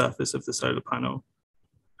from the surface of the solar panel.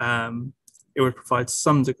 It would provide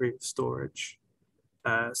some degree of storage,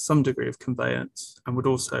 some degree of conveyance, and would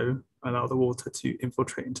also allow the water to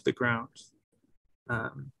infiltrate into the ground.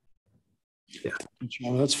 Yeah.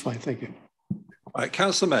 Well, that's fine, thank you. All right,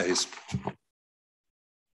 Councillor Mays.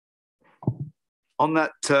 On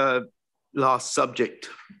that last subject,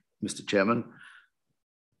 Mr. Chairman,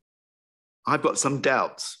 I've got some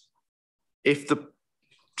doubts. If the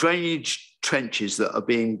drainage trenches that are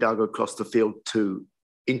being dug across the field to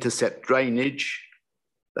intercept drainage,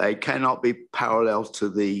 they cannot be parallel to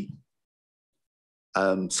the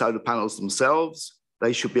solar panels themselves.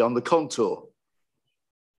 They should be on the contour.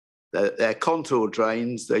 They're contour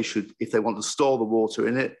drains. They should, if they want to store the water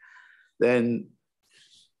in it, then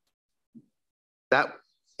that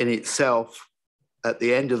in itself, at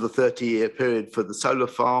the end of the 30-year period for the solar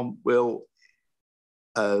farm, will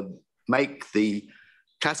make the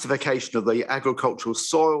classification of the agricultural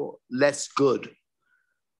soil less good.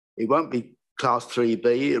 It won't be class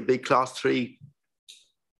 3B, it'll be class 3X.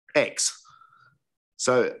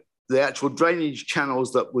 So the actual drainage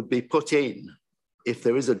channels that would be put in, if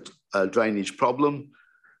there is a drainage problem,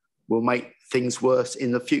 will make things worse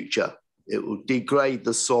in the future. It will degrade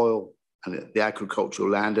the soil and the agricultural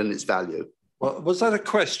land and its value. Well, was that a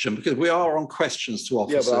question? Because we are on questions to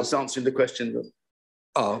officers. Yeah, but I was answering the question.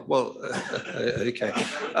 Oh, well, okay.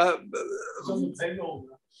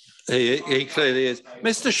 He clearly is.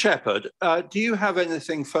 Mr. Shepherd, do you have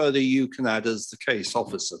anything further you can add as the case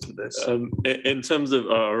officer to this? In terms of,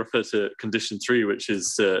 I refer to condition 3, which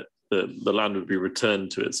is the land would be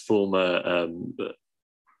returned to its former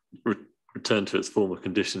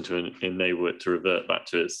condition to enable it to revert back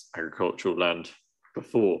to its agricultural land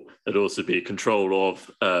before. There'd also be control of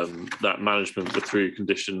that management through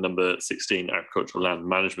condition number 16, agricultural land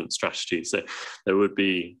management strategy. So there would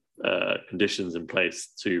be conditions in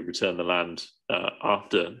place to return the land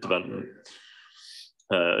after development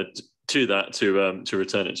to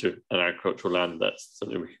return it to an agricultural land. That's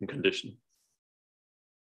something we can condition.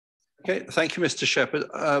 Okay, thank you, Mr. Shepherd.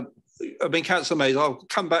 I mean, Councillor Mays, I'll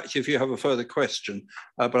come back to you if you have a further question,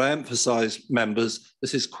 but I emphasise, members,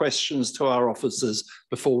 this is questions to our officers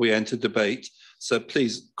before we enter debate. So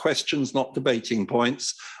please, questions, not debating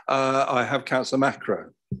points. I have Councillor Macro.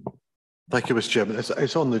 Thank you, Mr. Chairman.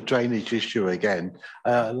 It's on the drainage issue again.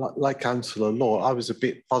 Like Councillor Law, I was a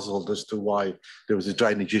bit puzzled as to why there was a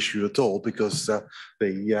drainage issue at all, because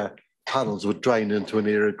the panels would drain into an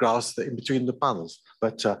area of grass in between the panels.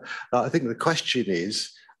 But I think the question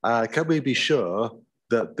is, can we be sure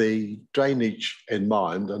that the drainage in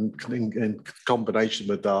mind and in combination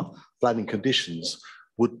with our planning conditions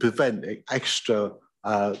would prevent extra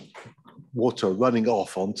water running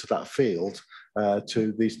off onto that field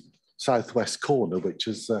to the southwest corner, which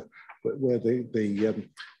is where the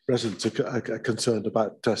residents are concerned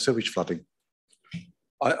about sewage flooding?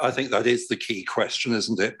 I think that is the key question,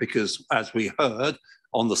 isn't it? Because as we heard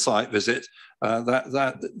on the site visit,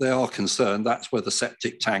 that they are concerned that's where the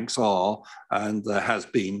septic tanks are, and there has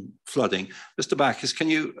been flooding. Mr. Bacchus, can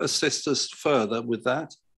you assist us further with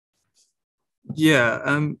that?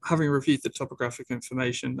 Yeah, having reviewed the topographic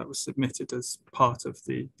information that was submitted as part of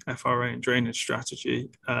the FRA and drainage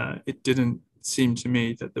strategy, it didn't seem to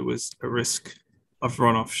me that there was a risk of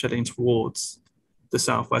runoff shedding towards the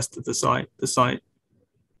southwest of the site. The site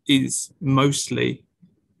is mostly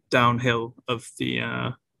downhill of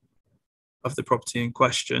the property in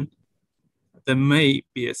question. There may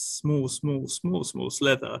be a small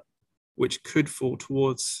slither which could fall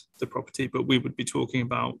towards the property, but we would be talking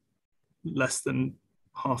about less than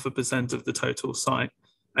 0.5% of the total site.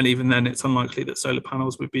 And even then, it's unlikely that solar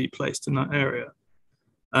panels would be placed in that area.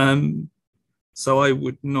 So I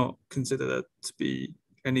would not consider that to be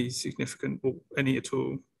any significant or any at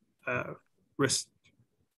all risk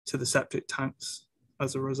to the septic tanks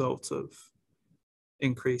as a result of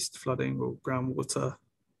increased flooding or groundwater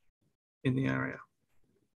in the area.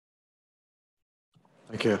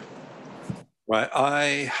 Thank you. Right,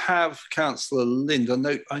 I have Councillor Linden.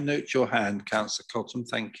 I note your hand, Councillor Cottam.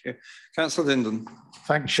 Thank you. Councillor Linden.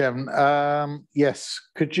 Thanks, Chairman. Yes,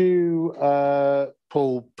 could you,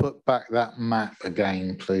 Paul, put back that map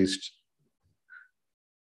again, please,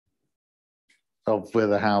 of where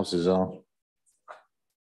the houses are?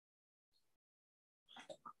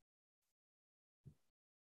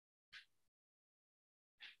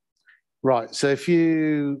 Right, so if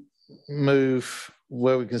you move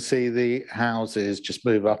where we can see the houses, just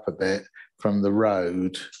move up a bit from the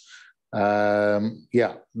road.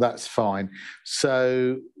 Yeah, that's fine.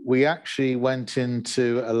 So we actually went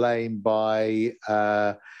into a lane by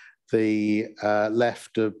the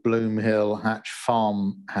left of Bloomhill Hatch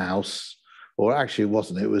Farmhouse, or actually it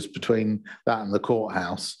wasn't, it was between that and the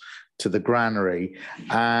courthouse to the granary,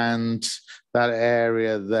 and that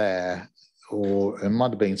area there, or it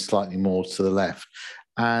might have been slightly more to the left.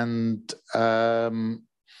 And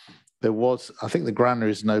there was, I think the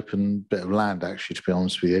granary is an open bit of land, actually, to be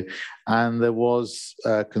honest with you. And there was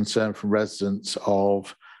concern from residents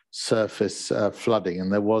of surface flooding,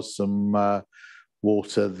 and there was some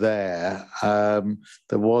water there.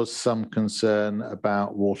 There was some concern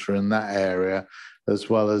about water in that area, as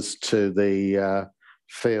well as to the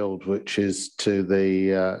field, which is to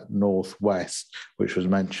the northwest, which was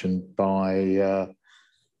mentioned by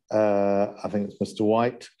I think it's Mr.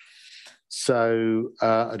 White. So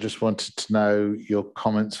I just wanted to know your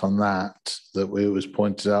comments on that it was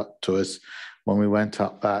pointed out to us when we went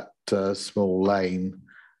up that small lane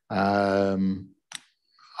at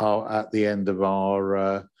the end of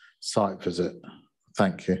our site visit.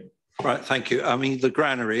 Thank you. Right, thank you. I mean, the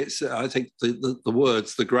granary, I think the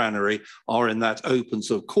words, the granary, are in that open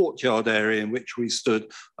sort of courtyard area in which we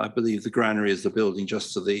stood. I believe the granary is the building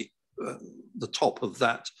just to the top of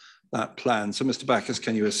that plan. So, Mr. Backus,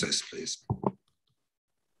 can you assist, please?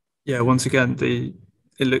 Yeah, once again,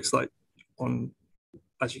 it looks like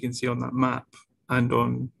as you can see on that map and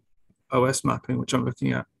on OS mapping, which I'm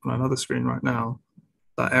looking at on another screen right now,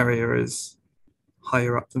 that area is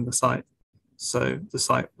higher up than the site. So the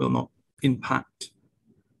site will not impact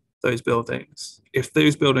those buildings. If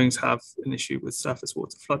those buildings have an issue with surface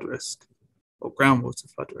water flood risk or groundwater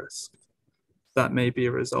flood risk, that may be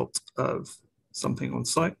a result of something on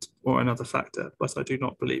site or another factor, but I do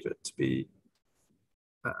not believe it to be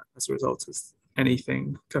as a result of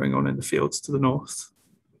anything going on in the fields to the north.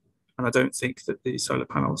 And I don't think that the solar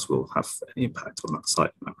panels will have any impact on that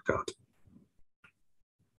site in that regard.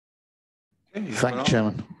 Okay, thank you,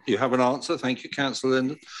 Chairman. You have an answer. Thank you, Councillor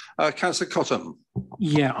Linden. Councillor Cottam.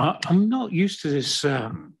 Yeah, I'm not used to this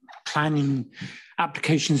planning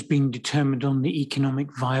applications being determined on the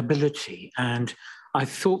economic viability. And I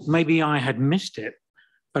thought maybe I had missed it,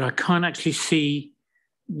 but I can't actually see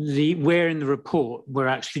where in the report we're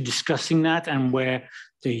actually discussing that and where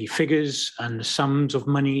the figures and the sums of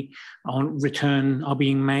money on return are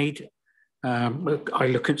being made. I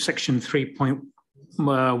look at section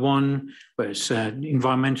 3.1, where it's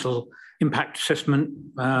environmental impact assessment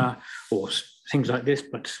or things like this,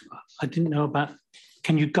 but I didn't know about.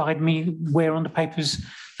 Can you guide me where on the papers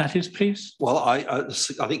that is, please? Well, I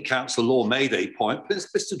think Councillor Law made a point. Please,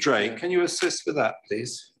 Mr. Drake, can you assist with that,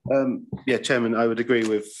 please? Yeah, Chairman, I would agree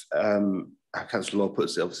with how Councillor Law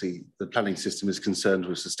puts it. Obviously, the planning system is concerned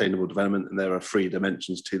with sustainable development, and there are 3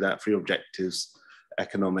 dimensions to that: 3 objectives: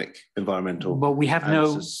 economic, environmental. But we have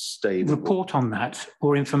no report on that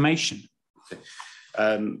or information.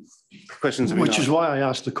 Questions, which is why I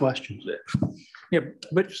asked the question. Yeah,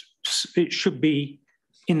 but it should be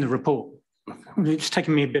in the report. It's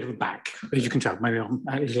taken me a bit of a back, as you can tell. Maybe I'm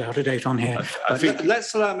a little out of date on here.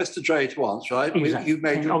 Let's allow Mr. Dre to answer, right? Exactly. You've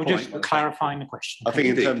made your I was point. just clarifying the question. I think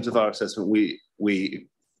in terms of our assessment, we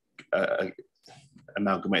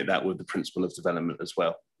amalgamate that with the principle of development as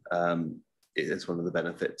well. it's one of the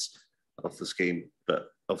benefits of the scheme, but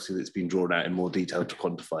obviously it's been drawn out in more detail to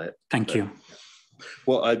quantify it. Thank you.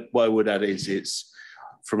 What I would add is it's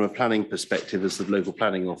from a planning perspective, as the local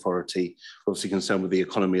planning authority, obviously concerned with the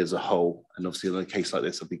economy as a whole. And obviously in a case like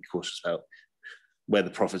this, I'll be cautious about where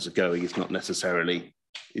the profits are going. It's not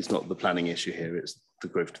the planning issue here, it's the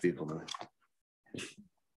growth of the economy.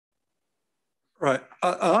 Right,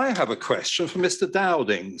 I have a question for Mr.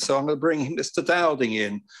 Dowding. So I'm going to bring Mr. Dowding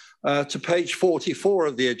in to page 44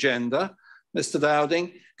 of the agenda. Mr.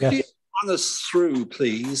 Dowding, could you run us through,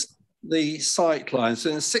 please, the sight lines?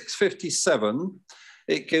 So in 657,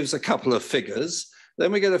 it gives a couple of figures.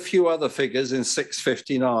 Then we get a few other figures in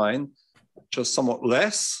 659, which are somewhat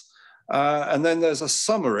less. And then there's a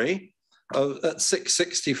summary at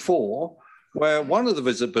 664, where one of the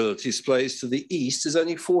visibility displays to the east is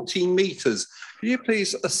only 14 metres. Could you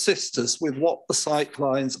please assist us with what the sight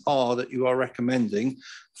lines are that you are recommending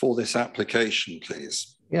for this application,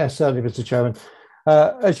 please? Yes, certainly, Mr. Chairman.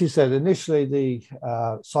 As you said, initially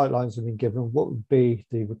the sight lines have been given what would be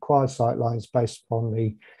the required sight lines based upon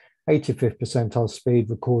the 85th percentile speed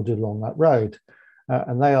recorded along that road.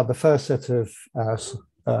 And they are the first set of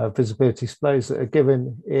visibility displays that are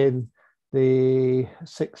given in the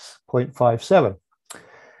 6.57.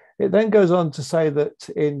 It then goes on to say that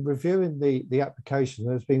in reviewing the application,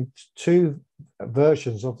 there's been two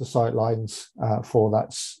versions of the sight lines for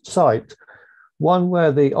that site. One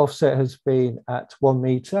where the offset has been at 1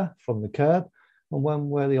 metre from the curb, and one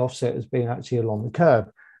where the offset has been actually along the curb.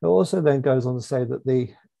 It also then goes on to say that the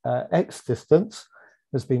X distance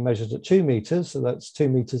has been measured at 2 metres, so that's 2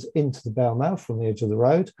 metres into the bell mouth from the edge of the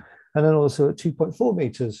road, and then also at 2.4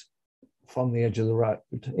 metres from the edge of the road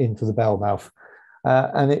into the bell mouth.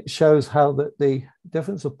 And it shows how that the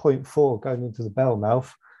difference of 0.4 going into the bell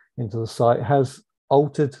mouth into the site has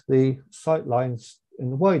altered the sight lines in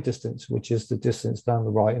the Y distance, which is the distance down the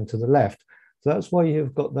right and to the left. So that's why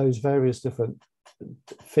you've got those various different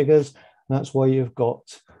figures. And that's why you've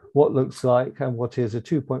got what looks like and what is a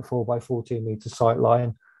 2.4 by 14 metre sight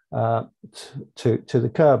line to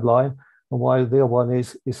the curb line, and why the other one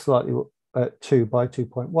is slightly 2 by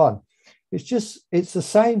 2.1. It's the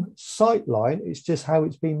same sight line, it's just how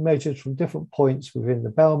it's been measured from different points within the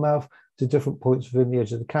bell mouth to different points within the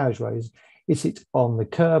edge of the carriageways. Is it on the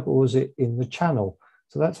curb or is it in the channel?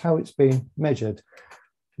 So that's how it's been measured.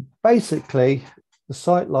 Basically, the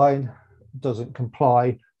sight line doesn't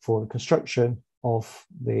comply for the construction of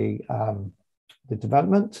the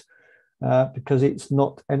development because it's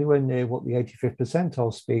not anywhere near what the 85th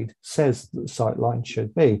percentile speed says that the sight line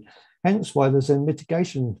should be. Hence why there's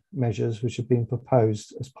mitigation measures which have been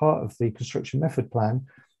proposed as part of the construction method plan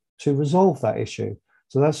to resolve that issue.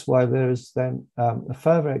 So that's why there is then a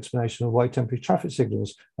further explanation of why temporary traffic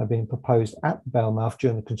signals are being proposed at the bell mouth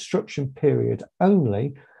during the construction period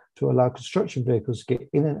only to allow construction vehicles to get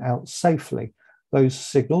in and out safely. Those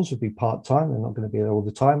signals would be part-time, they're not going to be there all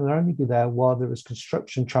the time, and they'll only be there while there is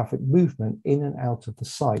construction traffic movement in and out of the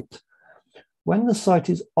site. When the site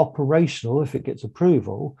is operational, if it gets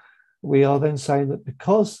approval, we are then saying that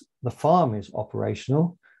because the farm is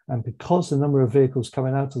operational and because the number of vehicles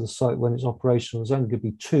coming out of the site when it's operational is only going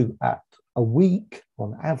to be 2 at a week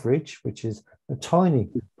on average, which is a tiny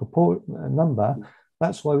number,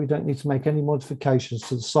 that's why we don't need to make any modifications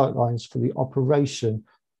to the sight lines for the operation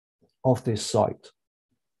of this site.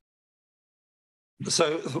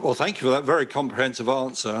 So, well, thank you for that very comprehensive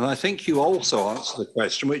answer. And I think you also answered the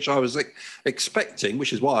question, which I was expecting,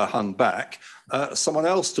 which is why I hung back, someone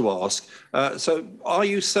else to ask. So are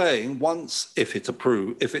you saying once, if it's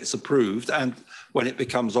approved and when it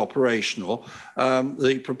becomes operational,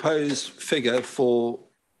 the proposed figure for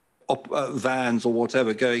vans or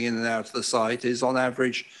whatever going in and out of the site is on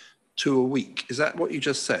average 2 a week? Is that what you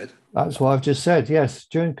just said? That's what I've just said, yes.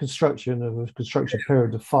 During construction of a construction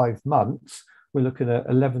period of 5 months, we're looking at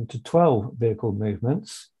 11 to 12 vehicle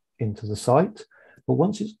movements into the site.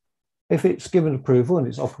 But if it's given approval and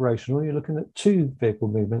it's operational, you're looking at 2 vehicle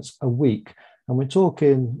movements a week. And we're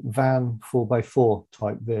talking van 4x4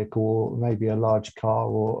 type vehicle, or maybe a large car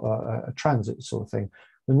or a transit sort of thing.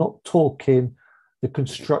 We're not talking the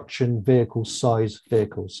construction vehicle size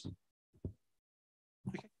vehicles.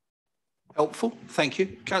 Helpful, thank you.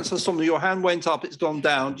 Councillor Sumner, your hand went up, it's gone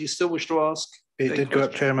down. Do you still wish to ask? It did go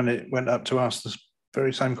up, Chairman. It went up to ask the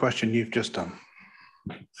very same question you've just done.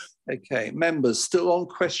 Okay, members, still on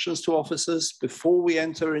questions to officers before we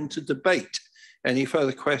enter into debate. Any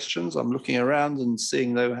further questions? I'm looking around and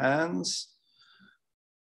seeing no hands.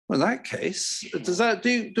 Well, in that case,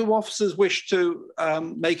 do officers wish to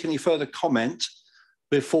make any further comment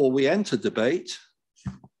before we enter debate?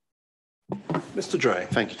 Mr. Dre.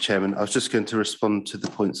 Thank you, Chairman. I was just going to respond to the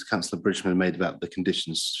points Councillor Bridgman made about the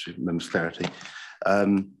conditions, to members' clarity.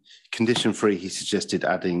 Condition 3, he suggested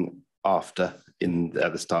adding after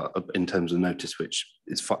at the start in terms of notice, which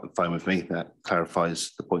is fine with me. That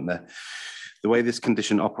clarifies the point there. The way this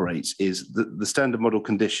condition operates is the standard model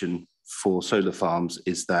condition for solar farms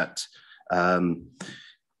is that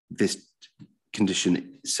this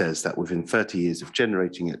condition says that within 30 years of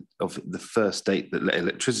generating it, of the first date that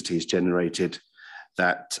electricity is generated,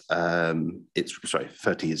 that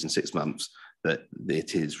 30 years and 6 months, that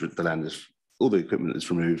it is, the land is, all the equipment is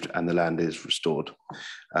removed and the land is restored.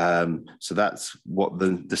 So that's what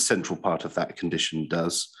the central part of that condition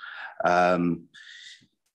does.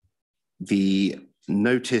 The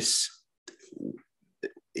notice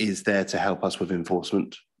is there to help us with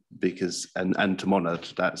enforcement because and to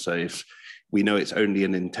monitor that. So if we know it's only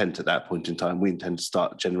an intent at that point in time, we intend to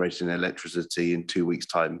start generating electricity in 2 weeks'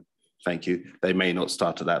 time. Thank you. They may not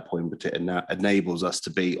start at that point, but it enables us to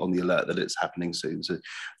be on the alert that it's happening soon. So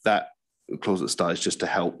that clause at the start is just to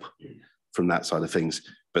help from that side of things.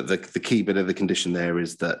 But the key bit of the condition there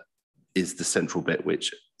is the central bit,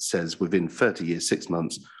 which says within 30 years, 6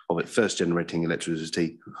 months of it first generating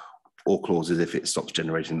electricity, or clauses if it stops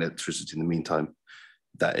generating electricity in the meantime,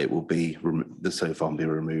 that it will be, the solar farm be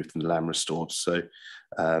removed and the land restored. So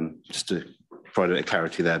just to provide a bit of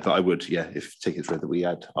clarity there, but I would, yeah, if tickets read that we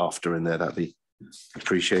add after in there, that'd be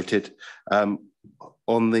appreciated.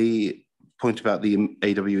 On the point about the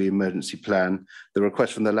AWE emergency plan, the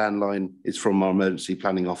request from the landline is from our emergency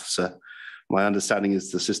planning officer. My understanding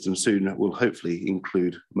is the system soon will hopefully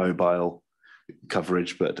include mobile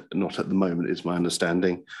coverage, but not at the moment is my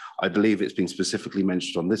understanding. I believe it's been specifically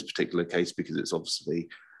mentioned on this particular case because it's obviously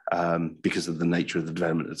because of the nature of the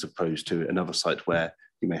development as opposed to another site where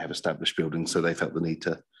you may have established buildings. So they felt the need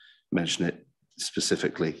to mention it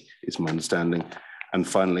specifically, is my understanding. And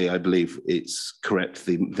finally, I believe it's correct,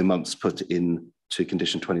 the months put in to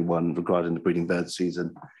condition 21 regarding the breeding bird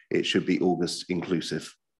season, it should be August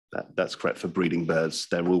inclusive. That's correct for breeding birds.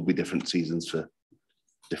 There will be different seasons for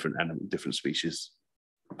different animals, different species.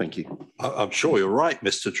 Thank you. I'm sure you're right,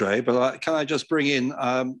 Mr. Dre, but can I just bring in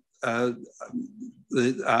our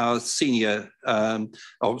senior,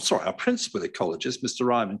 our principal ecologist, Mr.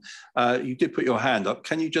 Ryman. You did put your hand up.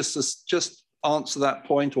 Can you just answer that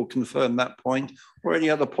point or confirm that point, or any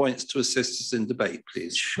other points to assist us in debate,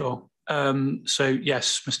 please? Sure. So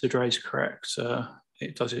yes, Mr. Dre is correct.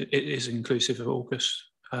 It is inclusive of August.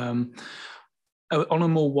 On a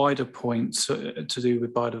more wider point to do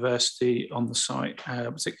with biodiversity on the site,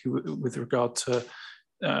 particularly with regard to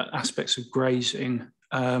aspects of grazing,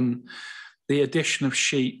 the addition of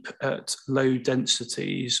sheep at low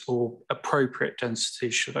densities or appropriate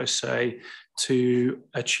densities, should I say, to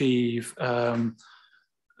achieve a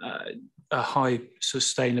high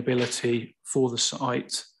sustainability for the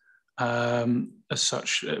site, as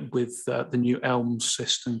such with the new ELMS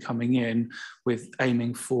system coming in, with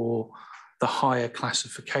aiming for the higher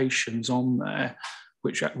classifications on there,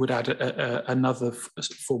 which would add another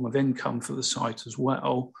form of income for the site as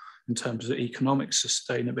well, in terms of economic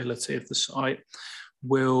sustainability of the site,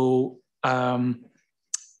 will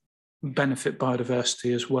benefit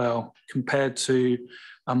biodiversity as well, compared to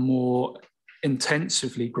a more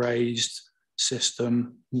intensively grazed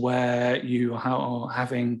system where you are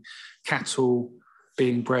having cattle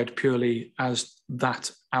being bred purely as that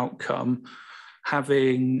outcome.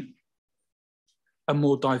 Having a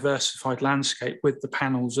more diversified landscape with the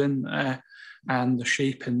panels in there and the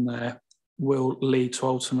sheep in there will lead to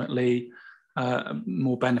ultimately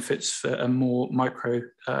more benefits for and more micro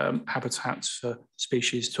habitats for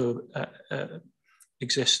species to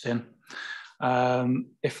exist in.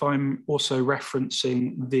 If I'm also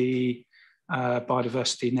referencing the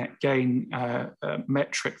biodiversity net gain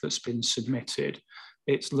metric that's been submitted,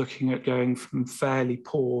 it's looking at going from fairly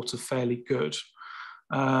poor to fairly good.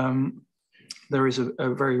 There is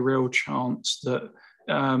a very real chance that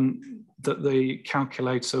that the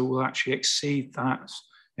calculator will actually exceed that,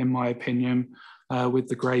 in my opinion, with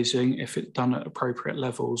the grazing if it's done at appropriate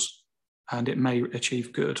levels, and it may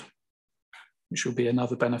achieve good, which will be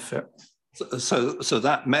another benefit. So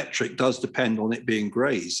that metric does depend on it being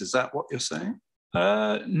grazed. Is that what you're saying?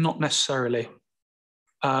 Not necessarily.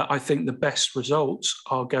 I think the best results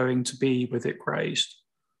are going to be with it grazed.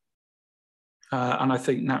 And I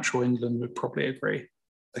think Natural England would probably agree.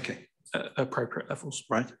 Okay. Appropriate levels.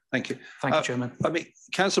 Right. Thank you. Thank you, Chairman. I mean,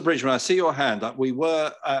 Councillor Bridgman, I see your hand up.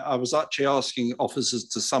 I was actually asking officers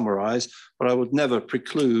to summarise, but I would never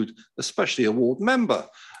preclude, especially a ward member,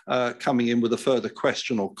 coming in with a further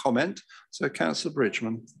question or comment. So, Councillor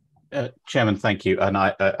Bridgman. Chairman, thank you. And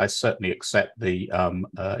I certainly accept the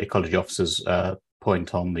ecology officer's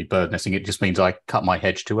point on the bird nesting. It just means I cut my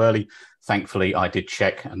hedge too early. Thankfully, I did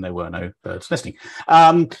check and there were no birds nesting.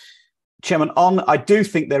 Chairman, I do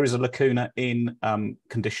think there is a lacuna in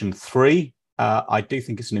condition 3. I do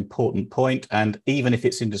think it's an important point, and even if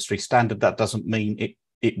it's industry standard, that doesn't mean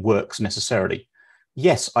it works necessarily.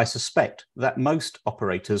 Yes, I suspect that most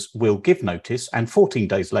operators will give notice and 14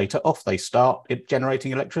 days later off they start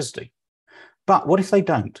generating electricity. But what if they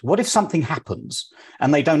don't? What if something happens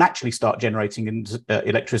and they don't actually start generating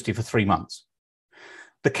electricity for 3 months?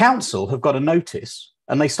 The council have got a notice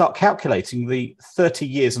and they start calculating the 30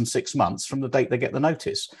 years and 6 months from the date they get the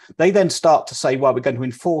notice. They then start to say, well, we're going to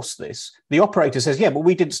enforce this. The operator says, yeah, but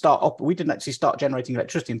we didn't actually start generating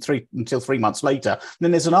electricity until 3 months later. And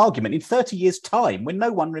then there's an argument in 30 years' time when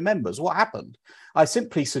no one remembers what happened. I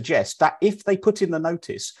simply suggest that if they put in the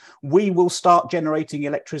notice, we will start generating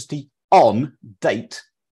electricity on date.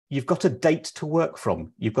 You've got a date to work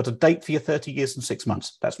from. You've got a date for your 30 years and 6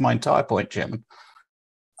 months. That's my entire point, Chairman.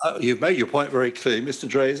 You've made your point very clear. Mr.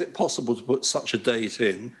 Dre, is it possible to put such a date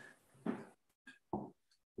in? I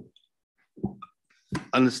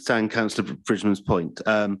understand Councillor Bridgman's point.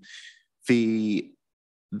 The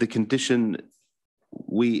condition,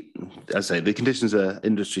 as I say, the conditions are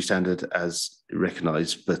industry standard as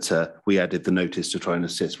recognised, but we added the notice to try and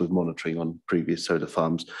assist with monitoring on previous solar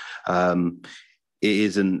farms. It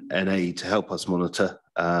is an aid to help us monitor,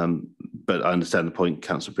 but I understand the point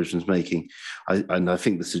Councillor Bridgman's making. And I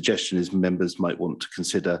think the suggestion is members might want to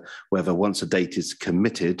consider whether once a date is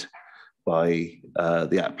committed by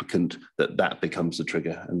the applicant, that becomes the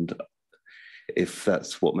trigger. And if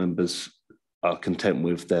that's what members are content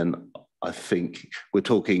with, then I think we're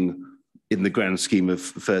talking in the grand scheme of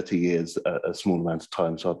 30 years, a small amount of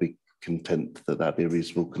time. So I'll be content that that'd be a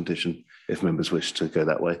reasonable condition if members wish to go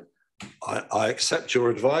that way. I accept your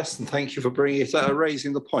advice and thank you for bringing it,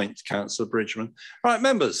 raising the point, Councillor Bridgman. Right,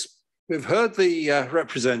 members, we've heard the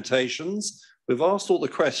representations. We've asked all the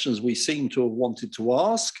questions we seem to have wanted to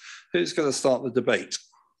ask. Who's going to start the debate?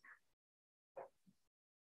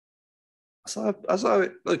 So, as I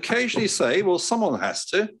occasionally say, well, someone has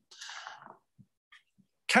to.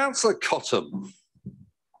 Councillor Cottam.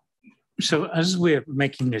 So as we're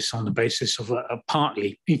making this on the basis of a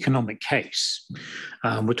partly economic case,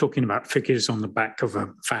 we're talking about figures on the back of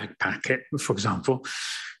a fag packet, for example.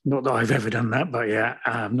 Not that I've ever done that, but yeah,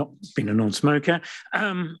 not been a non-smoker.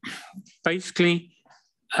 Basically,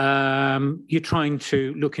 you're trying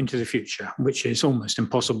to look into the future, which is almost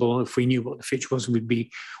impossible. If we knew what the future was, we'd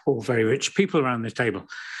be all very rich people around the table.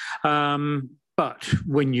 But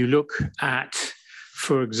when you look at,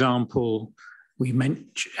 for example,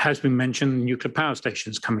 has been mentioned nuclear power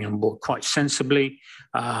stations coming on board quite sensibly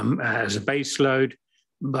as a base load.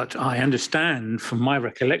 But I understand from my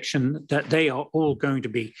recollection that they are all going to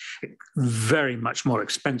be very much more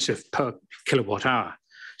expensive per kilowatt hour.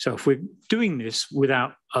 So if we're doing this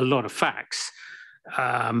without a lot of facts,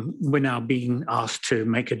 we're now being asked to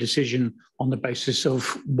make a decision on the basis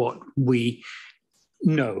of what we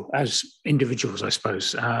know as individuals, I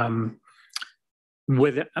suppose.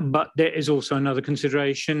 But there is also another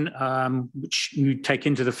consideration which you take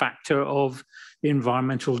into the factor of the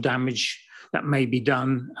environmental damage that may be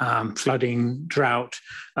done, flooding, drought,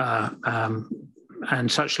 and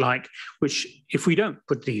such like, which if we don't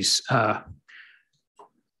put these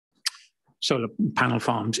solar panel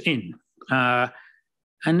farms in, and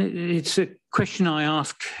it's a question I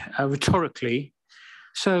ask rhetorically,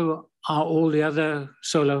 so are all the other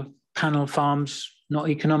solar panel farms not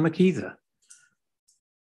economic either?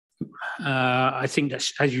 I think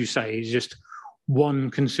that's, as you say, is just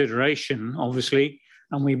one consideration, obviously,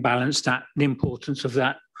 and we balance that, the importance of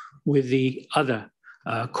that with the other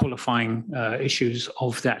qualifying issues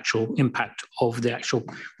of the actual impact of the actual,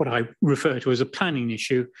 what I refer to as a planning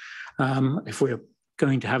issue. If we're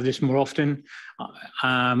going to have this more often,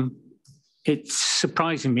 it's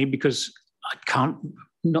surprising me because I can't,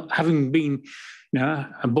 not having been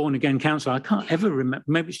a born-again councillor, I can't ever remember,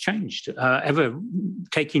 maybe it's changed, ever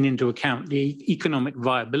taking into account the economic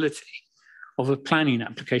viability of a planning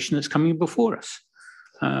application that's coming before us.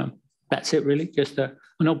 That's it, really, just an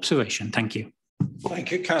observation. Thank you.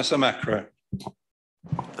 Thank you, Councillor Macro.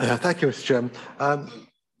 Thank you, Mr. Chairman.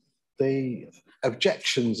 The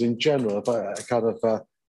objections in general,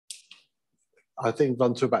 I think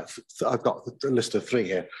run to about, I've got a list of 3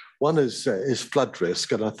 here. One is flood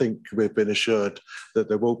risk, and I think we've been assured that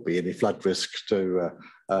there won't be any flood risk to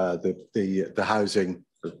the housing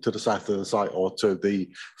to the south of the site or to the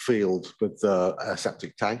field with the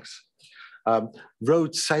septic tanks.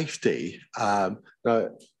 Road safety,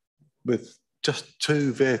 with just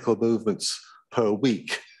 2 vehicle movements per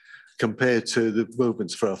week compared to the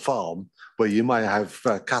movements for a farm, where you might have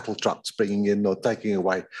cattle trucks bringing in or taking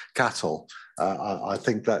away cattle. I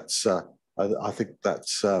think that's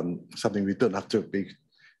something we don't have to be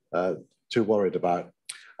too worried about.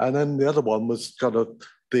 And then the other one was kind of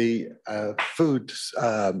the food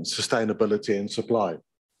sustainability and supply.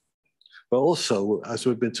 But also, as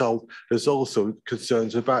we've been told, there's also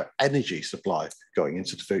concerns about energy supply going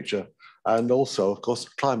into the future, and also, of course,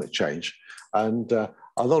 climate change. And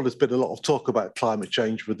although there's been a lot of talk about climate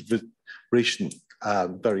change with recent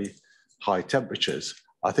very high temperatures,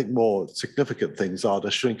 I think more significant things are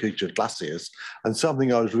the shrinkage of glaciers. And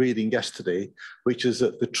something I was reading yesterday, which is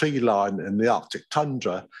that the tree line in the Arctic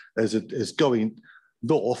tundra is going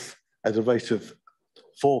north at a rate of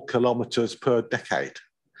 4 kilometers per decade.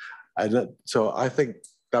 And so I think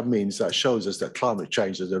that means that shows us that climate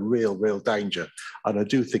change is a real danger. And I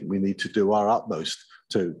do think we need to do our utmost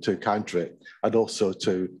to counter it, and also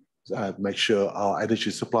to make sure our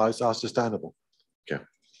energy supplies are sustainable. Okay.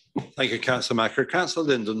 Thank you, Councillor Macker. Councillor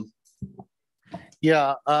Linden.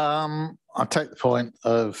 Yeah, I take the point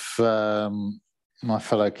of my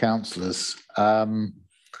fellow councillors.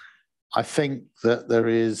 I think that there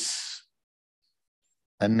is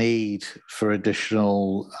a need for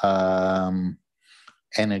additional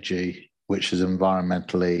energy which is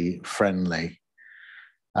environmentally friendly.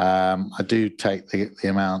 I do take the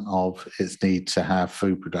amount of its need to have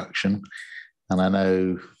food production, and I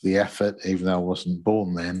know the effort, even though I wasn't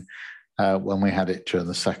born then, when we had it during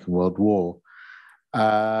the Second World War.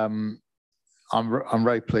 I'm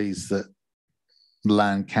very pleased that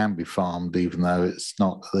land can be farmed, even though it's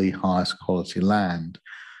not the highest quality land.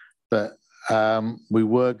 But we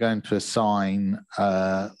were going to assign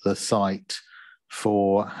the site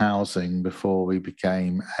for housing before we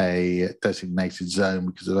became a designated zone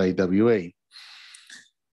because of AWE.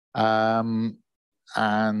 And,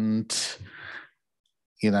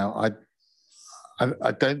 you know,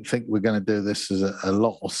 I don't think we're going to do this as a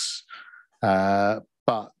loss,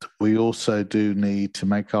 but we also do need to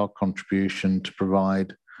make our contribution to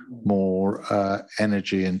provide more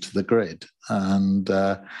energy into the grid. And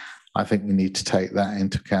I think we need to take that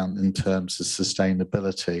into account in terms of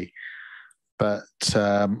sustainability. But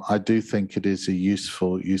I do think it is a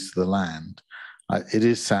useful use of the land. It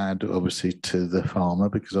is sad, obviously, to the farmer,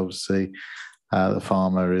 because obviously the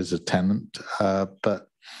farmer is a tenant. But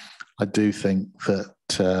I do think that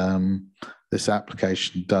this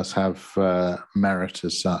application does have merit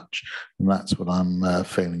as such, and that's what I'm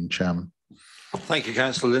feeling, Chairman. Thank you,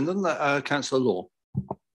 Councillor Linden. Councillor Law.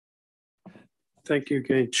 Thank you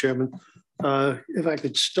again, Chairman. If I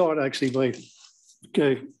could start actually by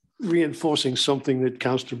reinforcing something that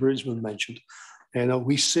Councillor Bridgman mentioned. And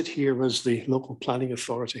we sit here as the local planning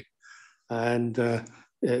authority, and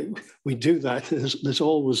we do that. There's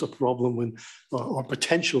always a problem or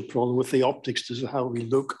potential problem with the optics to how we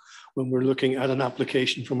look when we're looking at an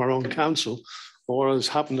application from our own council, or as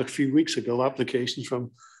happened a few weeks ago, applications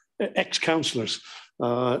from ex-councillors.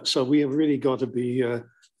 So we have really got to be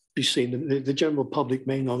seen. The general public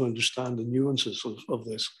may not understand the nuances of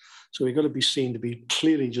this. So we've got to be seen to be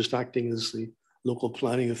clearly just acting as the local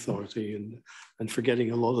planning authority and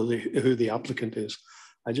forgetting a lot of who the applicant is.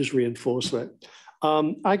 I just reinforce that.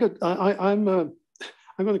 I'm going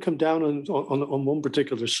to come down on one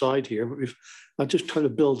particular side here. I'll just try to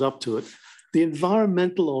build up to it. The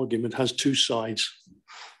environmental argument has 2 sides.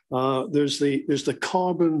 There's the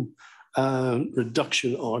carbon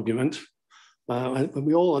reduction argument, and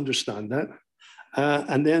we all understand that.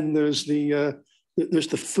 And then there's the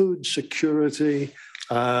food security,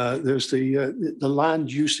 there's the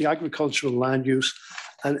land use, the agricultural land use.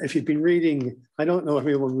 And if you've been reading, I don't know if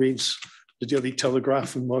everyone reads the Daily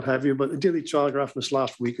Telegraph and what have you, but the Daily Telegraph this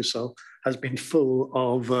last week or so has been full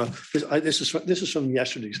of, this is from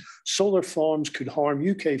yesterday's, solar farms could harm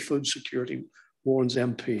UK food security, warns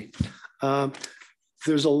MP.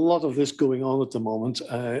 There's a lot of this going on at the moment.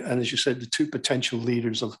 And as you said, the 2 potential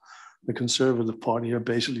leaders of the Conservative Party are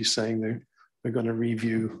basically saying they're going to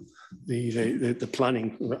review the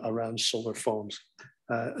planning around solar farms.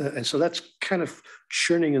 And so that's kind of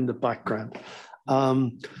churning in the background.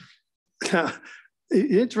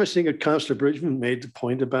 Interesting that Councillor Bridgman made the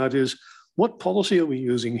point about is, what policy are we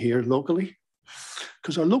using here locally?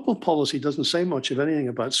 Because our local policy doesn't say much of anything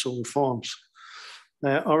about solar farms.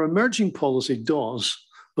 Our emerging policy does,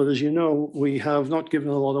 but as you know, we have not given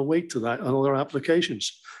a lot of weight to that on other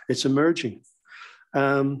applications. It's emerging.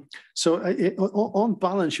 So on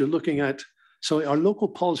balance, you're looking at, so our local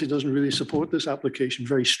policy doesn't really support this application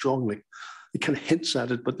very strongly. It kind of hints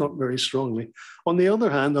at it, but not very strongly. On the other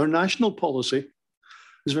hand, our national policy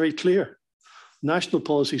is very clear. National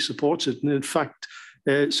policy supports it. And in fact,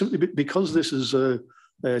 simply because this is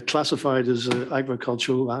classified as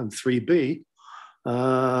agricultural land 3B,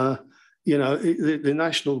 you know, the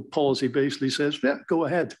national policy basically says, yeah, go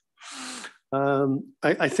ahead.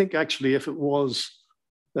 I think actually if it was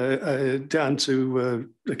down to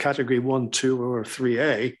the category 1, 2, or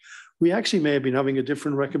 3A, we actually may have been having a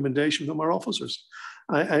different recommendation from our officers.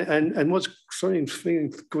 And what's going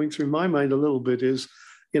through my mind a little bit is,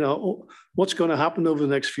 you know, what's going to happen over the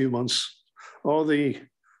next few months? Are whoever's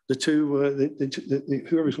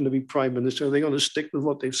going to be prime minister, are they going to stick with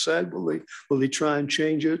what they've said? Will they try and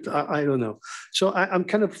change it? I don't know. So I'm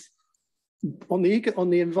kind of on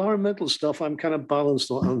the environmental stuff. I'm kind of balanced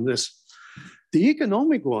on this. The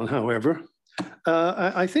economic one, however,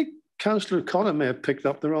 I think Councillor Connor may have picked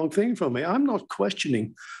up the wrong thing from me. I'm not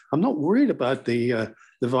questioning. I'm not worried about the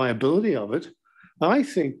viability of it. I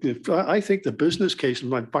think the business case in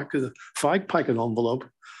my back of the fag packet envelope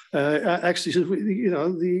actually says, you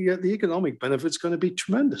know, the economic benefit's going to be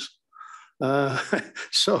tremendous.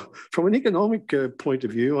 So from an economic point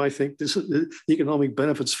of view, I think the economic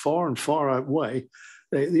benefits far and far outweigh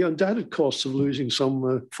the undoubted costs of losing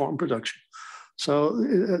some farm production. So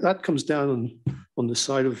that comes down on the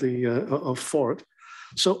side of for it.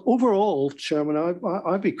 So overall, Chairman,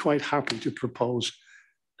 I'd be quite happy to propose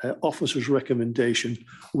officer's recommendation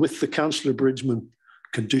with the Councillor Bridgman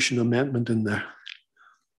condition amendment in there.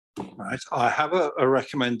 Right, I have a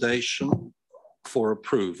recommendation for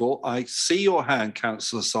approval. I see your hand,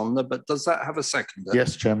 Councillor Sumner, but does that have a seconder?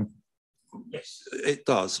 Yes, Chairman. Yes, it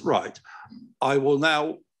does. Right. I will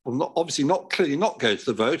now, obviously clearly not go to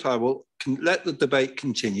the vote. I will let the debate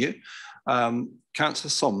continue. Councillor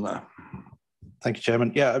Sumner. Thank you,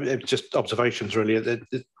 Chairman. Yeah, just observations really.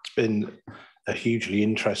 It's been a hugely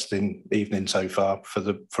interesting evening so far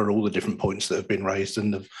for all the different points that have been raised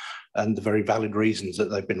and the very valid reasons that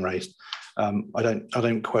they've been raised. I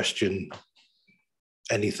don't question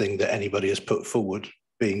anything that anybody has put forward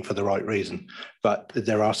being for the right reason, but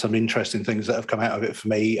there are some interesting things that have come out of it for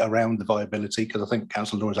me around the viability, because I think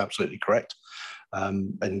Councillor Law is absolutely correct.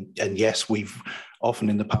 And yes, we've often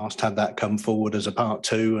in the past had that come forward as a part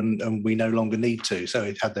 2, and we no longer need to.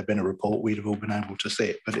 So had there been a report, we'd have all been able to see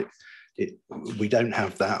it, but we don't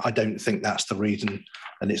have that. I don't think that's the reason,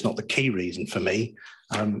 and it's not the key reason for me.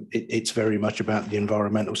 It's very much about the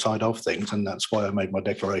environmental side of things, and that's why I made my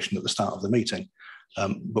declaration at the start of the meeting.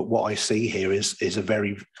 But what I see here is a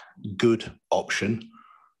very good option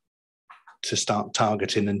to start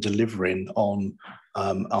targeting and delivering on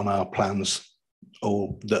our plans,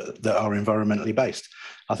 or that are environmentally based.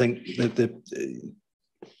 I think that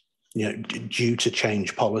you know, due to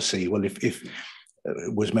change policy, well, if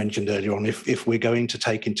was mentioned earlier on, if we're going to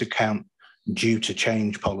take into account due to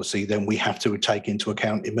change policy, then we have to take into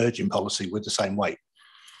account emerging policy with the same weight.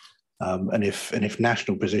 And if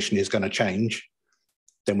national position is going to change,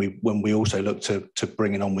 then when we also look to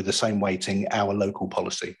bringing on with the same weighting our local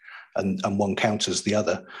policy, and one counters the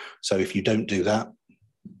other. So if you don't do that,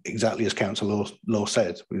 exactly as Councillor Law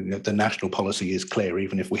said, the national policy is clear,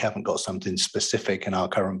 even if we haven't got something specific in our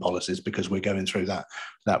current policies, because we're going through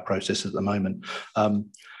that process at the moment.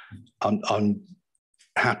 I'm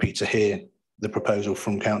happy to hear the proposal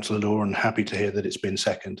from Councillor Law, and happy to hear that it's been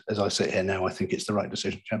seconded. As I sit here now, I think it's the right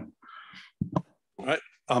decision, Chairman. Right,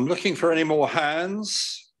 I'm looking for any more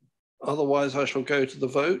hands. Otherwise, I shall go to the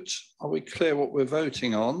vote. Are we clear what we're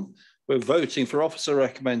voting on? We're voting for officer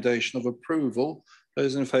recommendation of approval.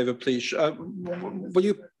 Those in favour, please. Will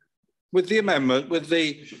you, with the amendment,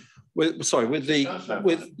 sorry,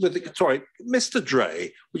 Mr.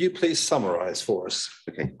 Dre, will you please summarise for us?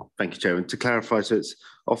 Okay, thank you, Chairman. To clarify, so it's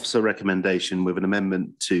officer recommendation with an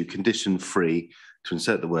amendment to condition 3 to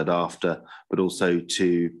insert the word after, but also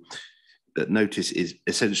that notice is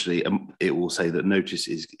essentially, it will say that notice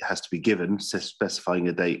has to be given, specifying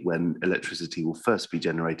a date when electricity will first be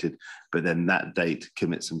generated, but then that date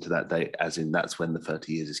commits them to that date, as in that's when the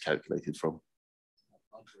 30 years is calculated from.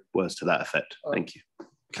 Words to that effect. Thank you.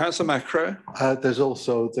 Councillor Macro. There's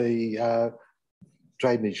also the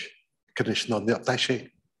drainage condition on the update sheet.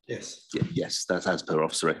 Yes. Yes, that's as per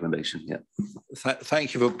officer recommendation. Yeah.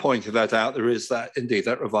 Thank you for pointing that out. There is that, indeed,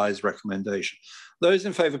 that revised recommendation. Those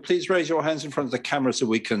in favour, please raise your hands in front of the camera so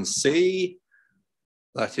we can see.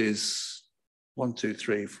 That is 1, 2,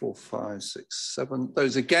 3, 4, 5, 6, 7.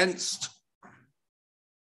 Those against?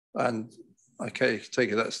 And okay,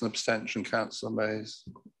 take it that's an abstention, Councillor Mays.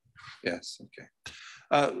 Yes, okay.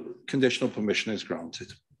 Conditional permission is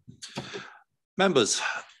granted. Members,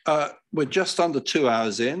 we're just under 2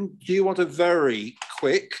 hours in. Do you want a very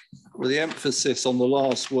quick, with the emphasis on the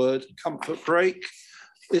last word, comfort break?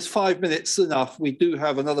 Is 5 minutes enough? We do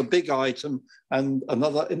have another big item and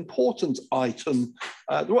another important item.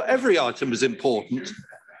 Well, every item is important.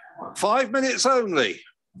 5 minutes only.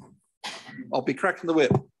 I'll be cracking the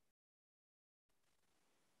whip.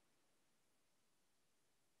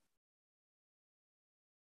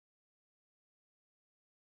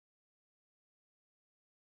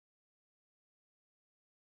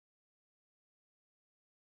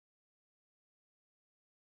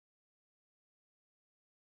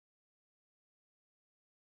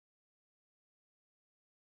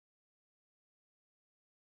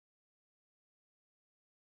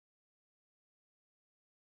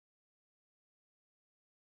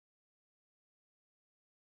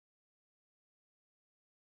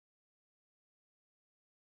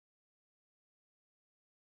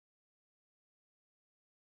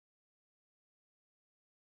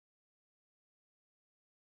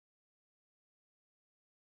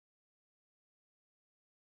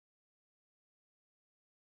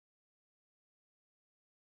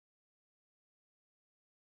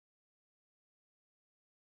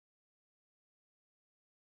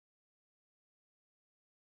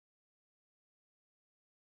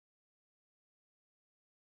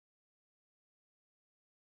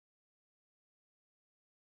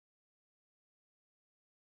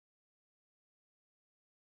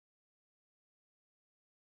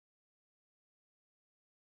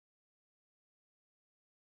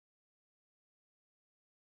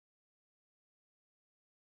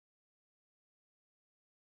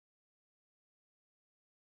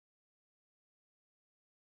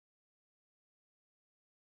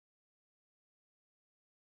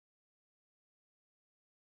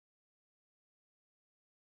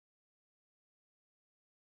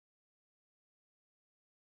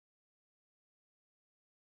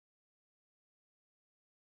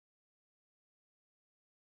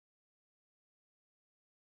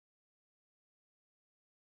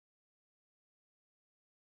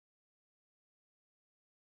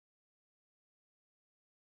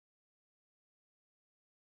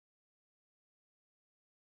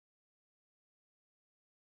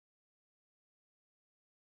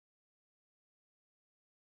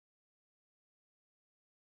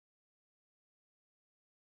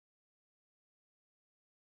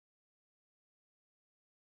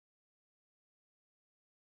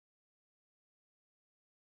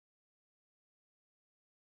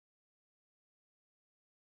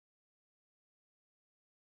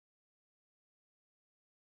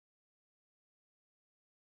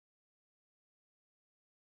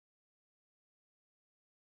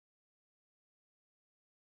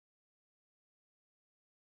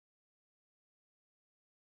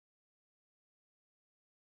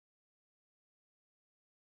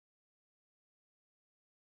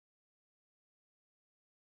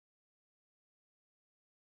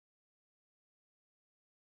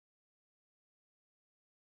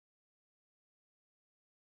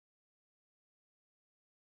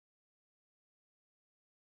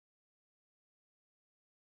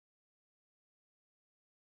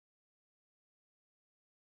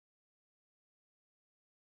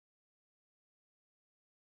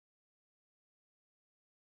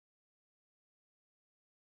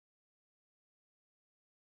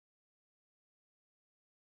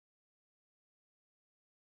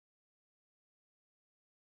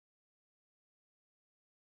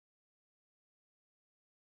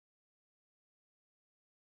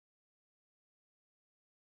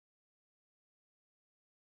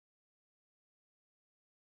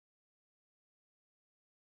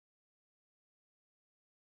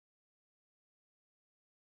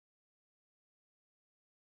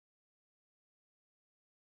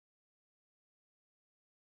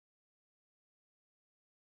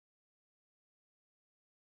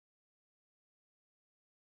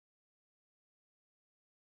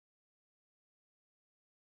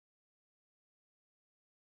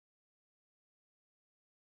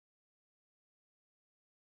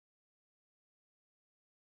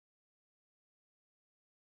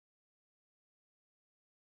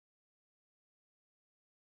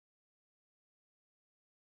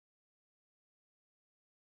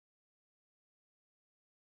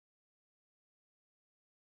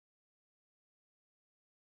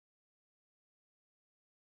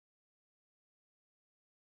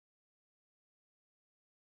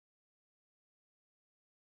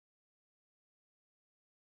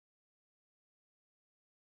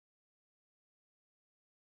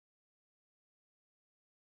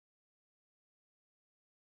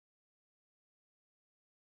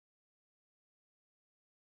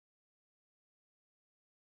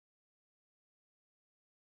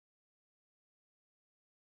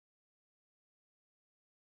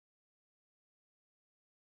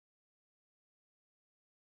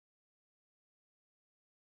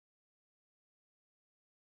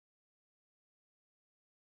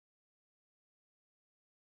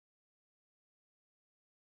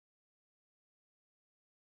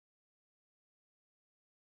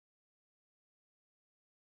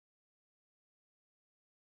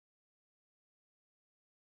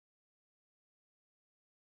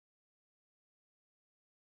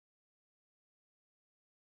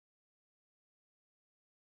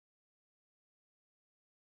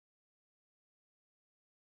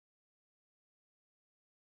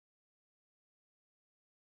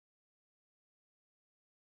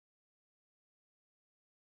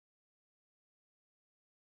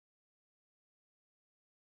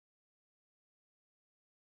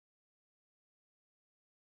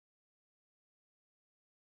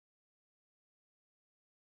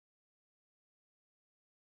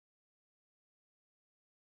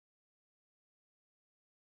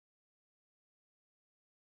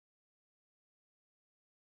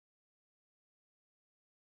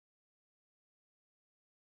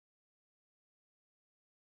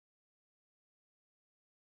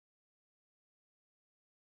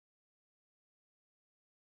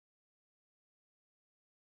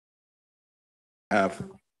 have.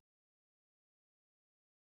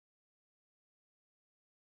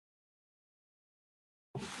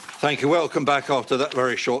 Thank you. Welcome back after that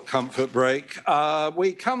very short comfort break.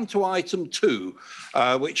 We come to item 2,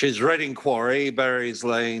 which is Reading Quarry, Berries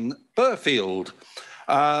Lane, Burfield.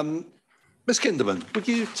 Ms. Kinderman, would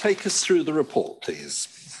you take us through the report, please?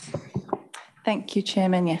 Thank you,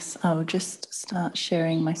 Chairman. Yes, I will just start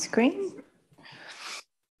sharing my screen.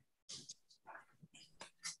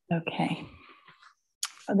 Okay.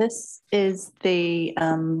 This is the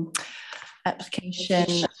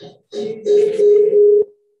application.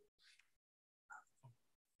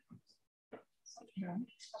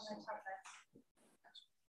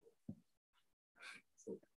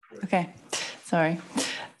 Okay, sorry.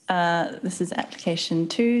 This is application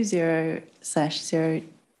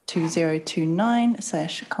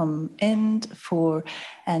 20/02029/ComEnd for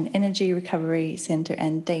an energy recovery centre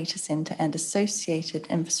and data centre and associated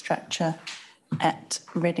infrastructure at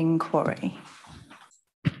Reading Quarry.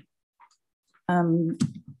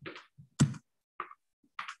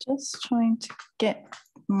 Just trying to get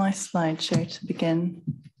my slideshow to begin.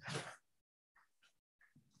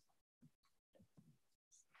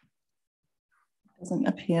 Doesn't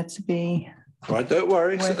appear to be. Right, don't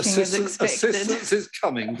worry. Assistance Assistance is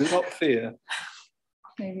coming. Do not fear.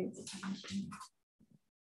 Maybe it's...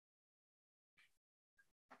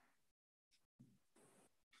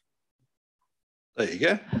 There you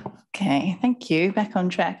go. Okay, thank you. Back on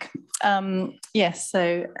track. Yes,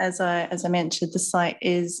 so as I mentioned, the site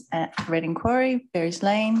is at Reading Quarry, Berries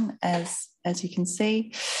Lane, as you can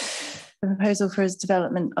see. The proposal for his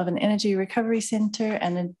development of an energy recovery centre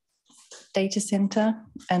and a data centre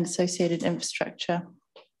and associated infrastructure.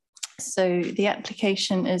 So the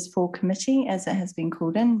application is for committee, as it has been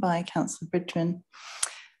called in by Councillor Bridgman,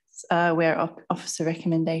 where officer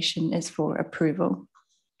recommendation is for approval.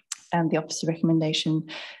 And the officer recommendation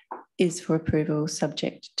is for approval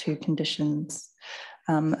subject to conditions.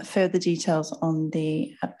 Further details on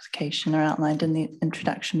the application are outlined in the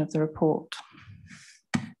introduction of the report.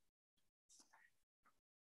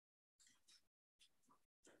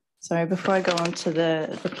 Sorry, before I go on to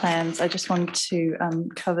the plans, I just want to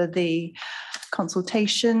cover the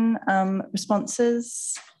consultation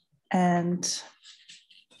responses, and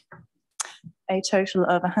a total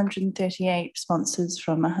of 138 responses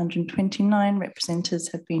from 129 representatives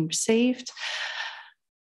have been received.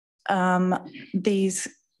 These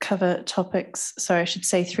cover topics, sorry, I should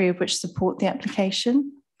say 3 of which support the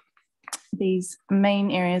application. These main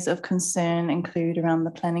areas of concern include around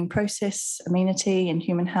the planning process, amenity and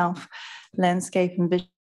human health, landscape and vision,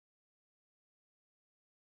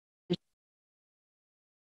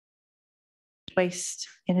 waste,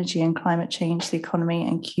 energy and climate change, the economy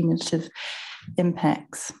and cumulative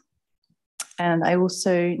impacts. And I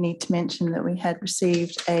also need to mention that we had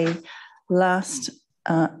received a last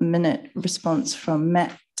minute response from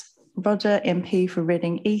Matt Roger, MP for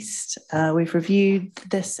Reading East. We've reviewed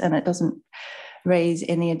this and it doesn't raise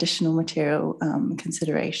any additional material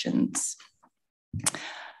considerations.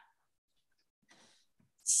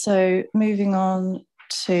 So moving on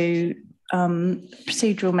to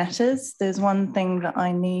procedural matters, there's one thing that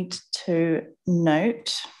I need to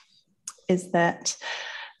note is that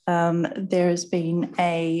there has been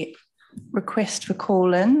a request for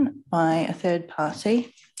call-in by a third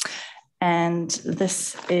party, and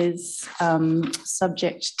this is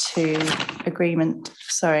subject to agreement.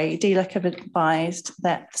 Sorry, DLUC have advised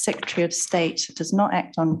that the Secretary of State does not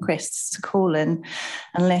act on requests to call in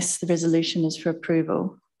unless the resolution is for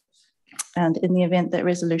approval. And in the event that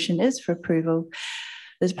resolution is for approval,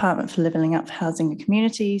 the Department for Levelling Up Housing and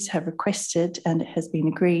Communities have requested, and it has been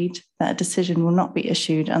agreed, that a decision will not be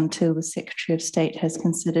issued until the Secretary of State has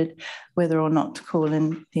considered whether or not to call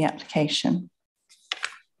in the application.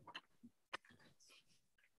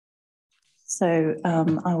 So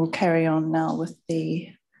I will carry on now with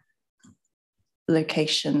the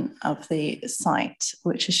location of the site,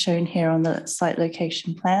 which is shown here on the site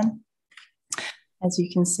location plan. As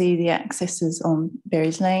you can see, the access is on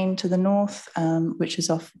Berries Lane to the north, which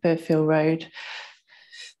is off Burfield Road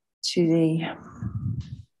to the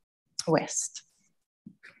west.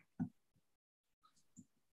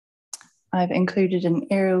 I've included an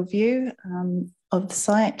aerial view of the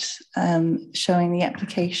site showing the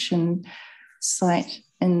application site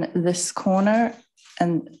in this corner,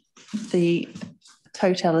 and the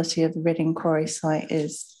totality of the Reading Quarry site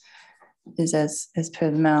is as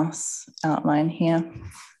per the mouse outline here.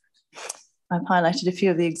 I've highlighted a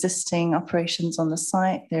few of the existing operations on the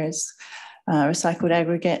site. There's recycled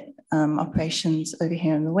aggregate operations over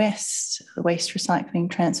here in the west, the waste recycling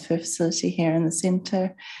transfer facility here in the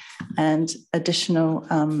centre, and additional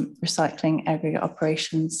recycling aggregate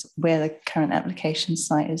operations where the current application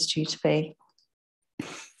site is due to be,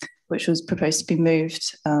 which was proposed to be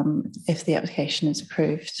moved if the application is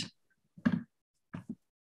approved.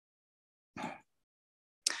 I've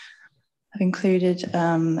included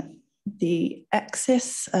the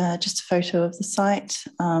access, just a photo of the site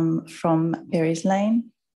from Berries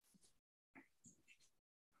Lane.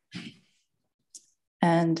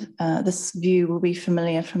 And this view will be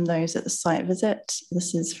familiar from those at the site visit.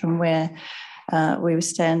 This is from where we were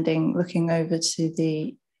standing looking over to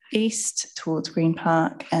the east towards Green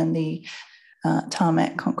Park, and the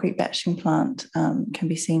tarmac concrete batching plant can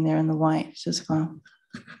be seen there in the white as well.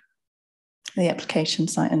 The application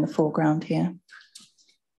site in the foreground here.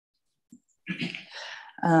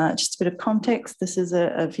 Just a bit of context, this is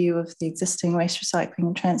a view of the existing waste recycling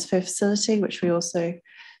and transfer facility, which we also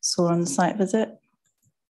saw on the site visit,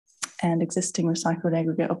 and existing recycled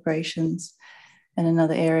aggregate operations in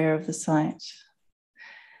another area of the site.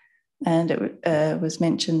 And it was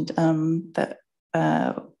mentioned that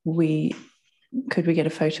we get a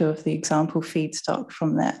photo of the example feedstock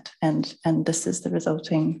from that, and this is the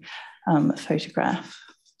resulting photograph.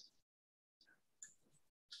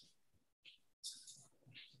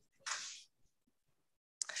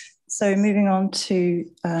 So moving on to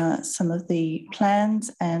some of the plans,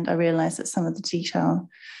 and I realise that some of the detail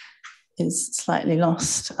is slightly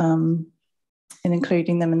lost in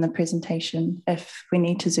including them in the presentation. If we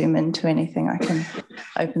need to zoom into anything, I can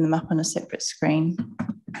open them up on a separate screen.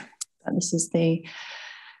 But this is the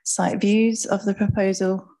site views of the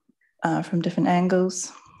proposal from different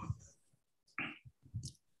angles.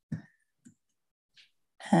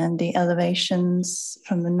 And the elevations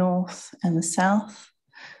from the north and the south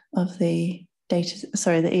of the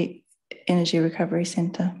the Energy Recovery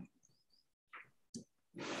Centre.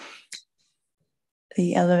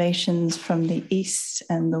 The elevations from the east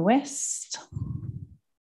and the west.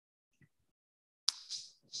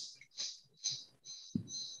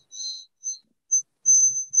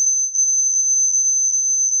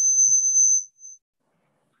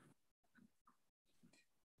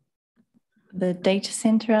 The data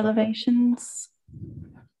center elevations.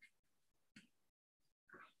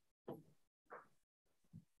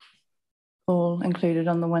 All included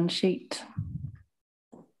on the one sheet.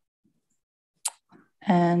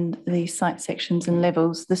 And the site sections and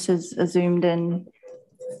levels. This is a zoomed in.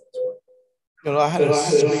 Well, I had a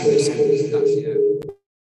screen.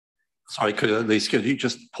 Sorry, could you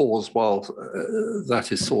just pause while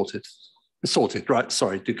that is sorted? Sorted, right,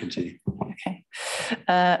 sorry, do continue. Okay.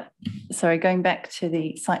 Sorry, going back to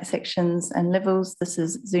the site sections and levels, this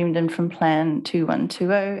is zoomed in from plan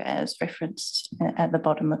 2120 as referenced at the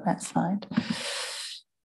bottom of that slide.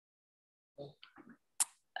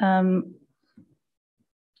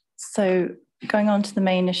 So going on to the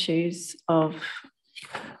main issues of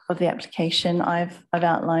the application, I've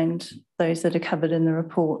outlined those that are covered in the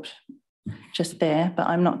report just there, but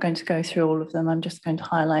I'm not going to go through all of them. I'm just going to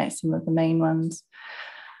highlight some of the main ones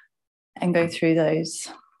and go through those.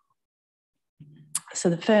 So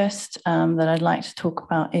the first that I'd like to talk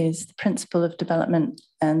about is the principle of development,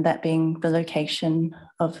 and that being the location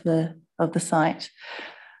of the site.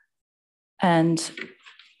 And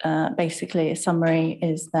basically a summary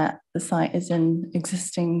is that the site is an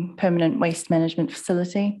existing permanent waste management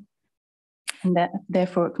facility, and that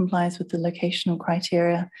therefore it complies with the locational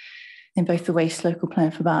criteria in both the Waste Local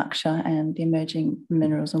Plan for Berkshire and the Emerging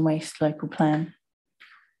Minerals and Waste Local Plan.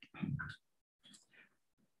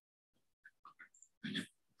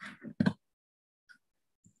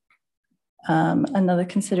 Another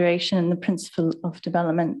consideration in the principle of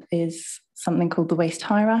development is something called the waste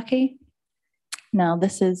hierarchy. Now,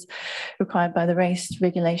 this is required by the Waste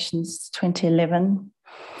Regulations 2011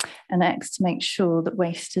 and acts to make sure that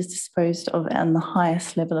waste is disposed of at the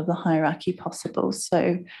highest level of the hierarchy possible.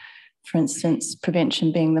 So, for instance,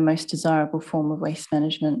 prevention being the most desirable form of waste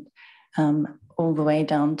management, all the way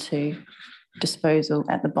down to disposal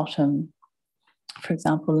at the bottom, for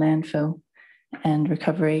example, landfill and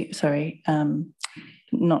recovery,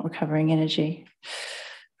 not recovering energy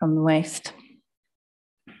from the waste.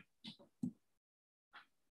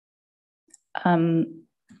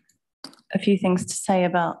 A few things to say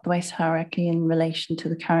about the waste hierarchy in relation to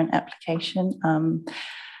the current application.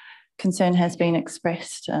 Concern has been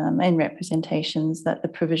expressed in representations that the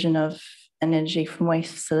provision of energy from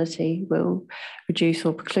waste facility will reduce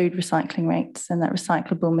or preclude recycling rates, and that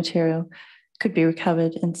recyclable material could be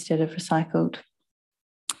recovered instead of recycled.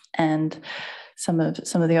 And some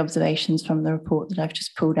of the observations from the report that I've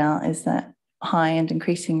just pulled out is that high and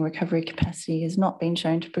increasing recovery capacity has not been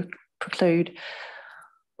shown to preclude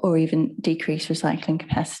or even decrease recycling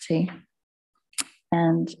capacity.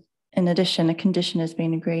 And in addition, a condition has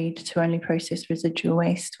been agreed to only process residual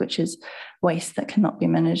waste, which is waste that cannot be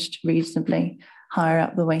managed reasonably higher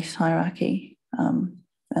up the waste hierarchy.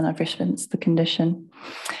 And I've referenced the condition.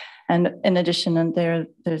 And in addition,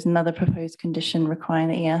 there's another proposed condition requiring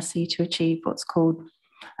the ERC to achieve what's called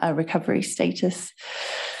a recovery status.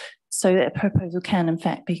 So that a proposal can in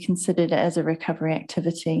fact be considered as a recovery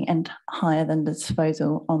activity and higher than the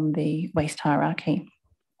disposal on the waste hierarchy.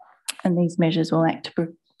 And these measures will act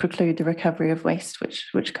to preclude the recovery of waste,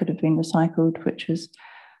 which could have been recycled, which was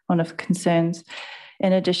one of the concerns.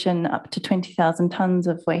 In addition, up to 20,000 tonnes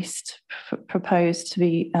of waste proposed to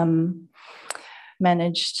be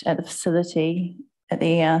managed at the facility at the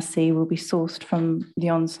ERC will be sourced from the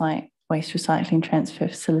on-site waste recycling transfer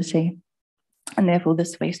facility. And therefore,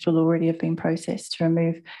 this waste will already have been processed to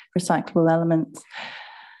remove recyclable elements.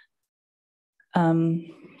 And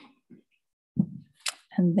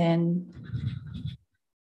then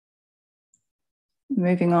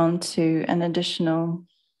moving on to an additional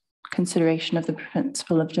consideration of the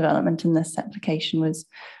principle of development in this application was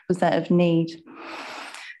that of need.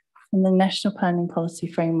 And the National Planning Policy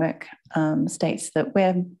Framework states that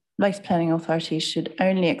where waste planning authorities should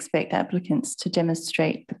only expect applicants to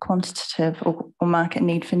demonstrate the quantitative or market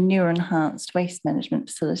need for new or enhanced waste management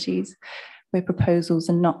facilities where proposals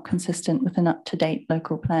are not consistent with an up-to-date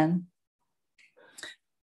local plan.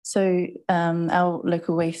 So our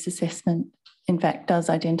local waste assessment in fact does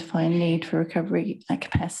identify a need for recovery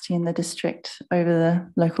capacity in the district over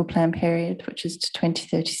the local plan period, which is to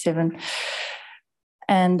 2037.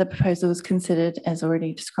 And the proposal was considered, as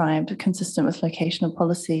already described, consistent with locational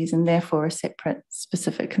policies, and therefore a separate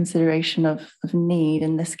specific consideration of need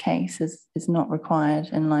in this case is not required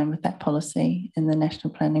in line with that policy in the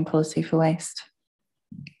National Planning Policy for Waste.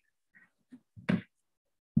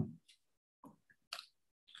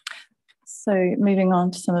 So moving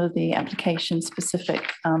on to some of the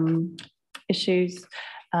application-specific issues,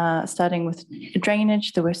 starting with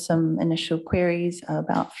drainage, there were some initial queries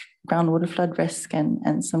about groundwater flood risk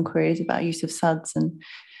and some queries about use of SUDs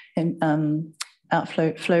and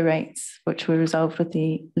flow rates, which were resolved with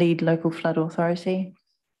the lead local flood authority.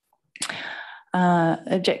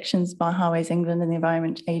 Objections by Highways England and the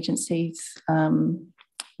Environment Agencies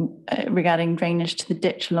regarding drainage to the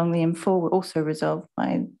ditch along the M4 were also resolved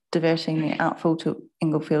by diverting the outfall to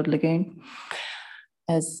Inglefield Lagoon,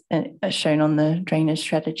 as shown on the drainage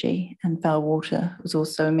strategy, and foul water was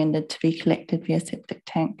also amended to be collected via septic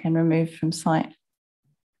tank and removed from site.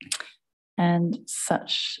 And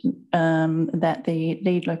such that the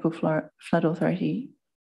lead local flood authority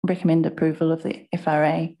recommend approval of the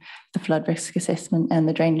FRA, the flood risk assessment and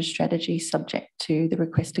the drainage strategy subject to the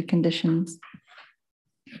requested conditions.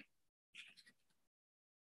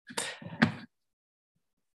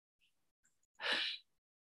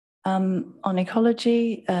 On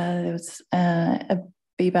ecology, there was a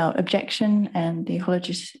BBOUT objection, and the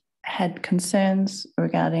ecologists had concerns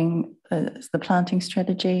regarding the planting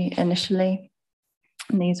strategy initially.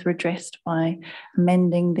 And these were addressed by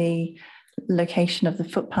amending the location of the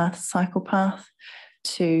footpath cycle path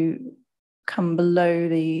to come below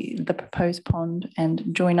the proposed pond and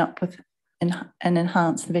join up with and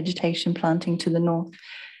enhance the vegetation planting to the north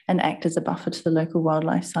and act as a buffer to the local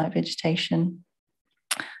wildlife site vegetation.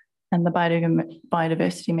 And the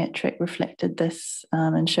biodiversity metric reflected this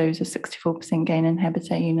and shows a 64% gain in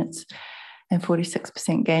habitat units and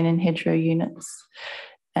 46% gain in hedgerow units.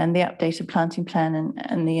 And the updated planting plan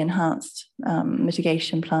and the enhanced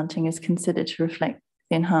mitigation planting is considered to reflect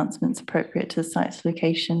the enhancements appropriate to the site's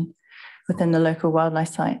location within the local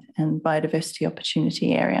wildlife site and biodiversity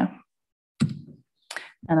opportunity area.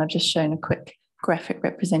 And I've just shown a quick graphic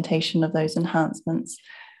representation of those enhancements,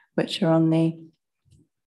 which are on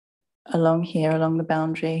along the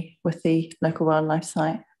boundary with the local wildlife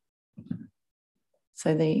site.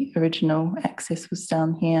 So the original axis was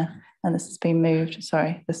down here, and this has been moved,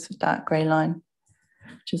 sorry, this dark grey line,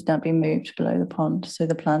 which has now been moved below the pond, so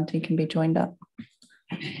the planting can be joined up.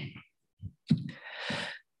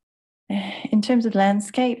 In terms of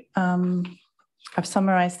landscape, I've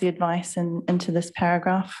summarised the advice into this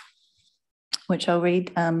paragraph, which I'll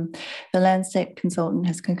read. The landscape consultant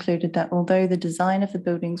has concluded that although the design of the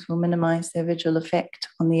buildings will minimise their visual effect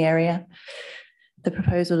on the area, the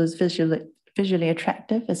proposal is visually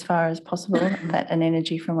attractive as far as possible that an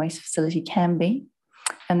energy from waste facility can be,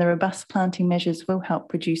 and the robust planting measures will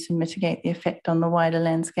help reduce and mitigate the effect on the wider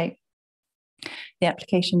landscape. The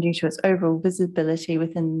application, due to its overall visibility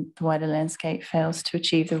within the wider landscape, fails to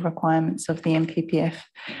achieve the requirements of the NPPF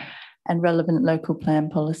and relevant local plan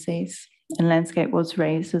policies. And landscape was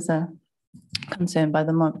raised as a concern by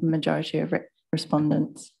the majority of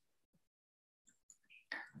respondents.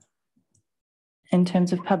 In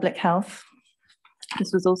terms of public health,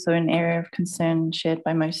 this was also an area of concern shared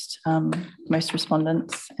by most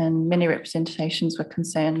respondents, and many representations were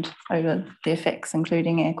concerned over the effects,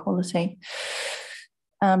 including air quality.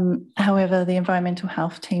 However, the environmental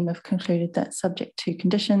health team have concluded that, subject to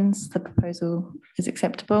conditions, the proposal is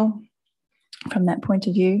acceptable from that point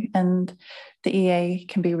of view, and the EA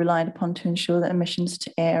can be relied upon to ensure that emissions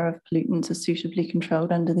to air of pollutants are suitably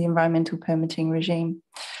controlled under the environmental permitting regime.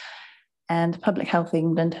 And Public Health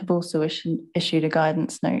England have also issued a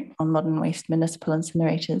guidance note on modern waste municipal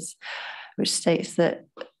incinerators, which states that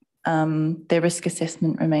their risk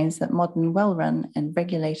assessment remains that modern, well-run and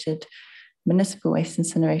regulated municipal waste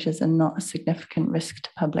incinerators are not a significant risk to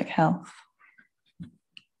public health.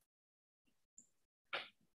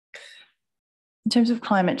 In terms of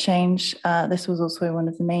climate change, this was also one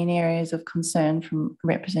of the main areas of concern from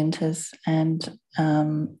representatives, and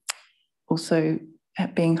also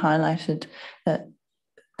being highlighted that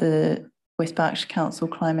the West Berkshire Council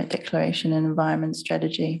Climate Declaration and Environment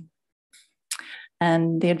Strategy,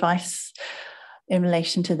 and the advice in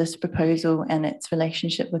relation to this proposal and its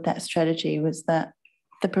relationship with that strategy was that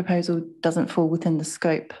the proposal doesn't fall within the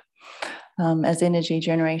scope, as energy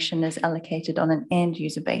generation is allocated on an end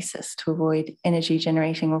user basis to avoid energy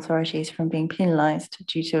generating authorities from being penalised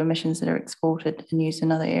due to emissions that are exported and used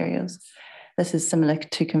in other areas. This is similar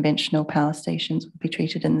to conventional power stations, would be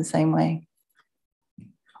treated in the same way.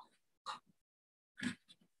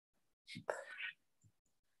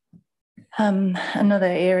 Another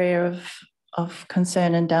area of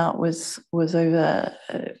concern and doubt was over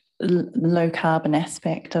the low carbon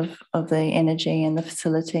aspect of the energy and the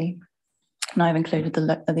facility. And I've included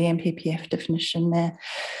the NPPF definition there.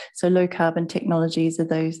 So low carbon technologies are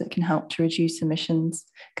those that can help to reduce emissions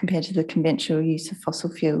compared to the conventional use of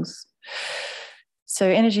fossil fuels. So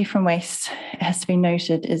energy from waste, it has to be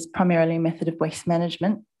noted, is primarily a method of waste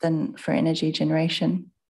management than for energy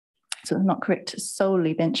generation. So it's not correct to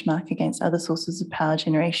solely benchmark against other sources of power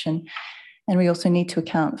generation. And we also need to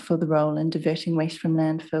account for the role in diverting waste from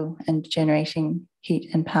landfill and generating heat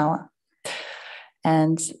and power.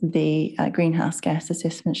 And the greenhouse gas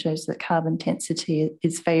assessment shows that carbon intensity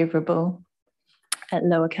is favourable at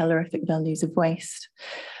lower calorific values of waste.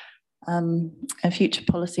 And future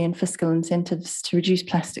policy and fiscal incentives to reduce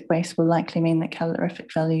plastic waste will likely mean that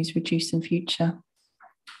calorific values reduce in future.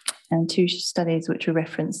 And two studies which are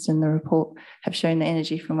referenced in the report have shown that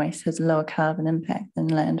energy from waste has a lower carbon impact than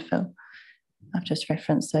landfill. I've just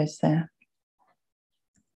referenced those there.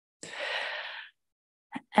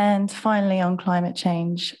 And finally, on climate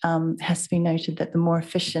change, it has to be noted that the more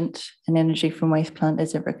efficient an energy from waste plant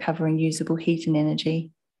is at recovering usable heat and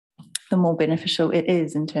energy, the more beneficial it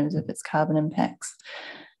is in terms of its carbon impacts.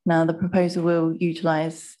 Now, the proposal will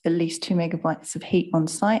utilise at least 2 megawatts of heat on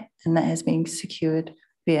site, and that has been secured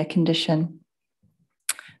via condition.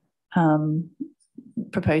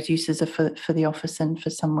 Proposed uses are for the office and for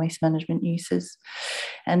some waste management uses.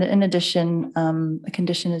 And in addition, a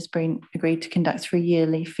condition has been agreed to conduct 3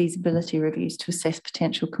 yearly feasibility reviews to assess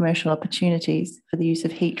potential commercial opportunities for the use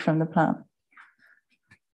of heat from the plant.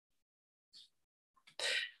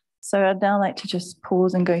 So I'd now like to just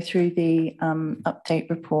pause and go through the update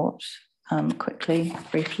report quickly,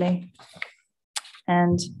 briefly.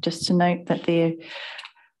 And just to note that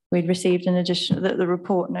we'd received an additional, that the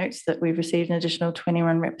report notes that we've received an additional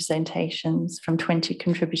 21 representations from 20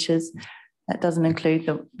 contributors. That doesn't include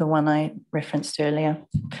the one I referenced earlier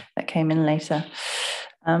that came in later.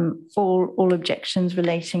 All objections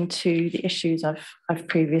relating to the issues I've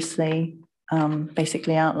previously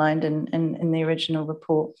basically outlined in the original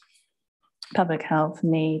report: public health,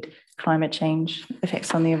 need, climate change,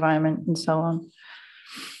 effects on the environment, and so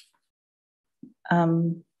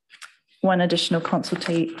on. One additional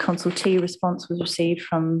consultee response was received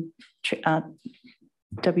from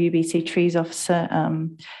WBC Trees Officer,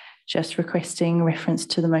 just requesting reference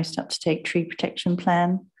to the most up-to-date tree protection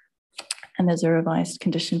plan. And there's a revised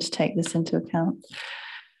condition to take this into account.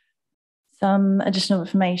 Some additional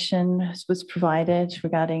information was provided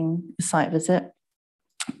regarding the site visit,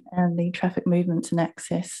 and the traffic movements and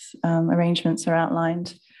access arrangements are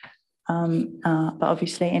outlined. But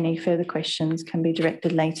obviously any further questions can be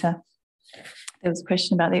directed later. There was a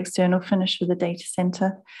question about the external finish for the data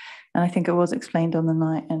centre, and I think it was explained on the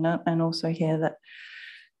night, and also here that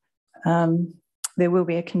there will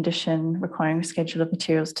be a condition requiring a schedule of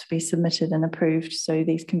materials to be submitted and approved, so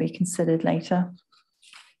these can be considered later.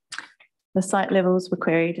 The site levels were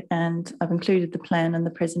queried, and I've included the plan and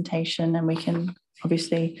the presentation, and we can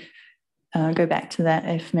obviously go back to that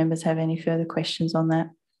if members have any further questions on that.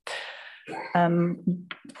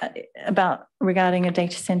 Regarding a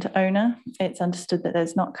data centre owner, it's understood that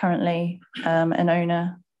there's not currently an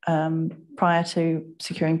owner prior to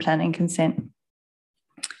securing planning consent.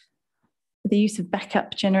 The use of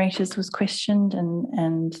backup generators was questioned,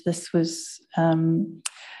 and this was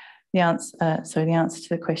the answer. The answer to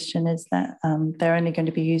the question is that they're only going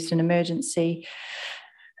to be used in emergency,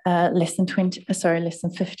 less than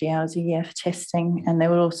 50 hours a year for testing, and they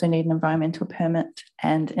will also need an environmental permit.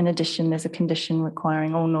 And in addition, there's a condition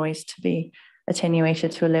requiring all noise to be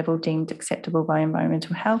attenuated to a level deemed acceptable by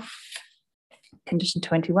environmental health, condition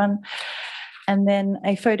 21. And then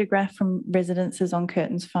a photograph from residences on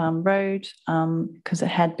Curtains Farm Road, because it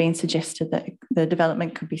had been suggested that the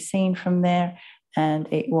development could be seen from there, and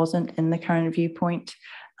it wasn't in the current viewpoint.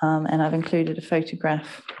 And I've included a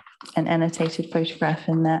photograph, an annotated photograph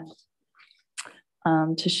in that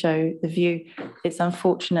to show the view. It's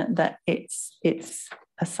unfortunate that it's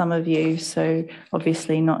a summer view, so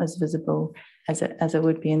obviously not as visible as it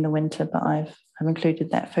would be in the winter, but I've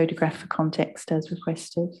included that photograph for context as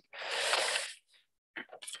requested.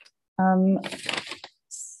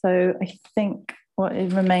 So I think what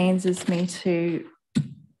it remains is me to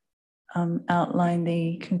outline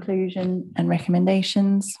the conclusion and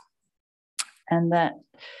recommendations. And that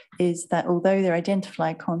is that although there are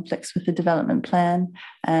identified conflicts with the development plan,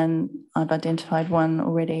 and I've identified one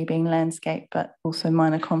already being landscape, but also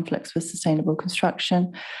minor conflicts with sustainable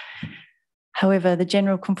construction. However, the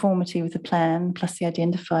general conformity with the plan plus the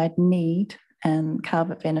identified need and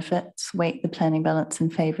carbon benefits weight the planning balance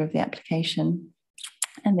in favour of the application,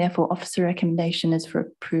 and therefore offers a recommendation is for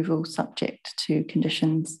approval subject to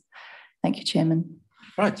conditions. Thank you, Chairman.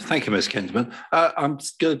 Right, thank you, Ms. Kinderman. I'm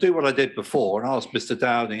going to do what I did before and ask Mr.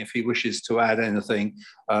 Dowding if he wishes to add anything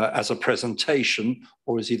as a presentation,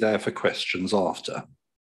 or is he there for questions after?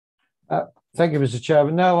 Thank you, Mr.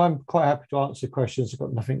 Chairman. No, I'm quite happy to answer questions. I've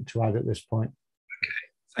got nothing to add at this point.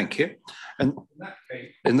 Okay, thank you. And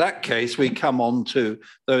in that case, we come on to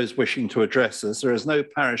those wishing to address us. There is no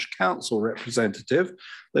parish council representative.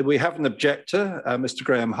 We have an objector, Mr.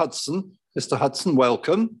 Graham Hudson. Mr. Hudson,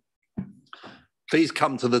 welcome. Please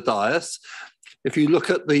come to the dais. If you look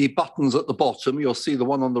at the buttons at the bottom, you'll see the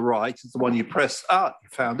one on the right is the one you press. Ah, you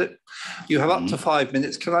found it. You have up to 5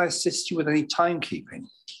 minutes. Can I assist you with any timekeeping?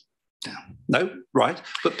 No? Right.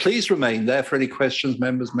 But please remain there for any questions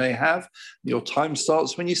members may have. Your time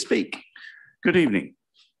starts when you speak. Good evening,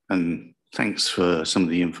 and thanks for some of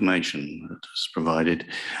the information that's provided.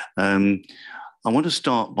 I want to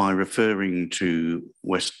start by referring to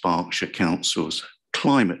West Berkshire Council's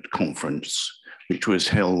climate conference, which was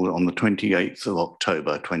held on the 28th of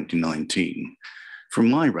October 2019. From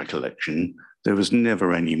my recollection, there was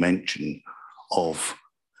never any mention of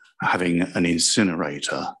having an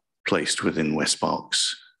incinerator placed within West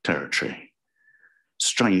Berks territory.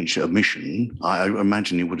 Strange omission. I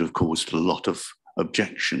imagine it would have caused a lot of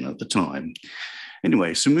objection at the time.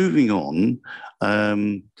 Anyway, so moving on,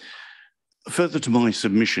 further to my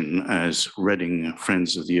submission as Reading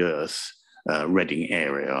Friends of the Earth, Reading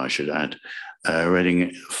area, I should add,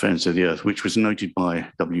 Reading Friends of the Earth, which was noted by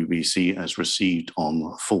WBC as received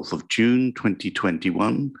on 4th of June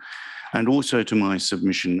 2021, and also to my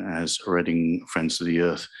submission as Reading Friends of the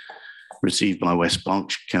Earth, received by West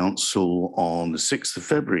Berkshire Council on the 6th of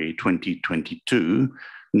February 2022,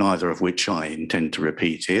 neither of which I intend to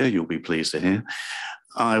repeat here, you'll be pleased to hear.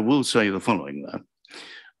 I will say the following though.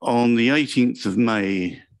 On the 18th of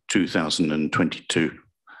May 2022,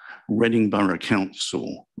 Reading Borough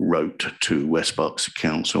Council wrote to West Berkshire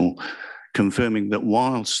Council confirming that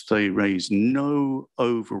whilst they raised no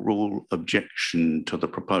overall objection to the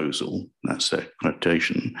proposal, that's their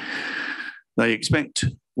quotation, they expect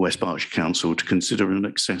West Berkshire Council to consider and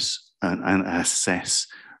assess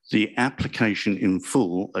the application in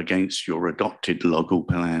full against your adopted local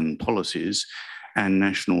plan policies and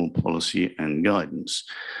national policy and guidance.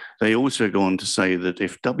 They also go on to say that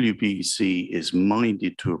if WBC is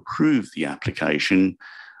minded to approve the application,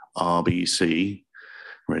 RBC,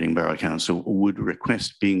 Reading Borough Council, would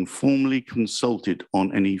request being formally consulted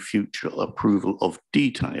on any future approval of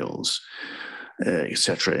details,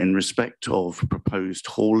 etc., in respect of proposed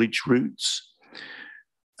haulage routes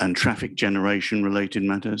and traffic generation related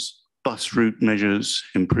matters, bus route measures,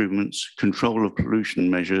 improvements, control of pollution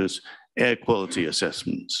measures, air quality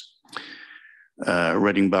assessments.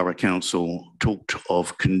 Reading Borough Council talked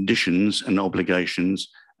of conditions and obligations,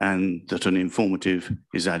 and that an informative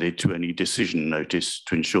is added to any decision notice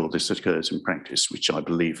to ensure this occurs in practice, which I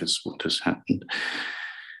believe is what has happened.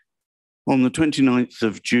 On the 29th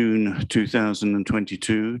of June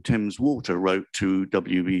 2022, Thames Water wrote to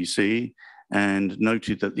WBC and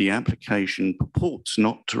noted that the application purports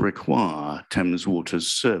not to require Thames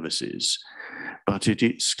Water's services, but it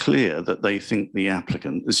is clear that they think the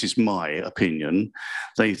applicant, this is my opinion,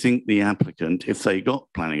 they think the applicant, if they got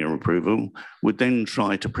planning or approval, would then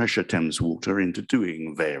try to pressure Thames Water into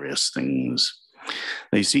doing various things.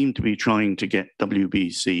 They seem to be trying to get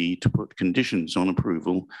WBC to put conditions on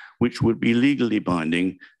approval which would be legally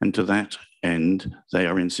binding, and to that end, they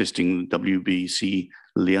are insisting that WBC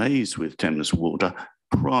liaise with Thames Water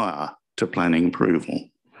prior to planning approval.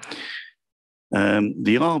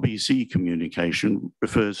 The RBC communication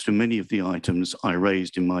refers to many of the items I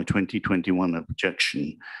raised in my 2021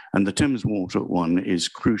 objection, and the Thames Water one is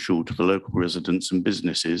crucial to the local residents and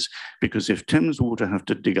businesses, because if Thames Water have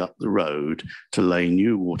to dig up the road to lay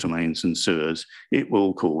new water mains and sewers, it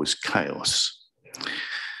will cause chaos.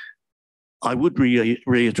 I would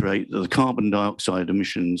reiterate that the carbon dioxide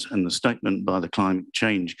emissions and the statement by the Climate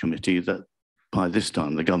Change Committee that by this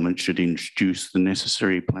time, the government should introduce the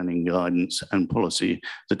necessary planning guidance and policy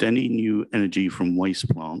that any new energy from waste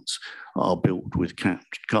plants are built with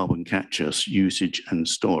carbon capture, usage and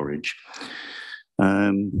storage.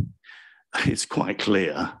 It's quite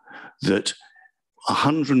clear that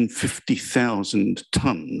 150,000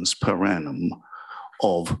 tonnes per annum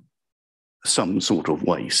of some sort of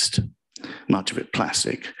waste, much of it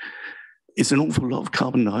plastic, is an awful lot of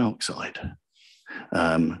carbon dioxide.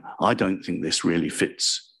 I don't think this really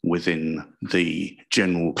fits within the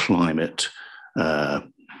general climate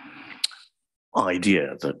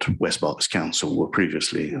idea that West Berks Council were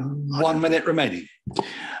previously. 1 minute remaining.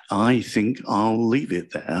 I think I'll leave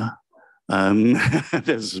it there.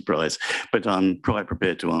 There's a surprise, but I'm quite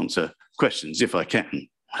prepared to answer questions if I can.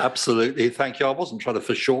 Absolutely, thank you. I wasn't trying to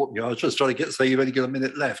foreshorten you. I was just trying to say you've only got a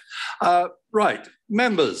minute left. Right,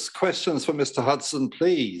 members, questions for Mr. Hudson,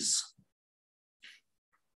 please.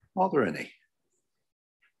 Are there any?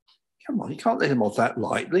 Come on, you can't let him off that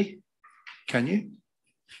lightly, can you?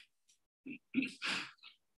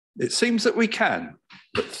 It seems that we can,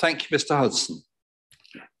 but thank you, Mr. Hudson.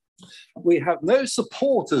 We have no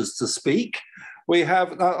supporters to speak. We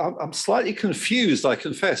have, I'm slightly confused, I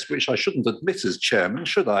confess, which I shouldn't admit as chairman,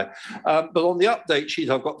 should I? But on the update sheet,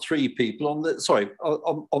 I've got 3 people. On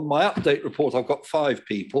my update report, I've got 5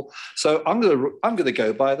 people. So I'm gonna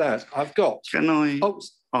go by that. I've got. Can I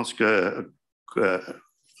ask an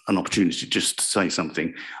opportunity just to say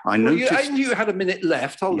something? I noticed you had a minute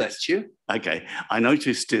left. I'll let you. Okay. I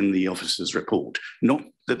noticed in the officer's report, not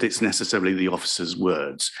that it's necessarily the officer's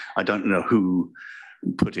words. I don't know who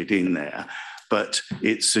put it in there, but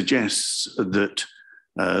it suggests that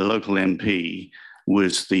a local MP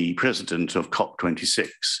was the president of COP26,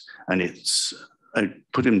 and I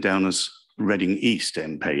put him down as Reading East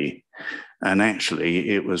MP, and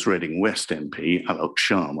actually it was Reading West MP, Alok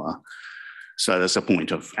Sharma. So there's a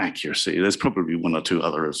point of accuracy. There's probably 1 or 2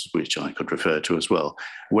 others which I could refer to as well.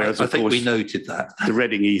 Whereas, I think we noted that. The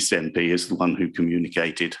Reading East MP is the one who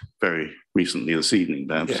communicated very recently this evening,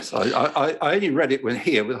 perhaps. Yes, I only read it when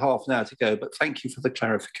here with half an hour to go, but thank you for the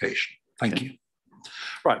clarification. Thank you.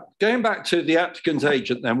 Right, going back to the applicant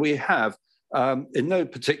agent then, we have, in no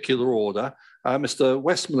particular order, Mr.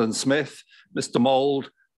 Westmoreland Smith, Mr.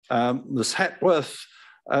 Mould, Ms. Hepworth,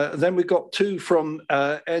 then we've got 2 from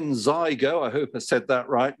Enzygo, I hope I said that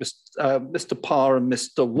right, Mr. Parr and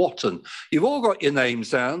Mr. Watton. You've all got your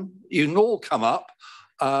names down, you can all come up.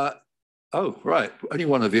 Oh, right, only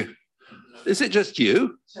one of you. Is it just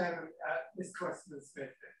you? Chairman, Mr. Westmoreland Smith,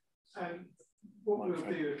 what we'll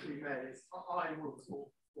do, if we may, is I will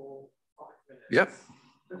talk for 5 minutes. Yep.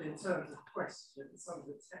 But in terms of questions, some of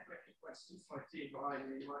the technical questions my team behind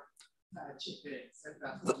me might chip in.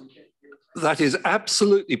 So that is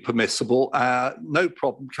absolutely permissible. No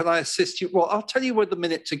problem. Can I assist you? Well, I'll tell you with a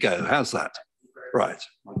minute to go. How's that? Right.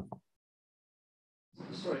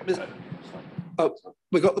 Sorry. Oh,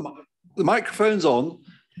 we've got the microphone's on.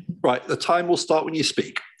 Right, the time will start when you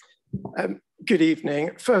speak. Good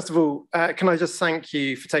evening. First of all, can I just thank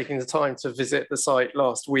you for taking the time to visit the site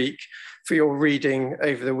last week, for your reading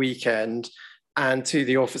over the weekend, and to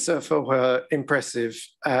the officer for her impressive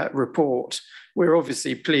report. We're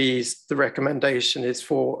obviously pleased the recommendation is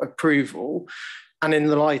for approval. And in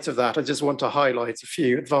the light of that, I just want to highlight a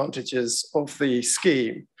few advantages of the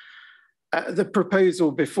scheme. The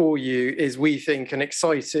proposal before you is, we think, an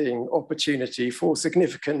exciting opportunity for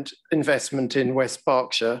significant investment in West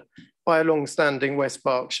Berkshire by a long-standing West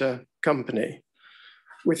Berkshire company.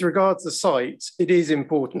 With regards to the site, it is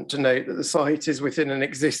important to note that the site is within an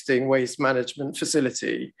existing waste management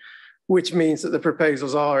facility, which means that the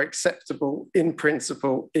proposals are acceptable in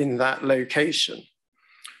principle in that location.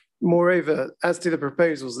 Moreover, as to the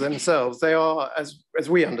proposals themselves, they are, as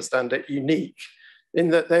we understand it, unique in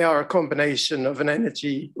that they are a combination of an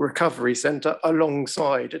energy recovery centre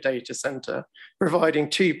alongside a data centre, providing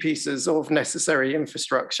two pieces of necessary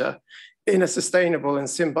infrastructure in a sustainable and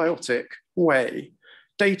symbiotic way.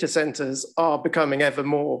 Data centres are becoming ever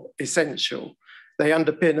more essential. They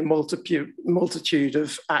underpin a multitude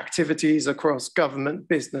of activities across government,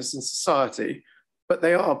 business and society, but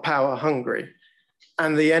they are power hungry.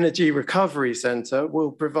 And the Energy Recovery Centre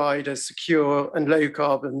will provide a secure and low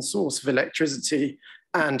carbon source of electricity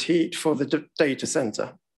and heat for the data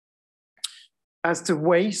centre. As to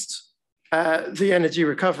waste, the Energy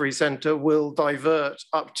Recovery Centre will divert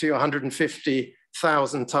up to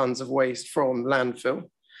 150,000 tonnes of waste from landfill.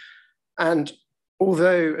 And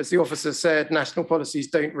although, as the officer said, national policies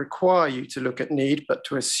don't require you to look at need, but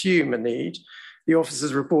to assume a need, the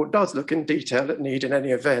officer's report does look in detail at need in any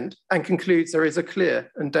event and concludes there is a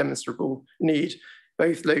clear and demonstrable need,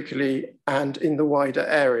 both locally and in the wider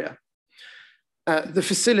area. The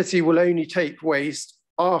facility will only take waste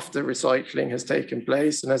after recycling has taken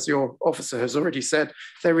place. And as your officer has already said,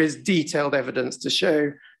 there is detailed evidence to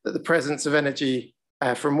show that the presence of energy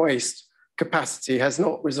from waste capacity has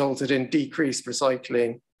not resulted in decreased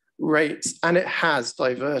recycling rates, and it has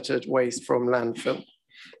diverted waste from landfill.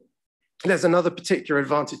 There's another particular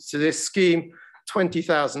advantage to this scheme.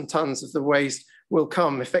 20,000 tonnes of the waste will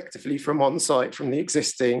come effectively from on-site, from the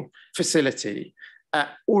existing facility,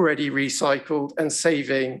 already recycled and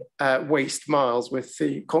saving waste miles with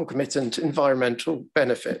the concomitant environmental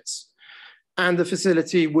benefits. And the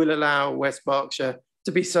facility will allow West Berkshire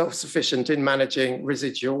to be self-sufficient in managing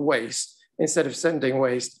residual waste instead of sending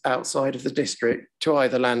waste outside of the district to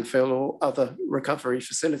either landfill or other recovery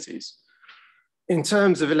facilities. In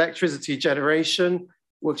terms of electricity generation,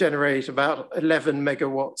 we'll generate about 11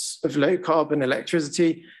 megawatts of low carbon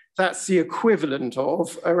electricity. That's the equivalent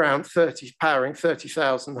of around powering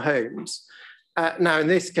 30,000 homes. Now, in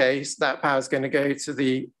this case, that power is going to go to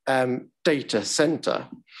the data center.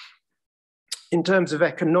 In terms of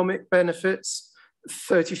economic benefits,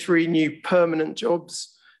 33 new permanent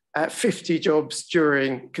jobs, 50 jobs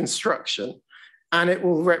during construction, and it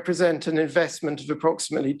will represent an investment of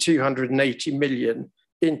approximately 280 million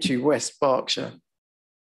into West Berkshire.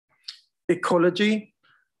 Ecology,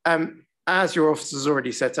 as your officers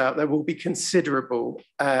already set out, there will be considerable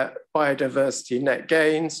biodiversity net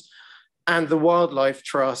gains, and the Wildlife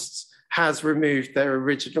Trust has removed their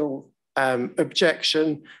original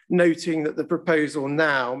objection, noting that the proposal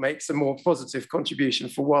now makes a more positive contribution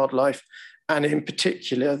for wildlife, and in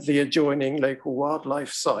particular, the adjoining local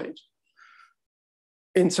wildlife site.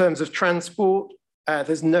 In terms of transport,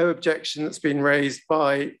 there's no objection that's been raised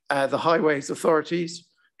by the highways authorities,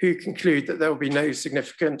 who conclude that there will be no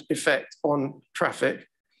significant effect on traffic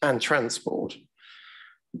and transport.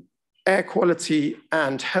 Air quality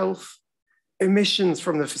and health, emissions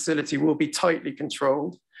from the facility will be tightly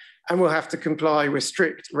controlled and will have to comply with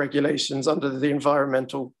strict regulations under the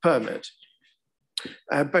environmental permit.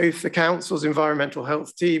 Both the council's environmental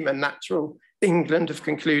health team and Natural England have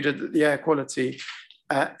concluded that the air quality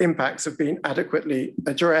impacts have been adequately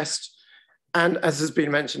addressed. And as has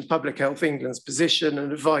been mentioned, Public Health England's position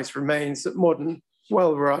and advice remains that modern,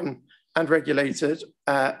 well-run and regulated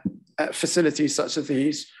facilities such as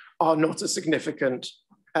these are not a significant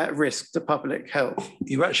risk to public health.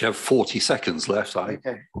 You actually have 40 seconds left.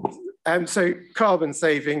 Okay. So carbon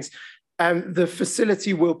savings. The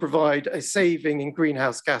facility will provide a saving in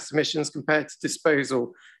greenhouse gas emissions compared to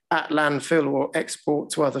disposal at landfill or export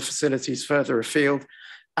to other facilities further afield,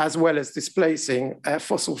 as well as displacing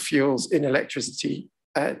fossil fuels in electricity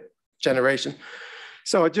generation.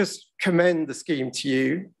 So I just commend the scheme to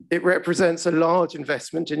you. It represents a large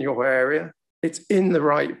investment in your area. It's in the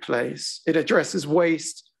right place. It addresses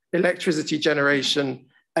waste, electricity generation,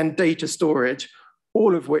 and data storage,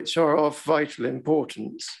 all of which are of vital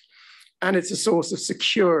importance. And it's a source of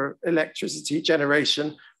secure electricity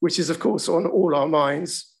generation, which is, of course, on all our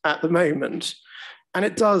minds at the moment. And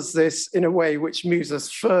it does this in a way which moves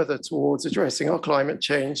us further towards addressing our climate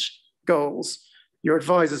change goals. Your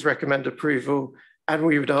advisors recommend approval, and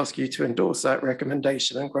we would ask you to endorse that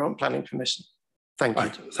recommendation and grant planning permission. Thank you.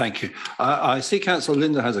 Right, thank you. I see Councillor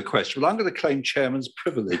Linder has a question, but I'm going to claim chairman's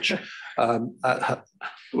privilege,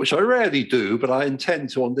 which I rarely do, but I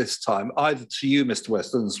intend to on this time, either to you, Mr.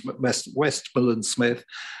 Westmoreland Smith,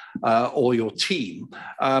 or your team.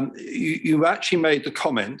 You actually made the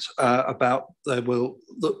comment about a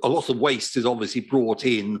lot of waste is obviously brought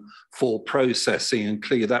in for processing, and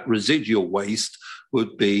clearly that residual waste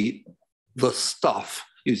would be the stuff,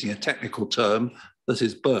 using a technical term, that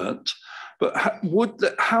is burnt. But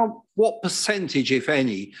what percentage, if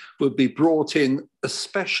any, would be brought in,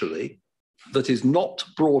 especially that is not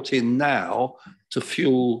brought in now to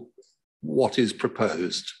fuel what is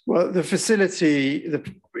proposed? Well, the facility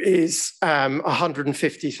is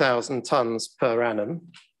 150,000 tonnes per annum.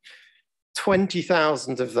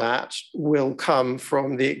 20,000 of that will come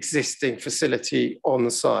from the existing facility on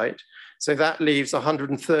the site. So that leaves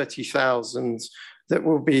 130,000 that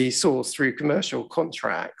will be sourced through commercial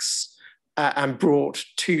contracts and brought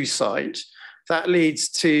to site. That leads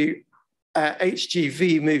to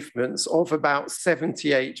HGV movements of about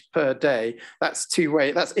 78 per day. That's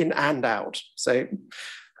two-way, that's in and out. So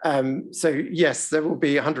yes, there will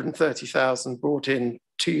be 130,000 brought in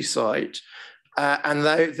to site, and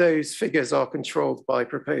those figures are controlled by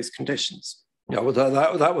proposed conditions. Yeah, well,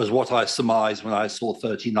 that was what I surmised when I saw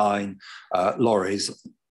 39 lorries.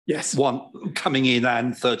 Yes. One coming in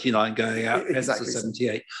and 39 going out, exactly. hence the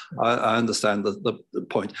 78. I understand the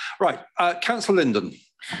point. Right, Councillor Linden.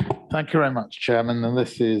 Thank you very much, Chairman. And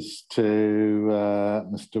this is to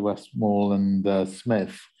Mr. Westmoreland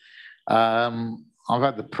Smith. I've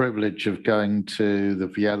had the privilege of going to the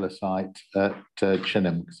Viella site at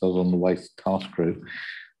Chinham, because I was on the waste task group,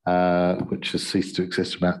 which has ceased to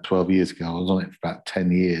exist about 12 years ago. I was on it for about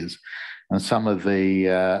 10 years. And some of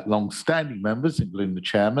the long-standing members, including the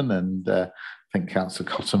chairman and I think Councillor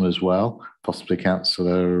Cottam as well, possibly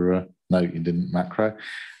Councillor, no, you didn't, Macro,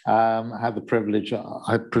 had the privilege,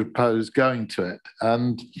 I proposed going to it.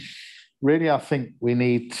 And really, I think we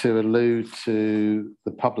need to allude to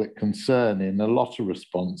the public concern in a lot of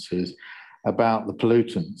responses about the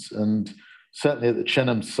pollutants. And certainly at the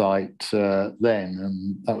Chinham site then,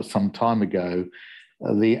 and that was some time ago,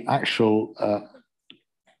 the actual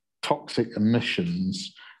toxic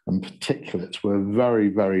emissions and particulates were very,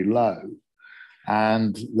 very low.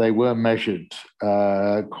 And they were measured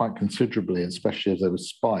quite considerably, especially as there were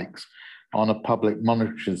spikes on a public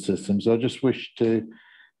monitoring system. So I just wish to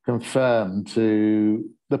confirm to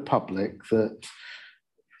the public that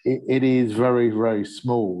it is very, very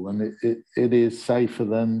small, and it is safer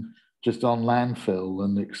than just on landfill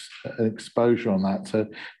and exposure on that. So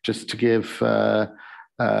just to give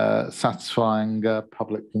satisfying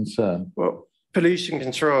public concern. Well, pollution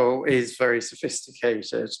control is very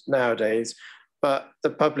sophisticated nowadays, but the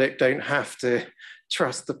public don't have to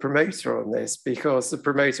trust the promoter on this, because the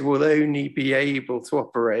promoter will only be able to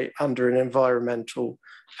operate under an environmental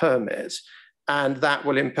permit, and that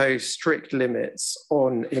will impose strict limits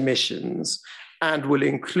on emissions and will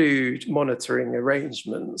include monitoring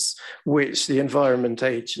arrangements which the Environment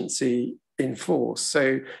Agency enforce.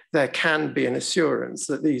 So there can be an assurance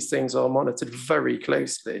that these things are monitored very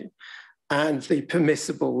closely, and the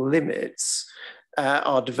permissible limits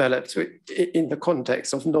are developed in the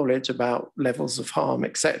context of knowledge about levels of harm,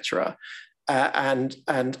 etc., and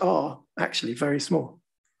are actually very small.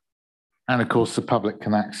 And of course, the public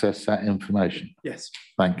can access that information. Yes.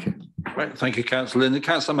 Thank you. Right, thank you, Councillor Linder.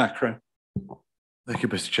 Councillor Macro. Thank you,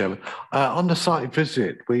 Mr. Chairman. On the site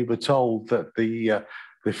visit, we were told that the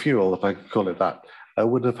fuel, if I could call it that,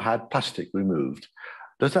 would have had plastic removed.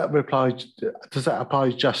 Does that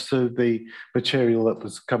apply just to the material that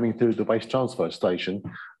was coming through the waste transfer station,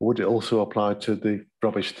 or would it also apply to the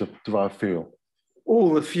rubbish to derived fuel?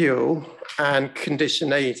 All the fuel, and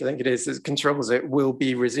condition 8, I think it is, that controls it, will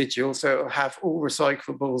be residual. So it'll have all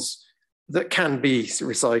recyclables that can be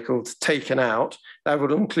recycled taken out. That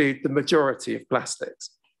would include the majority of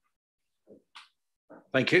plastics.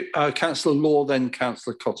 Thank you. Councillor Law, then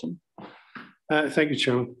Councillor Cottam. Thank you,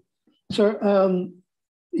 Chairman. So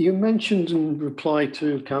you mentioned in reply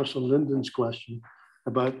to Councillor Linden's question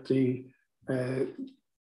about the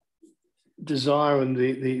desire and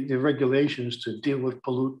the regulations to deal with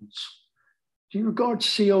pollutants. Do you regard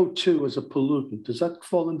CO2 as a pollutant? Does that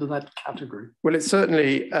fall into that category? Well, it's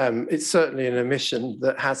certainly an emission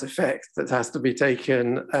that has effect that has to be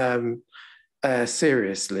taken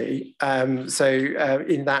seriously. In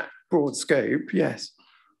that broad scope, yes.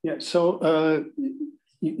 Yeah. So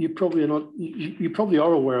you probably are not. You probably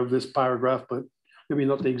are aware of this paragraph, but maybe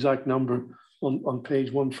not the exact number on page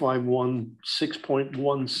 151,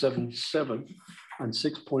 6.177. and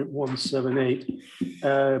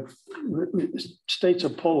 6.178 states a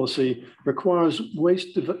policy requires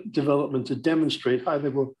waste development to demonstrate how they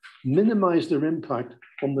will minimize their impact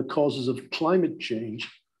on the causes of climate change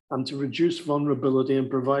and to reduce vulnerability and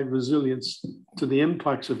provide resilience to the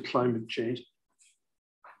impacts of climate change.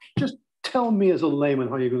 Just tell me as a layman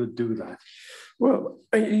how you're going to do that. Well,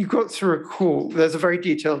 you've got to recall, there's a very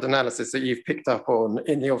detailed analysis that you've picked up on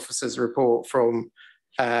in the officer's report from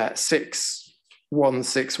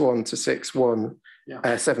 6161 to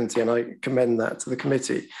 6170, and I commend that to the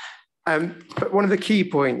committee. But one of the key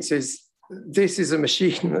points is this is a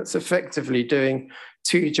machine that's effectively doing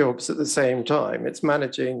two jobs at the same time. It's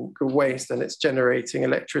managing the waste and it's generating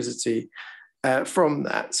electricity from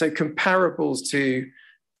that. So comparables to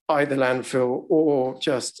either landfill or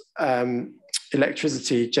just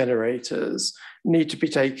electricity generators need to be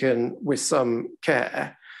taken with some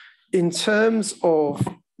care. In terms of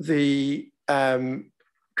the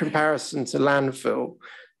comparison to landfill,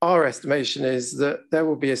 our estimation is that there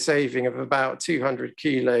will be a saving of about 200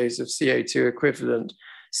 kilos of CO2 equivalent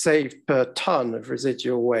saved per tonne of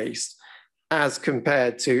residual waste as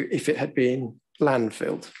compared to if it had been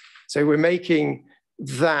landfilled. So we're making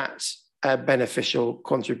that a beneficial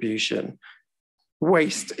contribution.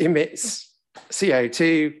 Waste emits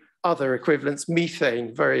CO2, other equivalents,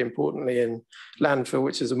 methane, very importantly in landfill,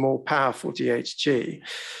 which is a more powerful GHG.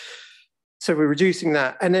 So we're reducing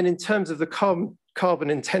that. And then in terms of the carbon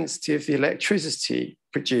intensity of the electricity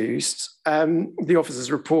produced, the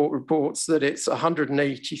officer's report reports that it's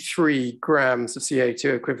 183 grams of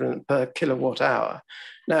CO2 equivalent per kilowatt hour.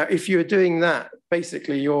 Now, if you're doing that,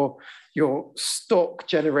 basically your stock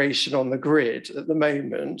generation on the grid at the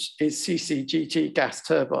moment is CCGT gas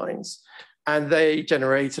turbines, and they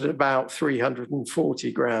generated about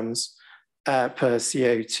 340 grams per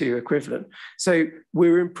CO2 equivalent. So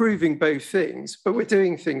we're improving both things, but we're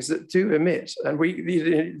doing things that do emit, and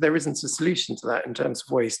there isn't a solution to that in terms of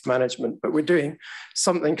waste management, but we're doing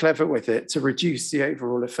something clever with it to reduce the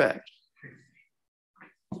overall effect.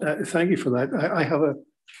 Thank you for that. I have a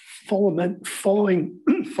follow-up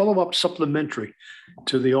supplementary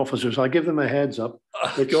to the officers. I give them a heads up.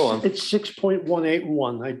 Go on. It's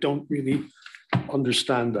 6.181. I don't really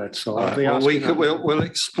understand that. So we'll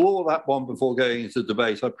explore that one before going into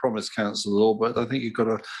debate. I promise, Councillor Law, but I think you've got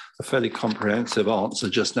a fairly comprehensive answer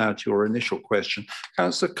just now to your initial question.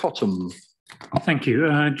 Councillor Cottam. Thank you.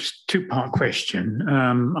 Just two-part question.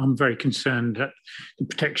 I'm very concerned that the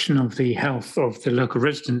protection of the health of the local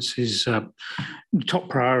residents is the top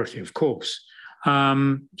priority, of course.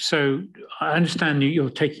 So I understand you're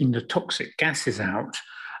taking the toxic gases out.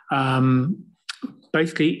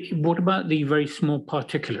 Basically, what about the very small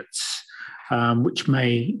particulates, which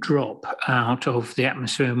may drop out of the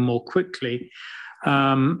atmosphere more quickly?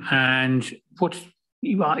 And what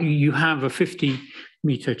you have a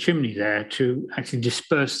 50-metre chimney there to actually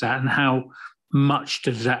disperse that, and how much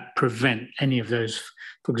does that prevent any of those,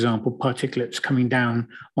 for example, particulates coming down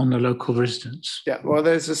on the local residents? Yeah, well,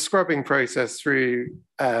 there's a scrubbing process through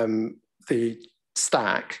the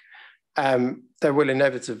stack. There will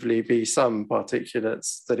inevitably be some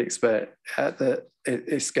particulates that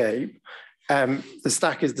escape. The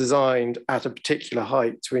stack is designed at a particular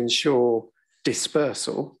height to ensure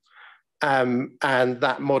dispersal, and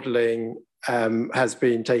that modelling has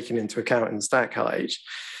been taken into account in stack height.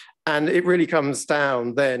 And it really comes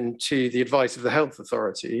down then to the advice of the health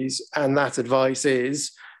authorities, and that advice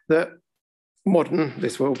is that modern,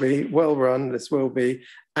 this will be, well run, this will be,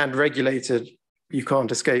 and regulated, you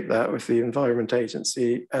can't escape that with the Environment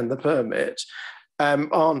Agency and the permit,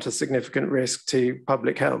 aren't a significant risk to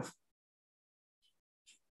public health.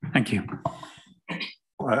 Thank you.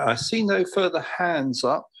 I see no further hands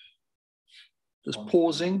up. Just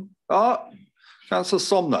pausing. Councillor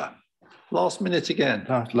Somner, last minute again.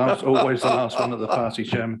 Always the last one of the party,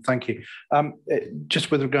 Chairman. Thank you.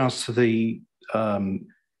 Just with regards to the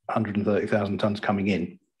 130,000 tonnes coming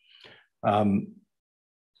in,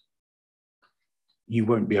 you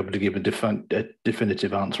won't be able to give a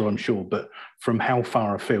definitive answer, I'm sure, but from how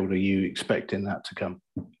far afield are you expecting that to come?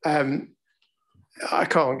 I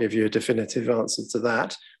can't give you a definitive answer to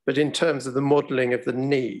that, but in terms of the modelling of the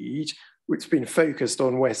need, which has been focused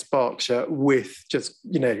on West Berkshire with just,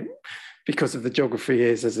 because of the geography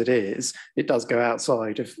is as it is, it does go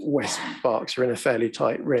outside of West Berkshire in a fairly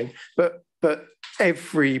tight ring. But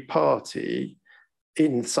every party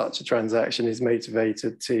in such a transaction is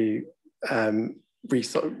motivated to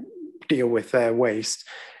deal with their waste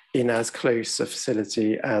in as close a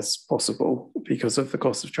facility as possible because of the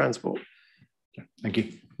cost of transport. Thank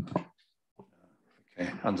you. Okay,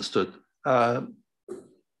 understood.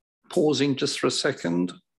 pausing just for a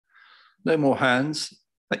second. No more hands.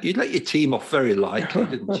 You let your team off very lightly,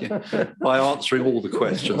 didn't you? By answering all the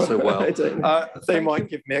questions so well. I don't know. They might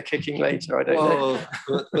give me a kicking later, I don't know.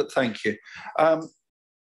 But thank you.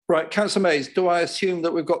 Right, Councillor Mays, do I assume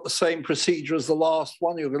that we've got the same procedure as the last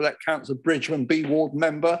one? You're going to let Councillor Bridgman be ward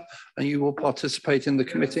member and you will participate in the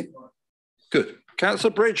committee? Good.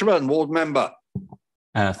 Councillor Bridgman, ward member.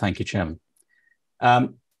 Thank you, Chairman.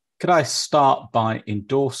 Could I start by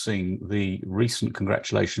endorsing the recent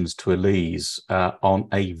congratulations to Elise on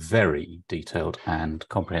a very detailed and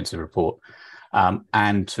comprehensive report,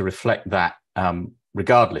 and to reflect that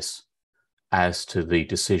regardless as to the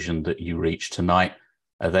decision that you reached tonight,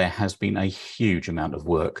 there has been a huge amount of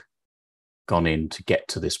work gone in to get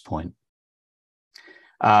to this point.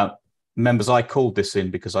 Members, I called this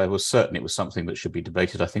in because I was certain it was something that should be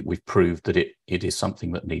debated. I think we've proved that it is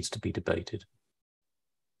something that needs to be debated.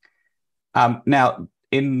 Now,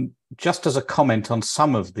 just as a comment on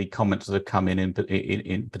some of the comments that have come in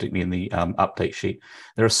particularly in the update sheet,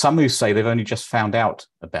 there are some who say they've only just found out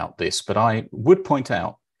about this, but I would point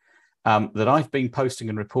out that I've been posting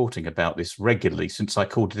and reporting about this regularly since I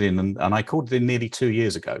called it in, and I called it in nearly 2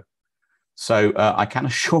 years ago. So I can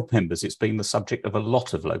assure members it's been the subject of a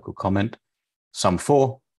lot of local comment, some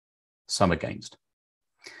for, some against.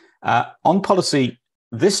 On policy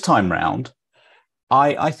this time round,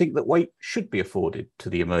 I think that weight should be afforded to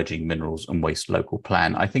the Emerging Minerals and Waste Local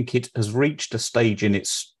Plan. I think it has reached a stage in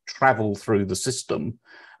its travel through the system,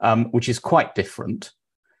 which is quite different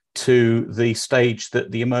to the stage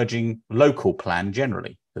that the Emerging Local Plan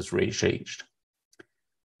generally has reached.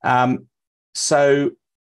 So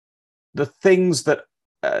the things that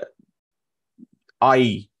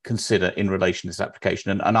I consider in relation to this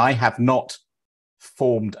application, and I have not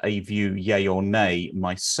formed a view yay or nay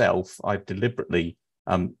myself, I've deliberately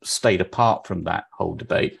stayed apart from that whole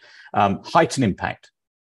debate. Height and impact.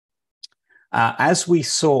 As we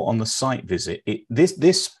saw on the site visit,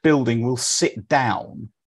 this building will sit down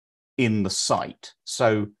in the site,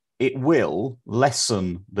 so it will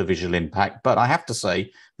lessen the visual impact, but I have to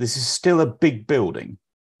say this is still a big building.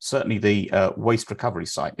 Certainly the waste recovery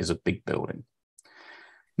site is a big building.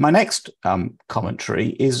 My next commentary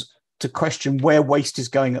is to question where waste is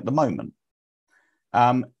going at the moment.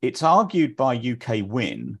 It's argued by UK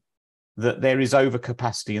Win that there is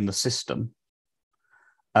overcapacity in the system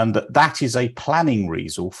and that is a planning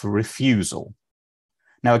reason for refusal.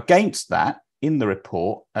 Now, against that, in the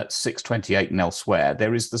report at 628 and elsewhere,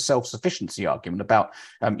 there is the self-sufficiency argument about,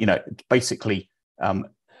 basically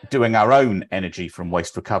doing our own energy from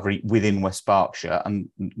waste recovery within West Berkshire and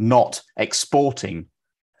not exporting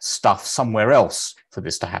stuff somewhere else for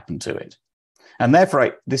this to happen to it. And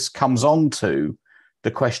therefore, this comes on to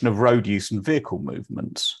the question of road use and vehicle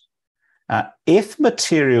movements. If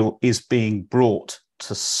material is being brought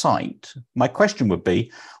to site, my question would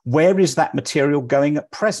be, where is that material going at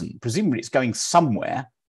present? Presumably it's going somewhere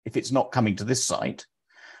if it's not coming to this site.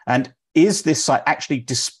 And is this site actually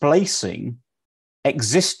displacing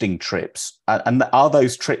existing trips? And are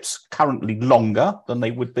those trips currently longer than they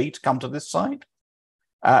would be to come to this site?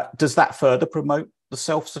 Does that further promote the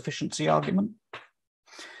self-sufficiency argument?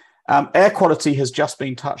 Air quality has just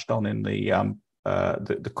been touched on in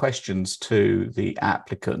the questions to the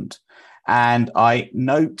applicant. And I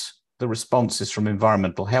note the responses from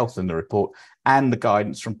Environmental Health in the report and the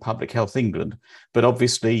guidance from Public Health England. But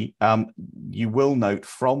obviously, you will note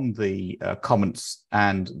from the comments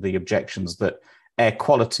and the objections that air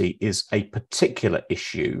quality is a particular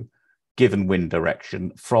issue given wind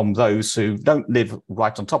direction from those who don't live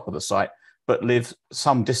right on top of the site, but live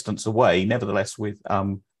some distance away, nevertheless with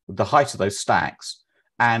the height of those stacks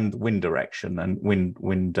and wind direction and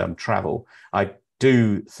wind travel. I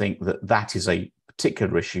do think that that is a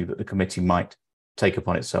particular issue that the committee might take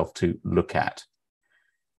upon itself to look at.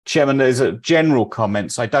 Chairman, there's a general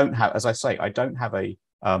comments. I don't have, as I say, I don't have a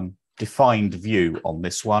defined view on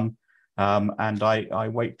this one. And I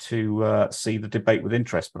wait to see the debate with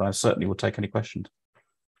interest, but I certainly will take any questions.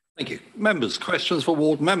 Thank you. Members, questions for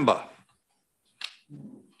ward member?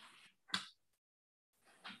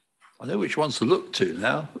 I know which ones to look to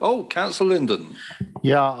now. Oh, Councillor Linden.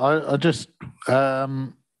 Yeah, I just, I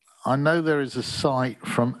know there is a site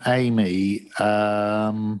from Amy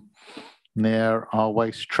near our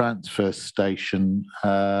waste transfer station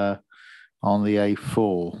on the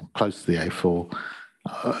A4, close to the A4.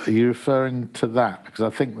 Are you referring to that? Because I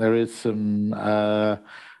think there is some,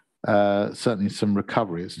 certainly some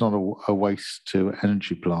recovery. It's not a waste to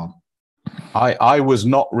energy plant. I was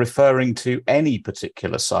not referring to any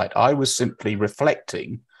particular site. I was simply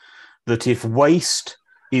reflecting that if waste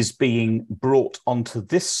is being brought onto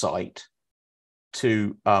this site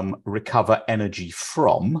to recover energy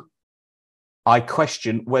from, I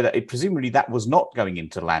question whether presumably that was not going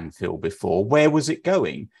into landfill before. Where was it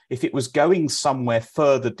going? If it was going somewhere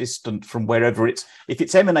further distant from wherever if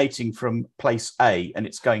it's emanating from place A and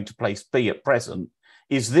it's going to place B at present,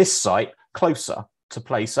 is this site closer to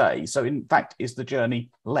place A? So in fact, is the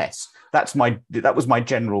journey less? That was my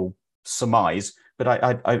general surmise,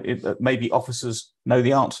 but maybe officers know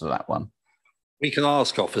the answer to that one. We can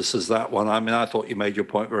ask officers that one. I mean, I thought you made your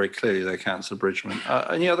point very clearly there, Councillor Bridgman.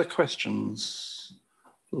 Any other questions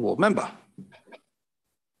for the ward member?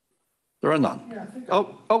 There are none. Yeah,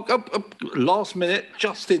 last minute,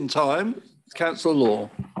 just in time, Councillor Law.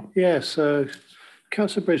 Yes,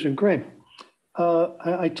 Councillor Bridgman, Graham.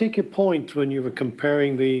 I take your point when you were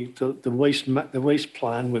comparing the waste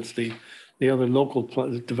plan with the other local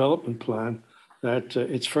development plan, that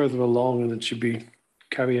it's further along and it should be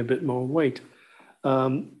carry a bit more weight.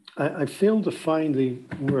 I failed to find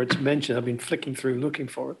where it's mentioned. I've been flicking through looking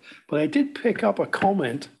for it, but I did pick up a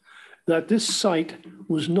comment that this site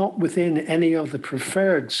was not within any of the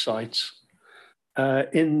preferred sites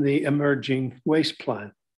in the emerging waste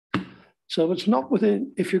plan. So it's not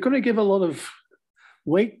within. If you're going to give a lot of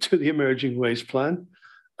weight to the emerging waste plan,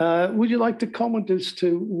 would you like to comment as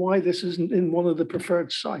to why this isn't in one of the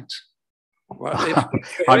preferred sites? Well,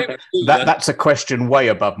 that's a question way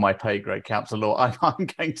above my pay grade, Councillor Law. I'm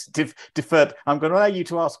going to defer. I'm going to allow you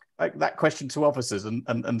to ask that question to officers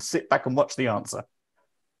and sit back and watch the answer.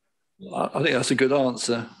 I think that's a good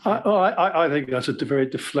answer. I think that's a very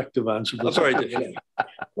deflective answer. That's very deflective.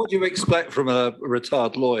 What do you expect from a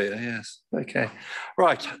retired lawyer? Yes. Okay.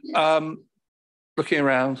 Right. Looking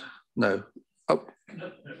around. No. Oh.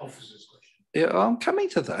 Officers. Yeah, I'm coming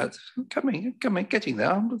to that. Getting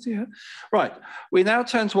there. Yeah. Right. We now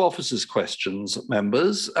turn to officers' questions,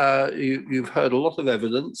 members. You've heard a lot of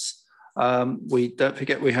evidence. We don't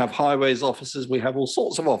forget we have highways officers. We have all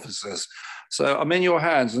sorts of officers. So I'm in your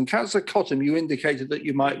hands. And Councillor Cottam, you indicated that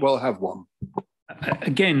you might well have one.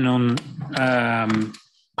 Again, on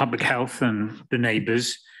public health and the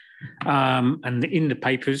neighbours, and in the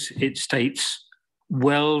papers, it states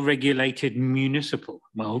well-regulated municipal.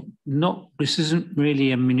 Well, this isn't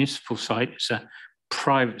really a municipal site, it's a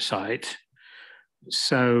private site.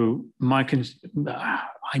 So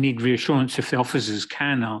I need reassurance if the officers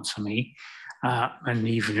can answer me, and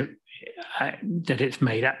even that it's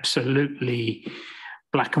made absolutely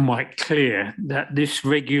black and white clear that this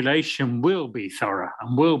regulation will be thorough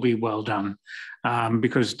and will be well done,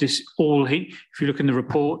 because if you look in the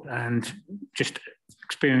report and just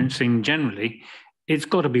experiencing generally, it's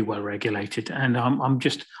got to be well regulated. And I'm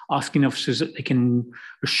just asking officers that they can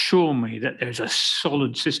assure me that there's a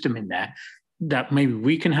solid system in there that maybe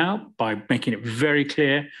we can help by making it very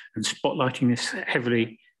clear and spotlighting this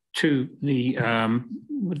heavily to the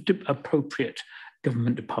appropriate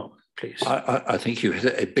government department, please. I think you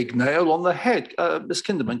hit a big nail on the head. Ms.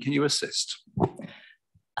 Kinderman, can you assist?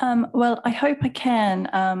 Well, I hope I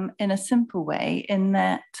can in a simple way, in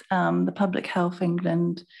that the Public Health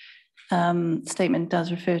England statement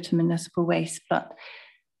does refer to municipal waste, but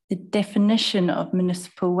the definition of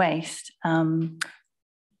municipal waste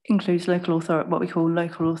includes what we call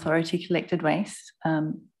local authority collected waste,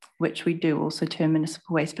 which we do also term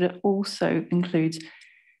municipal waste, but it also includes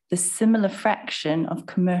the similar fraction of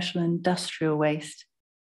commercial industrial waste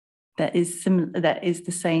that is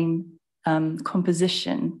the same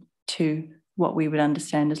composition to what we would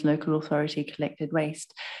understand as local authority collected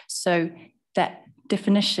waste. So that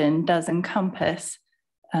definition does encompass,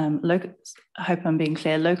 I hope I'm being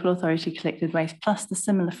clear, local authority collected waste plus the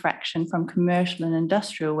similar fraction from commercial and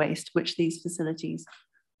industrial waste, which these facilities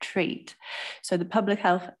treat. So the Public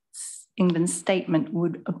Health England statement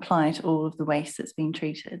would apply to all of the waste that's being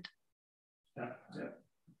treated.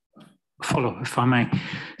 Follow, if I may.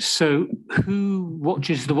 So who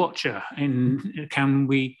watches the watcher? And can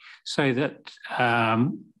we say that,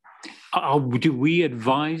 do we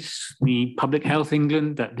advise the Public Health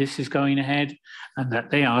England that this is going ahead and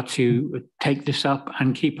that they are to take this up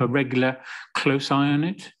and keep a regular close eye on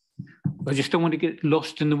it? I just don't want to get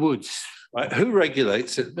lost in the woods. Right. Who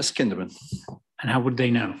regulates it? Ms. Kinderman. And how would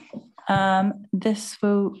they know? This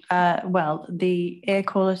will, the air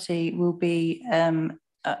quality will be,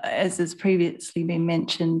 as has previously been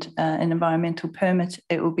mentioned, an environmental permit.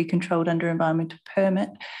 It will be controlled under environmental permit,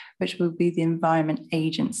 which will be the Environment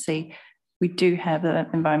Agency. We do have an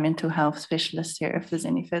environmental health specialist here if there's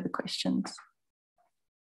any further questions.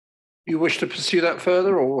 You wish to pursue that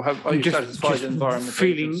further, or are you satisfied with the Environment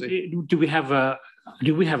Agency? Do we have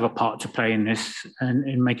Do we have a part to play in this and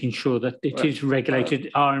in making sure that it is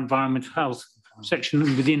regulated, our environmental health section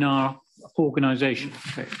within our organisation?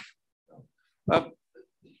 Okay.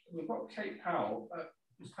 We've got Kate Powell.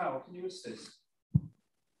 Ms. Powell, can you assist?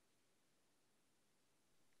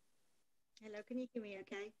 Hello, can you hear me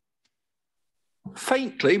okay?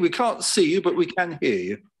 Faintly, we can't see you, but we can hear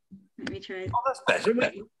you. Let me try. Oh, that's better.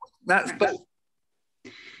 That's better.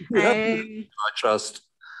 I trust.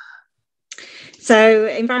 So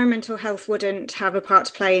environmental health wouldn't have a part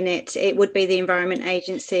to play in it. It would be the Environment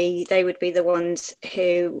Agency. They would be the ones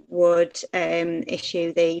who would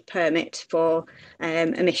issue the permit for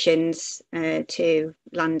emissions to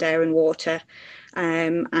land, air and water,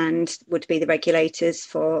 and would be the regulators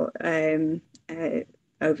for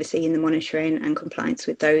overseeing the monitoring and compliance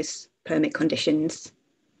with those permit conditions.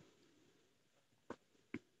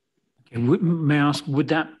 May I ask, would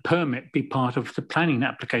that permit be part of the planning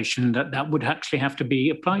application that would actually have to be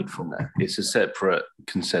applied for? No, it's a separate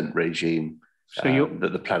consent regime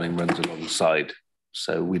that the planning runs alongside.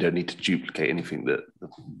 So we don't need to duplicate anything that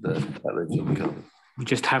regime covers. We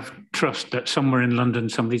just have trust that somewhere in London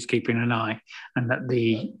somebody's keeping an eye and that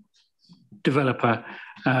the developer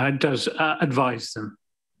does advise them.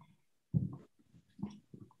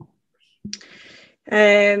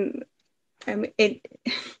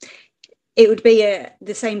 It would be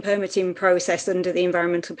the same permitting process under the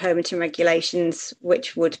environmental permitting regulations,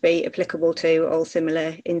 which would be applicable to all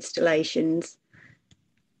similar installations.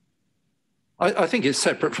 I think it's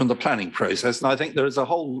separate from the planning process, and I think there is a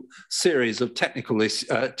whole series of technical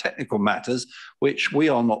matters which we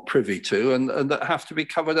are not privy to and that have to be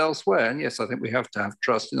covered elsewhere. And yes, I think we have to have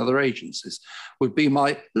trust in other agencies, would be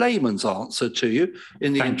my layman's answer to you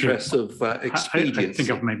in the interest of expediency. I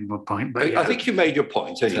think I've made my point. But I think you made your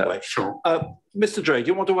point anyway. Sure. Mr. Dre, do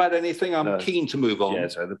you want to add anything? I'm keen to move on. Yeah,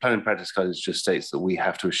 so the planning practice guidance just states that we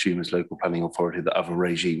have to assume as local planning authority that other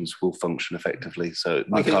regimes will function effectively. So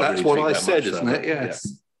I think that's what I said, isn't it? Yes.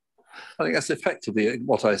 Yeah. I think that's effectively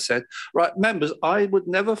what I said. Right, members, I would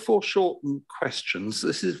never foreshorten questions.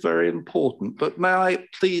 This is very important, but may I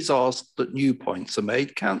please ask that new points are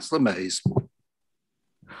made? Councillor Mays.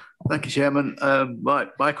 Thank you, Chairman.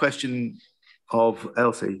 My question of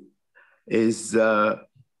Elsie is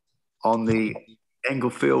on the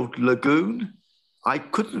Englefield Lagoon. I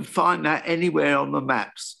couldn't find that anywhere on the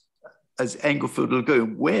maps as Englefield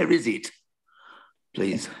Lagoon. Where is it,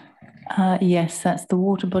 please? Yes, that's the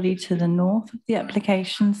water body to the north of the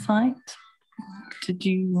application site. Did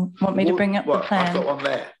you want me to bring up the plan? I've got one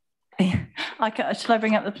there. Shall I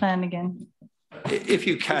bring up the plan again? If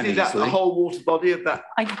you can. Is that the whole water body of that?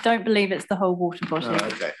 I don't believe it's the whole water body. Oh,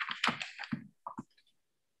 okay.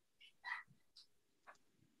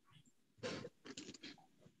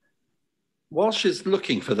 While she's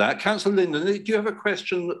looking for that, Councillor Linden, do you have a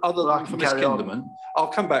question other than for Ms. Kinderman? I'll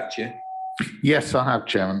come back to you. Yes, I have,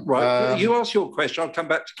 Chairman. Right, you ask your question. I'll come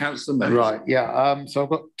back to Councillor Mays. Right, yeah. So I've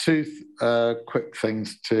got two quick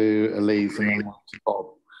things to Elise and then one to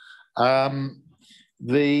Bob.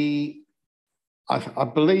 I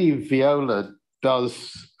believe Viola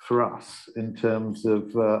does for us in terms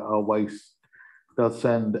of our waste, does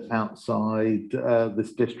send outside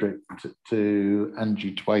this district to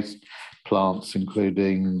energy waste plants,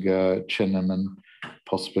 including Chinham and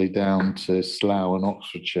possibly down to Slough and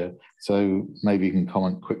Oxfordshire. So maybe you can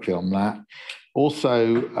comment quickly on that.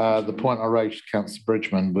 Also, the point I raised to Councillor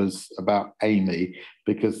Bridgman was about Amy,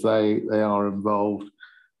 because they are involved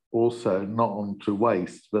also not onto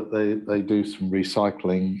waste, but they do some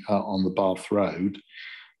recycling on the Bath Road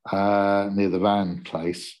near the van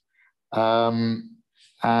place.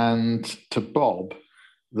 And to Bob,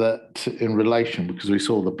 that in relation, because we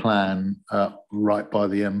saw the plan right by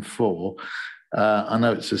the M4, I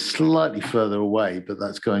know it's a slightly further away, but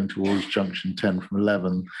that's going towards junction 10 from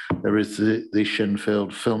 11. There is the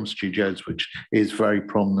Shinfield Film Studios, which is very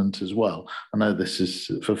prominent as well. I know this is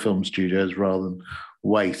for film studios rather than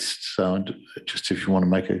waste. So just if you want to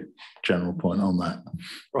make a general point on that.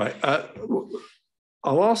 Right.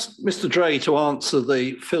 I'll ask Mr. Dre to answer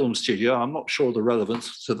the film studio. I'm not sure the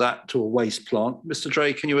relevance to that to a waste plant. Mr.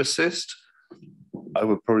 Dre, can you assist? I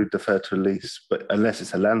would probably defer to Elise, but unless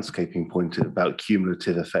it's a landscaping point about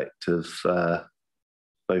cumulative effect of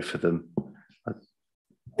both of them.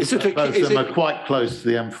 Both of them are quite close to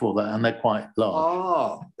the M4, and they're quite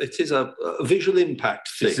large. It is a visual impact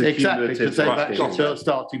thing. Exactly, because they've actually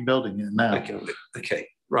started building it now. Okay.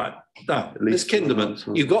 Right. Now, Ms.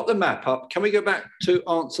 Kinderman, you got the map up. Can we go back to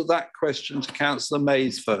answer that question to Councillor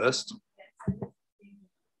Mays first?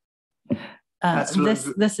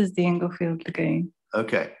 This is the Englefield Lagoon.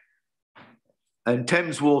 Okay. And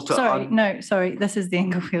Thames Water... Sorry, this is the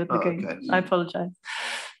Inglefield Lagoon. Okay. I apologise.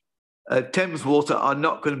 Thames Water are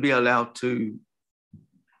not going to be allowed to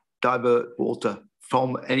divert water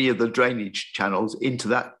from any of the drainage channels into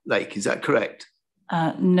that lake. Is that correct?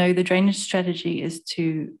 No, the drainage strategy is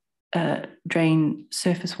to drain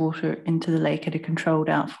surface water into the lake at a controlled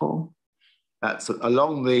outfall. That's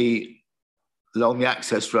along the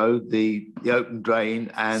access road, the open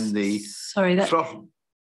drain and the throttle.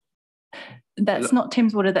 That's not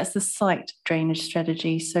Thames Water, that's the site drainage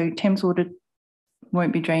strategy. So Thames Water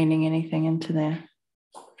won't be draining anything into there.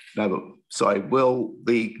 No, but sorry, will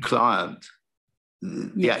the client,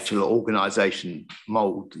 the actual organisation,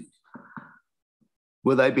 Mould,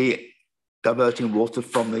 will they be diverting water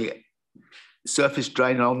from the surface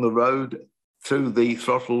drain on the road through the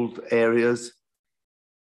throttled areas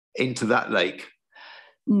into that lake?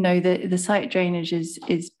 No, the site drainage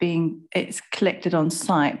it's collected on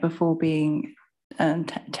site before being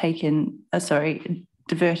diverted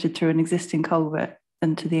through an existing culvert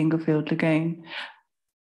into the Inglefield Lagoon.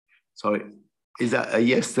 Sorry, is that a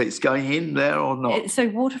yes that it's going in there or not? So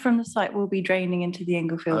water from the site will be draining into the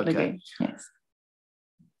Inglefield Lagoon, yes.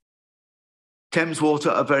 Thames Water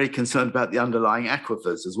are very concerned about the underlying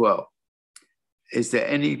aquifers as well. Is there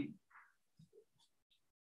any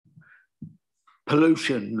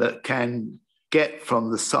pollution that can get from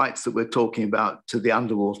the sites that we're talking about to the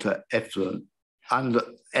underwater effluent,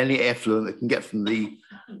 any effluent that can get from the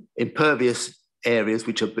impervious areas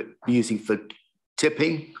which are using for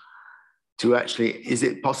tipping to actually, is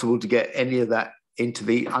it possible to get any of that into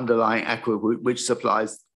the underlying aquifer which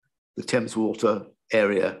supplies the Thames Water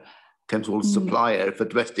area, Thames Water supply area for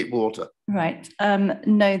domestic water? Right.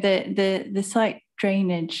 No, the site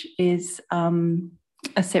drainage is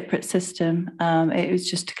a separate system. It was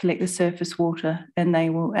just to collect the surface water, and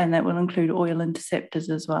that will include oil interceptors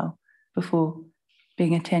as well before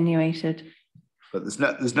being attenuated. But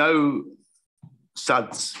there's no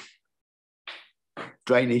SUDS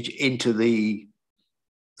drainage into the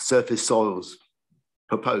surface soils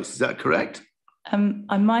proposed. Is that correct?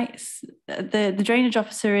 The drainage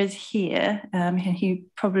officer is here. He'd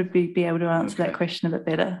probably be able to answer that question a bit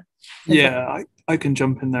better. Yeah, I can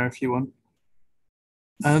jump in there if you want.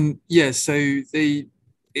 So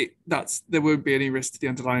there won't be any risk to the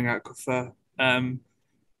underlying aquifer.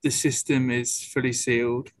 The system is fully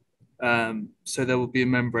sealed, so there will be a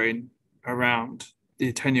membrane around the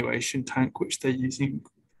attenuation tank which they're using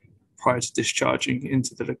prior to discharging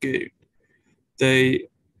into the lagoon. The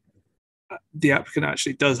applicant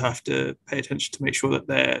actually does have to pay attention to make sure that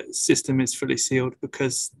their system is fully sealed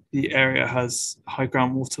because the area has high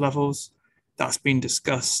groundwater levels. That's been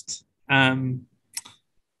discussed by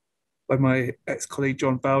my ex-colleague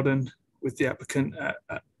John Bowden with the applicant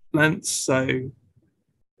at length, so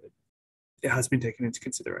it has been taken into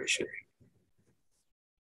consideration.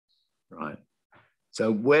 Right.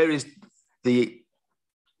 So where is the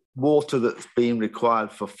water that's being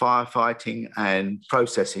required for firefighting and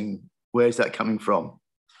processing? Where is that coming from?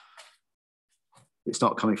 It's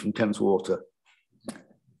not coming from Thames Water.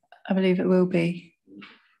 I believe it will be.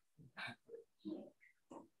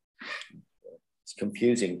 It's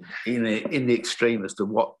confusing in the extreme as to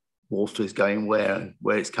what water is going where and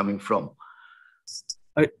where it's coming from.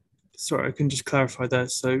 Sorry, I can just clarify there.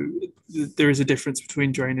 So there is a difference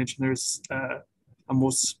between drainage and there is and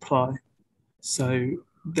water supply. So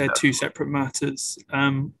they're two separate matters.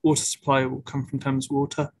 Water supply will come from Thames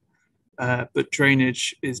Water, but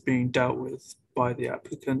drainage is being dealt with by the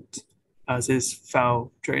applicant, as is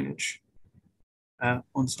foul drainage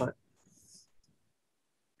on site.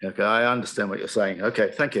 Okay, I understand what you're saying. Okay,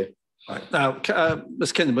 thank you. Right. Now,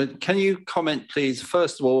 Ms. Kinderman, can you comment, please,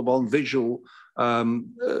 first of all, on visual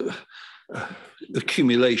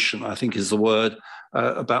accumulation, I think is the word,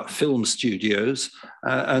 about film studios,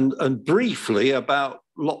 and briefly about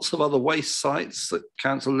lots of other waste sites that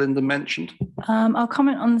Councillor Linden mentioned? I'll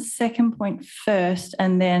comment on the second point first,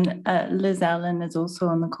 and then Liz Allen is also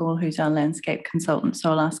on the call, who's our landscape consultant,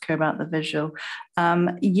 so I'll ask her about the visual.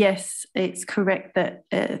 Yes, it's correct that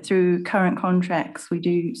through current contracts, we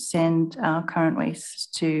do send our current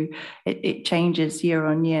waste to, it changes year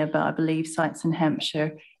on year, but I believe sites in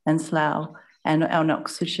Hampshire and Slough and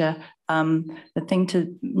Oxfordshire. The thing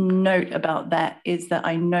to note about that is that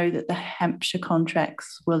I know that the Hampshire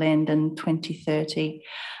contracts will end in 2030.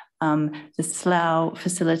 The Slough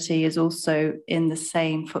facility is also in the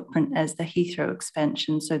same footprint as the Heathrow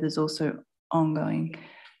expansion, so there's also ongoing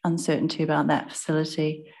uncertainty about that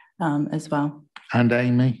facility as well. And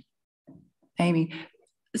Amy? Amy,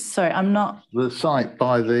 sorry, I'm not... The site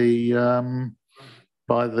by the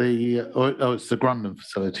it's the Grundon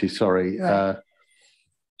facility, sorry. Right.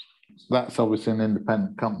 that's obviously an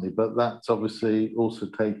independent company, but that's obviously also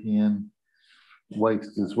taking in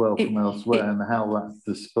waste as well from elsewhere, and how that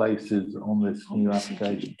displaces on this new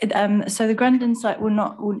application. So the Grundon site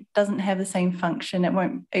doesn't have the same function. It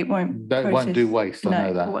won't do waste. I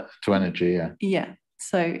know that to energy. Yeah. Yeah.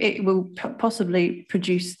 So it will possibly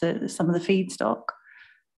produce some of the feedstock.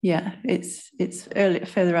 Yeah, it's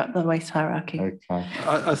further up the waste hierarchy. Okay.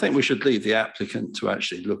 I think we should leave the applicant to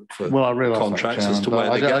actually look for contracts that, as to where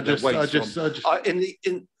they get their waste from.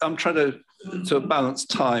 I'm trying to balance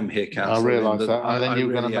time here, Councillor. I realise that. And then you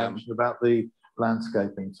were going to mention about the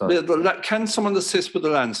landscaping side. Can someone assist with the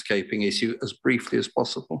landscaping issue as briefly as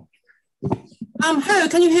possible? Hello,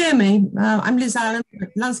 can you hear me? I'm Liz Allen,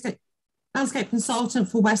 landscape consultant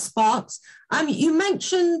for West Berks. You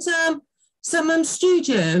mentioned some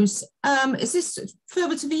studios. Is this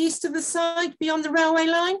further to the east of the site, beyond the railway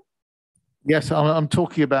line? Yes, I'm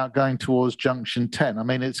talking about going towards Junction 10. I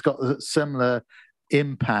mean, it's got a similar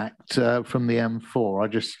impact from the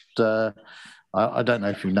M4. I don't know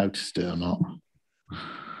if you noticed it or not.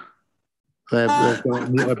 They've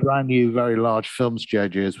got a brand new, very large film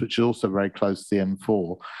studios, which is also very close to the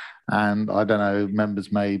M4. And I don't know,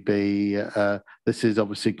 members may be, this is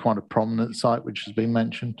obviously quite a prominent site, which has been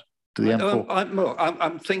mentioned to the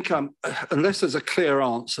M4. Unless there's a clear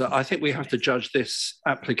answer, I think we have to judge this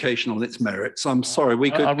application on its merits. I'm sorry,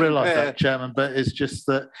 we could. I realise that, Chairman, but it's just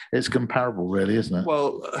that it's comparable, really, isn't it?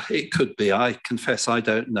 Well, it could be. I confess I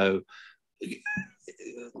don't know.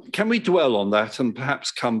 Can we dwell on that and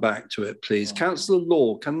perhaps come back to it, please? Councillor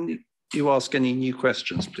Law, can you ask any new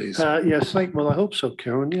questions, please? Yes, well, I hope so,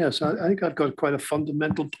 Karen. Yes, I think I've got quite a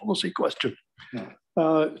fundamental policy question.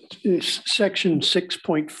 Section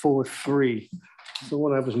 6.43, the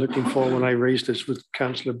one I was looking for when I raised this with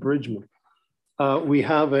Councillor Bridgman. We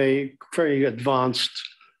have a very advanced,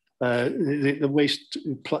 the waste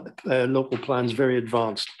local plan's very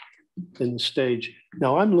advanced in the stage.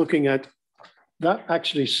 Now I'm looking at, that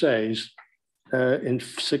actually says in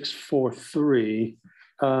 6.43,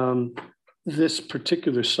 this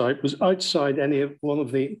particular site was outside any of one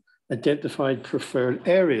of the identified preferred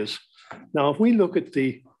areas. Now, if we look at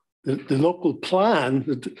the local plan,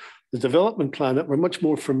 the development plan that we're much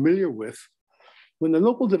more familiar with, when the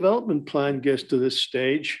local development plan gets to this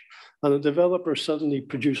stage and a developer suddenly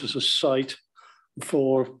produces a site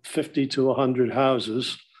for 50 to 100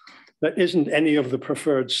 houses that isn't any of the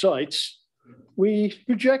preferred sites, we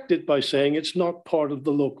reject it by saying it's not part of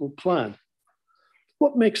the local plan.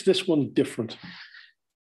 What makes this one different?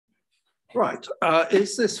 Right.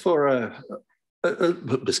 Is this for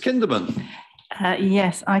Ms. Kinderman?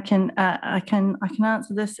 Yes, I can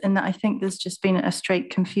answer this in that I think there's just been a straight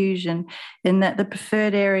confusion in that the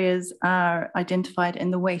preferred areas are identified in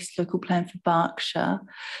the waste local plan for Berkshire,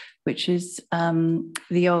 which is will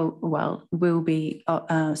be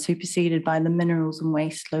superseded by the minerals and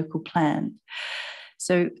waste local plan.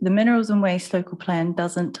 So the minerals and waste local plan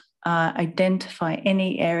doesn't identify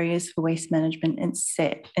any areas for waste management.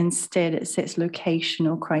 Instead, it sets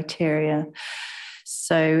locational criteria.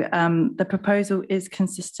 So the proposal is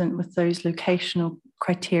consistent with those locational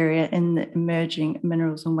criteria in the emerging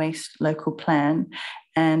minerals and waste local plan.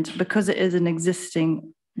 And because it is an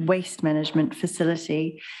existing waste management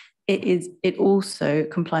facility, it also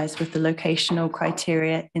complies with the locational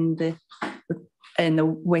criteria in the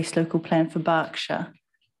waste local plan for Berkshire.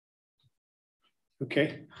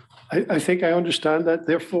 Okay, I think I understand that.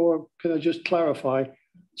 Therefore, can I just clarify?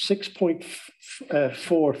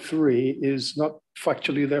 6.43 is not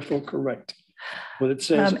factually therefore correct. But it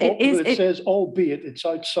says, albeit it's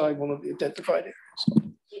outside one of the identified areas.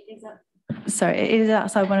 Sorry, it is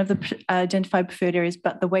outside one of the identified preferred areas,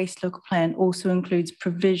 but the waste local plan also includes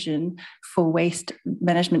provision for waste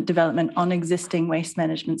management development on existing waste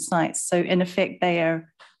management sites. So in effect, they are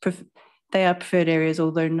preferred areas,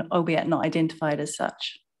 albeit not identified as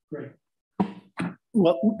such. Great.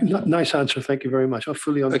 Well, nice answer. Thank you very much. I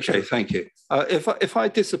fully understand. Okay, thank you. If I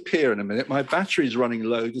disappear in a minute, my battery's running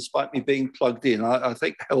low despite me being plugged in. I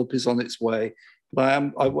think help is on its way,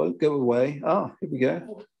 but I won't go away. Here we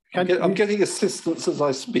go. I'm getting assistance as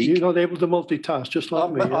I speak. You're not able to multitask, just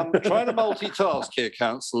like me. I'm trying to multitask here,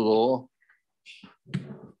 Councillor Law.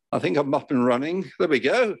 I think I'm up and running. There we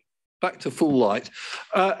go. Back to full light.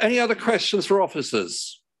 Any other questions for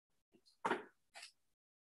officers?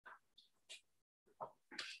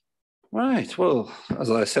 Right, well,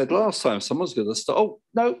 as I said last time, someone's going to start. Oh,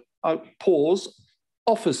 no, pause.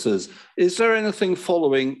 Officers, is there anything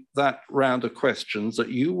following that round of questions that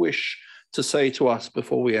you wish to say to us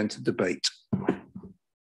before we enter debate?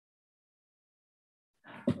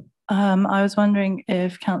 I was wondering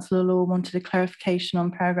if Councillor Law wanted a clarification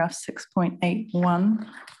on paragraph 6.81.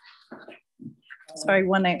 Sorry,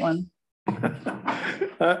 181.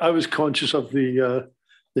 I was conscious of the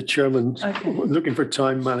chairman looking for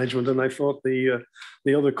time management, and I thought the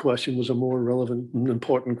other question was a more relevant and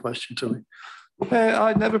important question to me.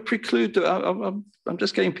 I never preclude. I'm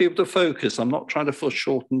just getting people to focus. I'm not trying to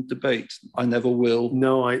foreshorten debate. I never will.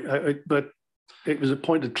 No, but it was a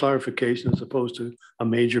point of clarification as opposed to a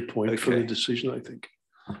major point for the decision, I think.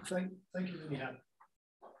 Thank you, anyhow.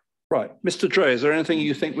 Right, Mr. Dre, is there anything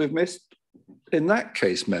you think we've missed? In that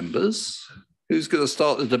case, members, who's going to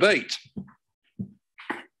start the debate?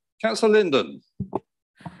 Councillor Linden.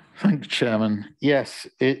 Thank you, Chairman. Yes,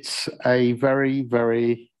 it's a very,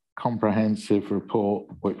 very comprehensive report,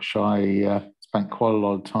 which I spent quite a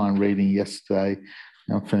lot of time reading yesterday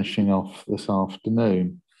and finishing off this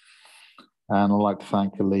afternoon. And I'd like to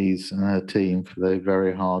thank Elise and her team for their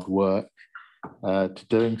very hard work to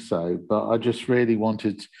doing so. But I just really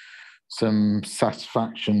wanted some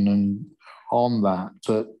satisfaction on that.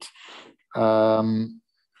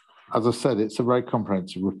 As I said, it's a very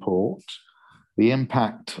comprehensive report. The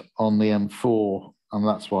impact on the M4, and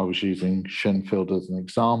that's why I was using Shenfield as an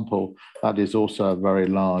example, that is also a very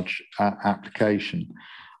large application.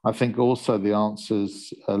 I think also the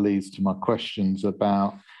answers leads to my questions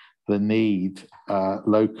about the need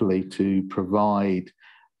locally to provide,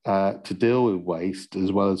 to deal with waste,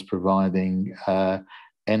 as well as providing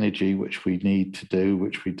energy, which we need to do,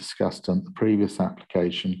 which we discussed on the previous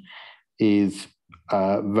application, is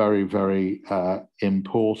very, very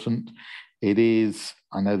important. It is,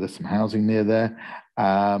 I know there's some housing near there,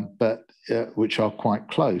 but which are quite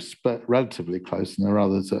close, but relatively close, and there are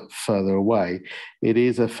others that are further away. It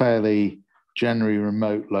is a fairly generally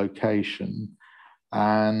remote location,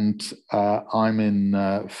 and I'm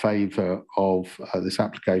in favour of this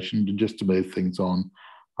application. And just to move things on,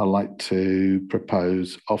 I'd like to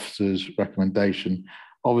propose officer's recommendation,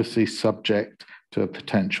 obviously subject to a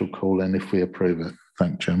potential call-in if we approve it.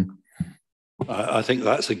 Thank you, Jim. I think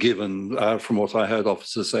that's a given from what I heard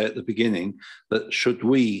officers say at the beginning, that should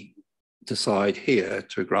we decide here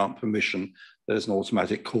to grant permission, there's an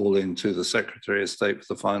automatic call in to the Secretary of State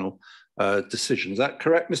for the final decision. Is that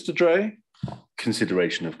correct, Mr. Dre?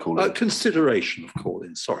 Consideration of call-in. Consideration of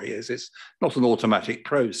call-in, sorry, yes, it's not an automatic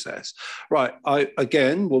process. Right, I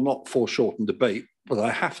again will not foreshorten debate, but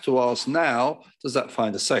I have to ask now, does that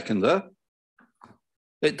find a seconder?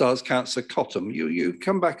 It does, Councillor Cottam. You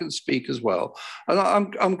come back and speak as well.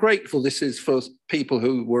 And I'm grateful this is for people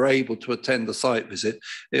who were able to attend the site visit.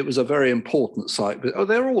 It was a very important site visit. Oh,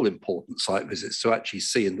 they're all important site visits to actually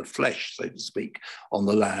see in the flesh, so to speak, on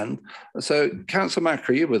the land. So, Councillor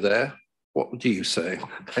Macri, you were there. What do you say?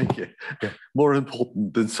 Thank you. Yeah, more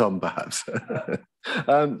important than some, perhaps.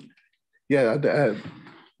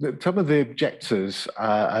 Some of the objectors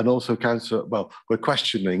and also council, well, we're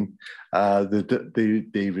questioning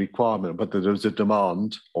the requirement, but there was a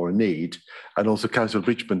demand or a need, and also Councillor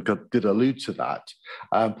Richmond did allude to that.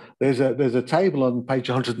 There's a table on page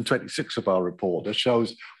 126 of our report that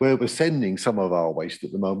shows where we're sending some of our waste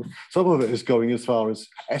at the moment. Some of it is going as far as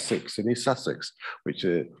Essex and East Sussex, which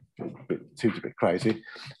seems a bit crazy,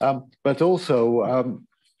 but also.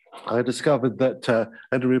 I discovered that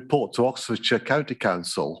in a report to Oxfordshire County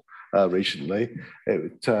Council recently,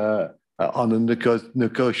 on the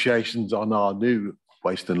negotiations on our new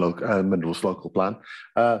waste and minerals local plan,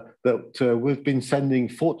 that we've been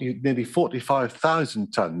sending nearly 45,000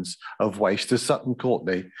 tonnes of waste to Sutton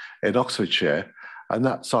Courtenay in Oxfordshire, and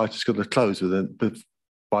that site is going to close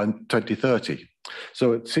by 2030.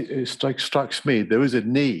 So it strikes me there is a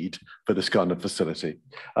need for this kind of facility.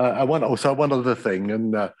 One other thing,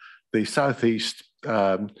 and the Southeast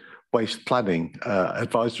Waste Planning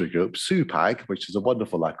Advisory Group, SUPAG, which is a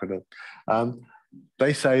wonderful acronym,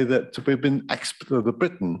 they say that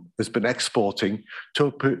Britain has been exporting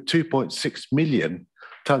 2.6 million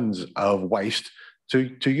tonnes of waste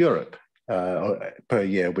to Europe per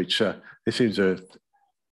year, which it seems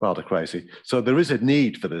rather crazy. So there is a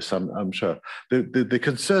need for this, I'm sure. The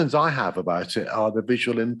concerns I have about it are the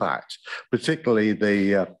visual impact, particularly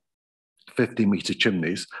the 50-metre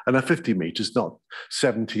chimneys, and a 50 metres, not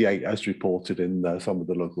 78 as reported in some of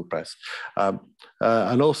the local press.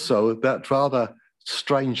 And also that rather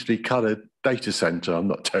strangely coloured data centre I'm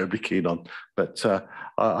not terribly keen on, but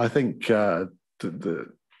I think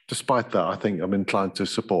despite that, I think I'm inclined to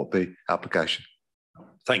support the application.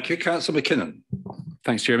 Thank you. Councillor McKinnon.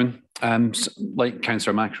 Thanks, Chairman. Like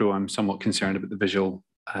Councillor Macro, I'm somewhat concerned about the visual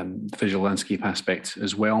landscape aspect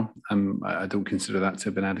as well. I don't consider that to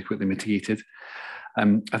have been adequately mitigated.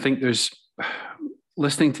 I think there's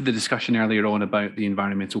listening to the discussion earlier on about the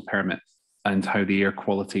environmental permit and how the air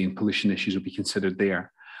quality and pollution issues will be considered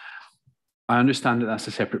there, I understand that that's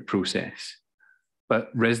a separate process, but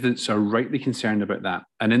residents are rightly concerned about that.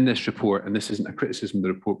 And in this report, and this isn't a criticism of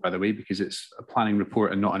the report, by the way, because it's a planning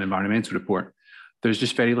report and not an environmental report, there's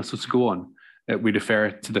just very little to go on. We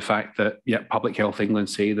refer to the fact that, yeah, Public Health England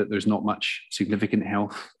say that there's not much significant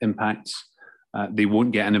health impacts. They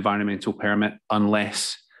won't get an environmental permit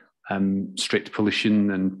unless strict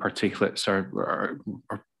pollution and particulates or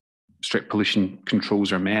strict pollution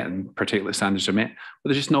controls are met and particulate standards are met, but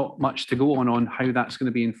there's just not much to go on how that's going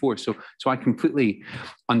to be enforced. So I completely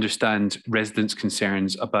understand residents'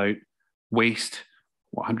 concerns about waste,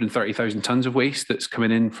 130,000 tonnes of waste that's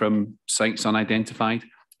coming in from sites unidentified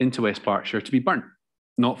into West Berkshire to be burnt,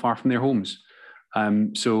 not far from their homes.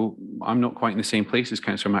 So I'm not quite in the same place as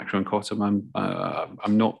Councillor Macro and Cottam.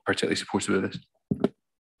 I'm not particularly supportive of this.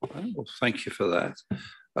 Well, thank you for that.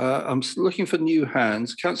 I'm looking for new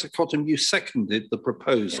hands. Councillor Cottam, you seconded the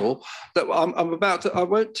proposal. That I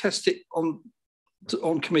won't test it on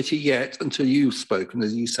committee yet until you've spoken,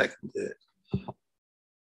 as you seconded it.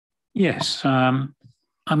 Yes.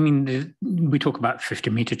 I mean, we talk about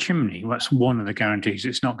 50-metre chimney. That's one of the guarantees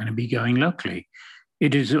it's not going to be going locally.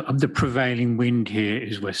 It is the prevailing wind here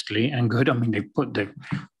is westerly and good. I mean, they put the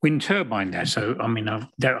wind turbine there. So, I mean, I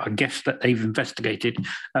guess that they've investigated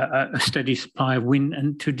a steady supply of wind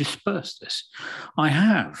and to disperse this. I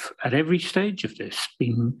have, at every stage of this,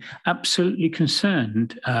 been absolutely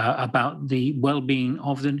concerned about the well-being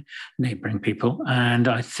of the neighbouring people. And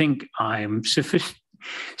I think I'm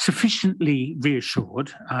sufficiently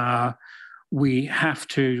reassured. We have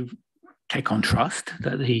to take on trust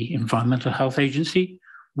that the Environmental Health Agency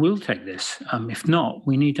will take this. If not,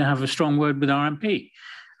 we need to have a strong word with RMP.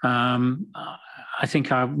 I think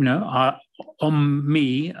on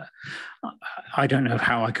me, I don't know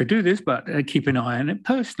how I could do this, but keep an eye on it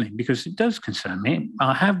personally because it does concern me.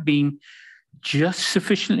 I have been just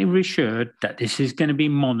sufficiently reassured that this is going to be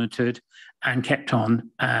monitored and kept on.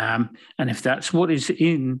 And if that's what is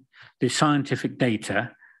in the scientific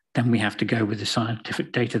data, then we have to go with the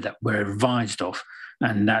scientific data that we're advised of.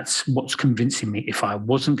 And that's what's convincing me. If I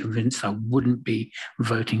wasn't convinced, I wouldn't be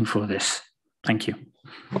voting for this. Thank you.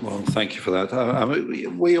 Well, thank you for that. I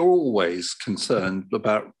mean, we are always concerned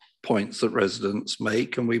about points that residents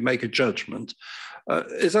make, and we make a judgment.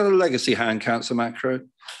 Is that a legacy hand, Councillor Macro?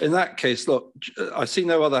 In that case, look, I see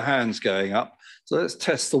no other hands going up. So let's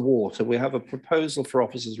test the water. We have a proposal for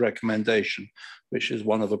officers' recommendation, which is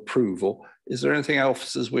one of approval. Is there anything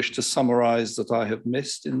officers wish to summarise that I have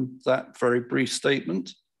missed in that very brief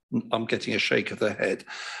statement? I'm getting a shake of the head.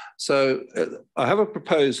 So I have a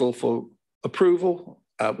proposal for approval,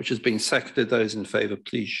 which has been seconded. Those in favour,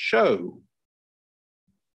 please show.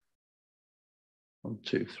 1,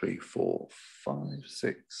 2, 3, 4, 5,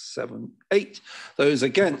 6, 7, 8. Those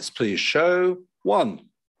against, please show. 1.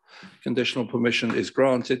 Conditional permission is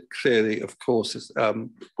granted. Clearly, of course,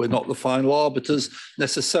 we're not the final arbiters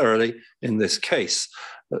necessarily in this case.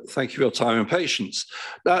 But thank you for your time and patience.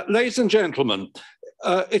 Ladies and gentlemen,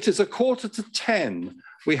 it is 9:45.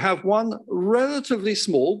 We have one relatively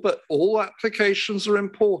small, but all applications are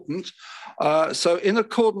important. So in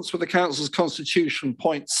accordance with the Council's Constitution,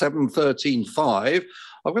 point 713.5,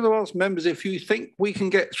 I'm going to ask members if you think we can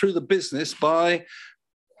get through the business by,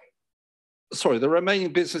 sorry, the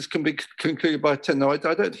remaining business can be concluded by 10. No, I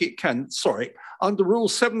don't think it can. Sorry. Under Rule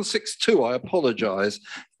 762, I apologise.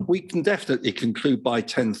 We can definitely conclude by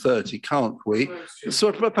 10:30, can't we?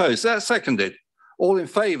 So proposed. That's seconded. All in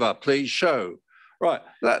favour, please show. Right,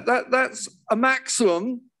 that's a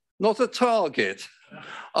maximum, not a target.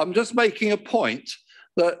 I'm just making a point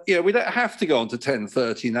that, we don't have to go on to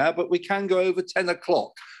 10:30 now, but we can go over 10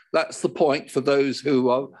 o'clock. That's the point for those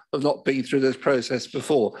who have not been through this process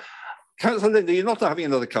before. Councillor Linda, you're not having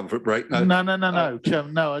another comfort break, no? No,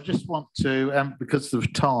 Chairman, no, I just want to, because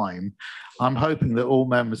of time, I'm hoping that all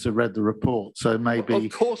members have read the report, so maybe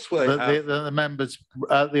of course the members,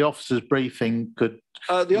 the officers' briefing could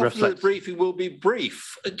the officers' briefing will be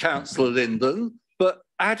brief, Councillor Linden, but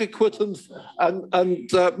adequate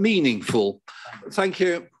and meaningful. Thank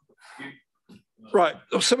you. Right,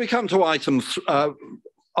 so we come to item 4.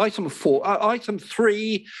 Item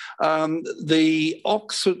 3, the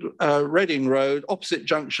Oxford Reading Road, opposite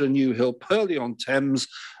junction of New Hill, Purley on Thames,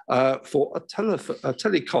 for a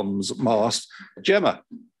telecoms mast. Gemma,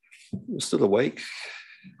 you're still awake.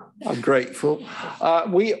 I'm grateful.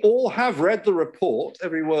 We all have read the report,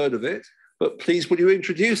 every word of it, but please will you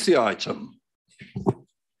introduce the item?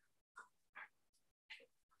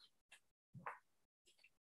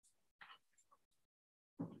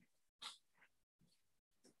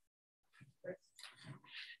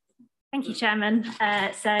 Thank you, Chairman.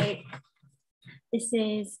 So this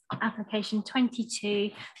is application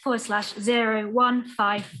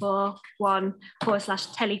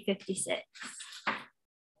 22/01541/Telly56.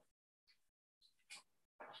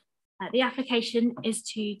 The application is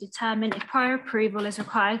to determine if prior approval is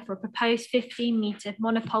required for a proposed 15-metre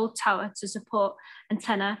monopole tower to support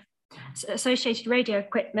antenna, associated radio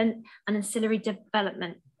equipment and ancillary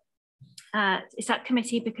development. It's at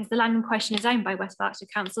committee because the land in question is owned by West Berkshire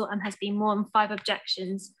Council and has been more than 5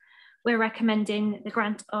 objections. We're recommending the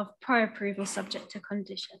grant of prior approval subject to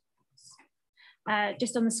conditions.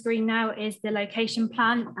 Just on the screen now is the location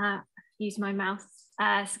plan. Use my mouse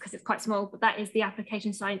because it's quite small, but that is the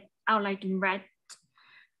application site outlined in red.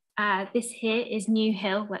 This here is New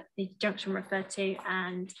Hill, what the junction referred to,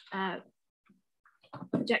 and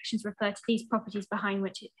projections refer to these properties behind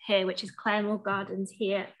which is Claremore Gardens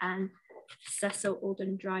here and Cecil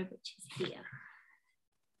Alden Drive, which is here.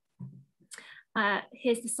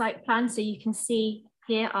 Here's the site plan. So you can see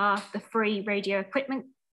here are the 3 radio equipment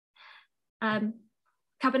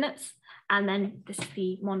cabinets, and then this is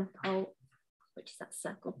the monopole, which is that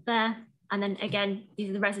circle there. And then again, these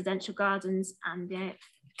are the residential gardens, and they're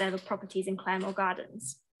the properties in Claremore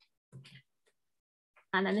Gardens.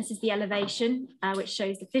 And then this is the elevation, which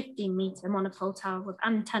shows the 15-metre monopole tower with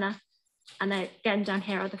antenna. And then again, down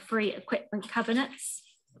here are the 3 equipment cabinets.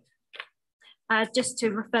 Just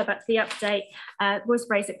to refer back to the update, was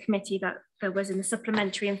raised at committee that there was in the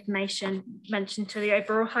supplementary information mentioned to the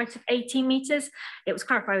overall height of 18 metres. It was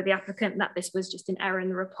clarified with the applicant that this was just an error in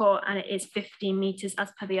the report, and it is 15 metres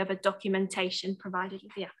as per the other documentation provided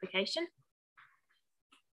with the application.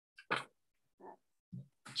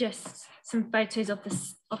 Just some photos of the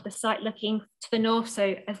site looking to the north,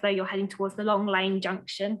 so as though you're heading towards the Long Lane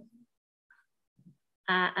junction.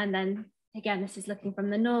 And then again, this is looking from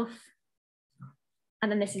the north.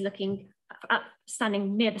 And then this is looking up,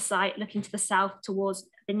 standing near the site, looking to the south towards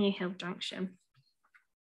the New Hill junction.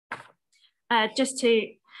 Just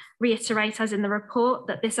to reiterate, as in the report,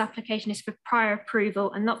 that this application is for prior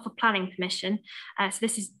approval and not for planning permission. So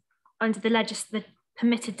this is under the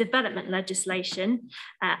permitted development legislation,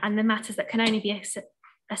 and the matters that can only be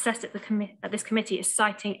assessed at this committee is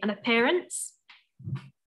siting and appearance.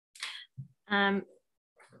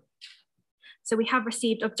 So we have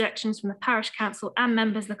received objections from the parish council and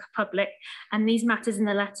members of the public, and these matters in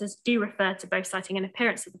the letters do refer to both siting and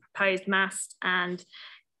appearance of the proposed mast and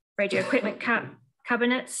radio equipment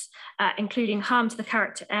cabinets, including harm to the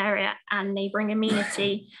character area and neighbouring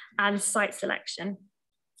amenity and site selection.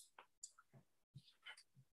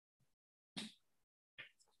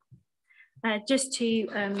 Just to,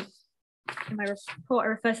 in my report, I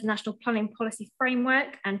refer to the National Planning Policy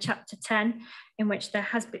Framework and Chapter 10, in which there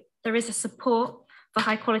is a support for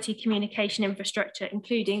high quality communication infrastructure,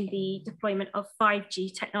 including the deployment of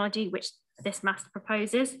 5G technology, which this mast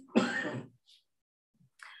proposes. The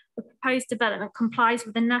proposed development complies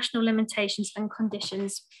with the national limitations and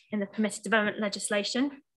conditions in the permitted development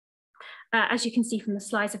legislation. As you can see from the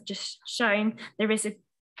slides I've just shown, there is a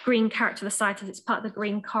green character of the site as it's part of the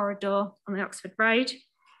green corridor on the Oxford Road.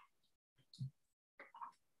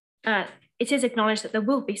 It is acknowledged that there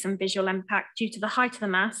will be some visual impact due to the height of the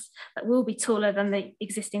mast that will be taller than the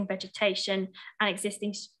existing vegetation and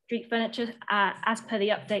existing street furniture. As per the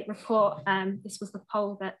update report, this was the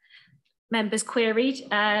pole that members queried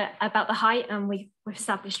about the height, and we've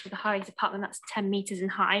established with the highway department that's 10 metres in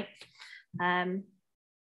height.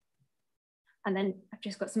 And then I've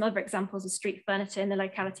just got some other examples of street furniture in the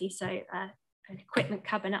locality. So an equipment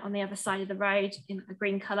cabinet on the other side of the road in a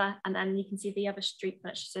green colour, and then you can see the other street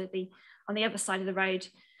furniture. So on the other side of the road,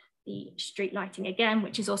 the street lighting again,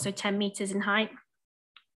 which is also 10 metres in height.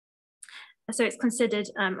 So it's considered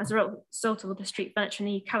as a result of all the street furniture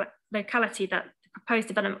in the locality that the proposed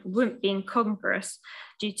development wouldn't be incongruous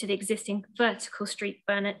due to the existing vertical street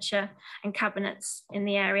furniture and cabinets in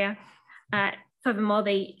the area. Furthermore,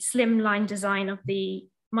 the slimline design of the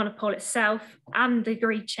monopole itself and the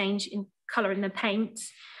degree change in colour in the paint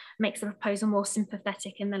makes the proposal more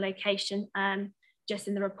sympathetic in the location. Just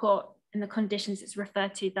in the report, in the conditions, it's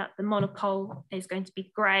referred to that the monopole is going to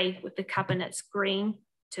be grey with the cabinets green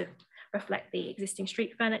to reflect the existing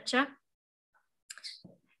street furniture.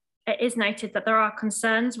 It is noted that there are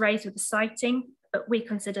concerns raised with the siting, but we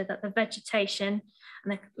consider that the vegetation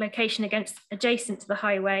and the location adjacent to the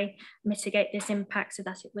highway mitigate this impact so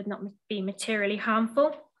that it would not be materially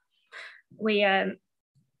harmful. We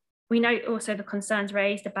note also the concerns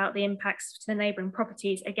raised about the impacts to the neighbouring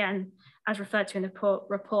properties. Again, as referred to in the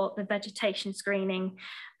report, the vegetation screening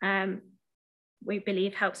we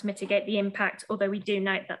believe helps mitigate the impact, although we do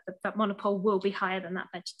note that that monopole will be higher than that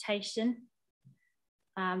vegetation.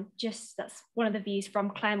 That's one of the views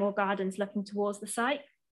from Claremore Gardens looking towards the site.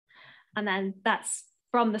 And then that's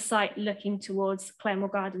from the site looking towards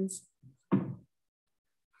Claremore Gardens.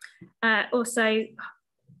 Also,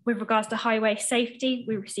 with regards to highway safety,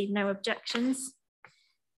 we received no objections.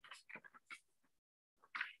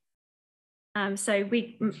 So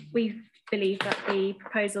we believe that the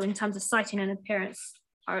proposal in terms of siting and appearance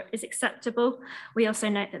is acceptable. We also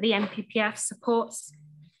note that the NPPF supports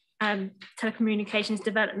telecommunications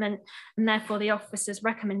development, and therefore the officer's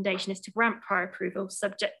recommendation is to grant prior approval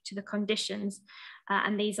subject to the conditions,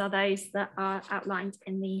 and these are those that are outlined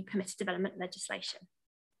in the permitted development legislation.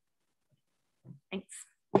 Thanks.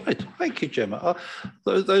 Right, thank you, Gemma.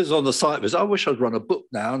 Those on the site visit, I wish I'd run a book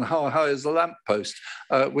now on how is the lamppost.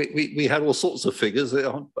 We had all sorts of figures.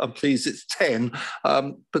 I'm pleased it's 10,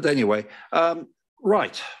 but anyway,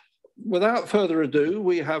 right. Without further ado,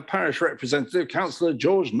 we have Parish Representative Councillor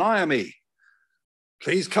George Niami.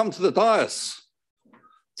 Please come to the dais.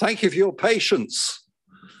 Thank you for your patience.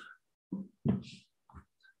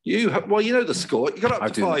 Well, you know the score. You got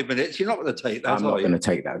up to 5 minutes. You're not going to take that, I'm not going to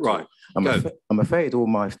take that. Right. I'm afraid all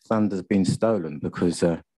my thunder's been stolen because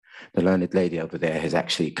the learned lady over there has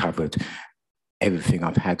actually covered everything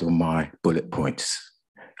I've had on my bullet points.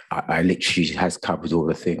 I literally has covered all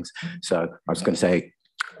the things. So I was going to say,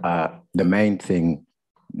 the main thing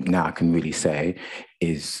now I can really say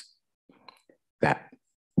is that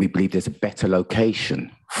we believe there's a better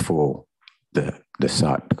location for the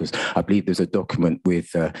site, because I believe there's a document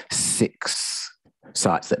with 6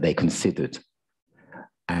 sites that they considered,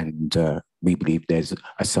 and we believe there's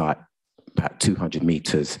a site about 200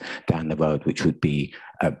 meters down the road which would be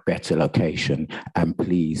a better location and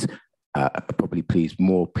probably please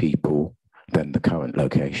more people than the current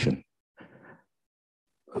location.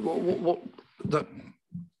 Okay.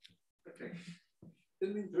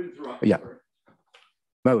 Didn't mean to interrupt. Yeah.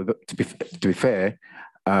 No, to be fair,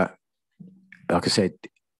 like I said,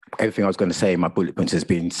 everything I was going to say in my bullet points has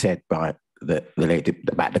been said by the lady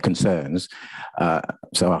about the concerns.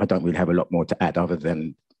 So I don't really have a lot more to add other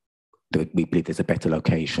than we believe there's a better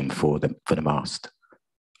location for the mast.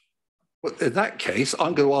 Well, in that case,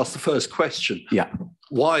 I'm going to ask the first question. Yeah.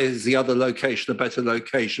 Why is the other location a better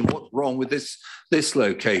location? What's wrong with this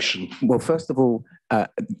location? Well, first of all,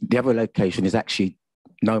 the other location is actually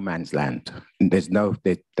no man's land. There's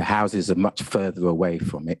the houses are much further away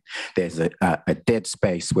from it. There's a dead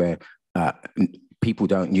space where people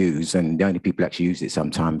don't use, and the only people actually use it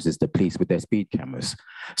sometimes is the police with their speed cameras.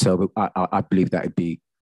 So I believe that would be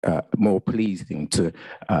more pleasing to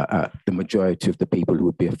the majority of the people who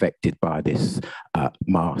would be affected by this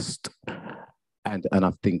mast. And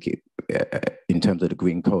I think in terms of the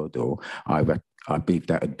green corridor, I believe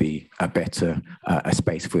that would be a better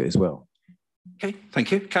space for it as well. Okay,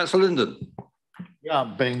 thank you. Councillor Linden. Yeah,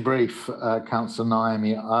 being brief, Councillor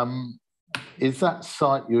Niami, is that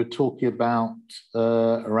site you were talking about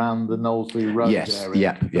around the Knowsley Road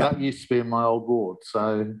area? Yeah. That used to be in my old ward,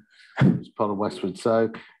 so it was part of Westwood. So,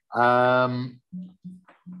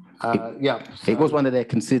 it was one of their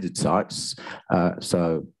considered sites,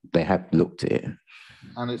 so they have looked at it.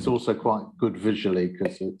 And it's also quite good visually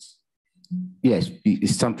because it's... Yes,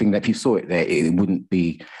 it's something that if you saw it there, it wouldn't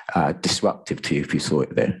be disruptive to you if you saw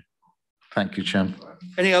it there. Thank you, Chairman.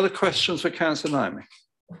 Any other questions for Councillor Niami?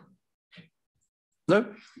 No?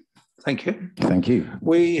 Thank you. Thank you.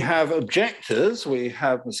 We have objectors. We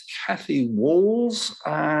have Ms. Cathy Walls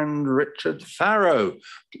and Richard Farrow.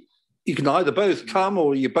 You can either both come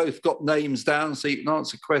or you both got names down so you can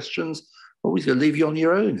answer questions. Oh, he's going to leave you on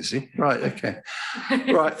your own, is he? Right, okay.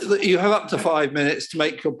 Right, you have up to 5 minutes to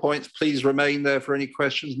make your points. Please remain there for any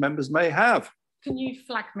questions members may have. Can you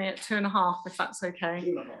flag me at 2.5 if that's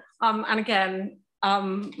okay? And again,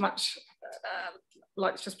 much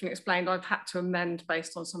like it's just been explained, I've had to amend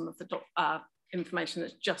based on some of the information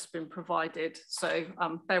that's just been provided. So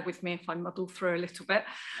bear with me if I muddle through a little bit.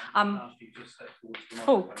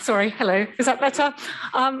 Oh, sorry, hello, is that better?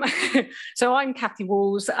 So I'm Cathy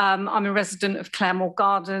Walls. I'm a resident of Claremore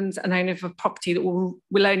Gardens and owner of a property that will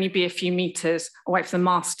only be a few metres away from the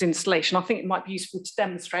mast installation. I think it might be useful to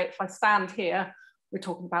demonstrate. If I stand here, we're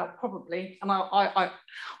talking about probably, and I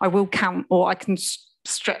will count, or I can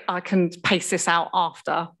pace this out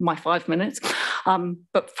after my 5 minutes.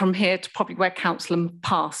 But from here to probably where Councillor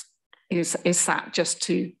passed is sat, just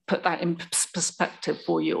to put that in perspective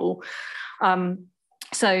for you all. And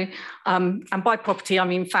by property, I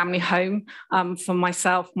mean family home for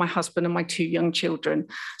myself, my husband and my 2 young children.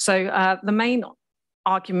 So the main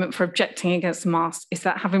argument for objecting against the mast is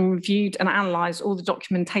that having reviewed and analysed all the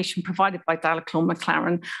documentation provided by Dalaclaw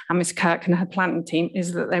McLaren and Ms Kirk and her planning team,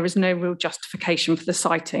 is that there is no real justification for the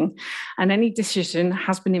siting, and any decision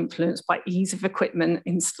has been influenced by ease of equipment,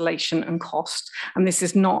 installation and cost, and this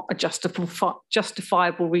is not a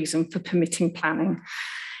justifiable reason for permitting planning.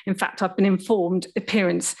 In fact, I've been informed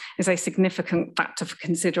appearance is a significant factor for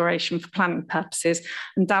consideration for planning purposes,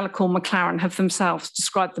 and Dalaclaw McLaren have themselves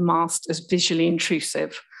described the mast as visually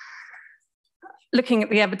intrusive. Looking at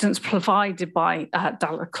the evidence provided by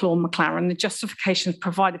Dalaclaw McLaren, the justifications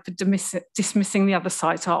provided for dismissing the other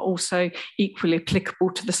sites are also equally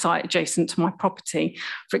applicable to the site adjacent to my property.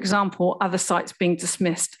 For example, other sites being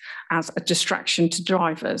dismissed as a distraction to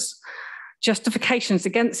drivers. Justifications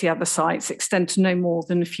against the other sites extend to no more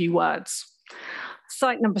than a few words.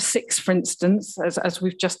 Site number 6, for instance, as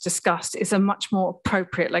we've just discussed, is a much more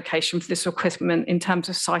appropriate location for this equipment in terms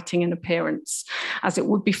of siting and appearance, as it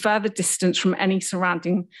would be further distance from any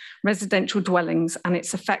surrounding residential dwellings, and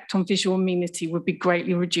its effect on visual amenity would be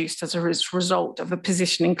greatly reduced as a result of a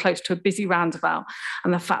positioning close to a busy roundabout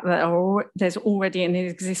and the fact that there's already an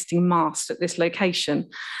existing mast at this location.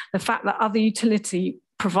 The fact that other utility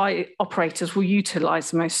operators will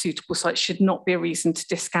utilise the most suitable site should not be a reason to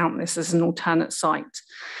discount this as an alternate site.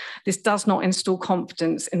 This does not instill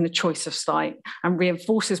confidence in the choice of site and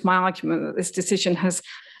reinforces my argument that this decision has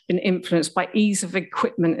been influenced by ease of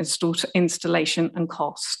equipment installation and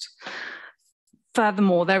cost.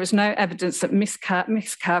 Furthermore, there is no evidence that Miss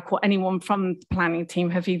Kirk or anyone from the planning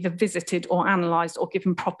team have either visited or analysed or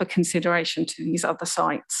given proper consideration to these other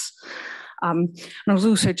sites. And I would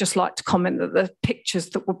also just like to comment that the pictures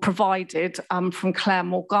that were provided from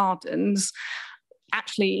Claremore Gardens,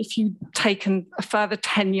 actually, if you'd taken a further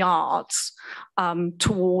 10 yards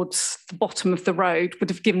towards the bottom of the road, would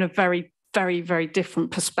have given a very, very, very different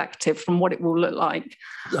perspective from what it will look like.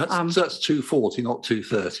 That's 240, not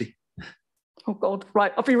 230. Oh God,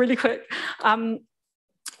 right, I'll be really quick.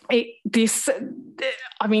 The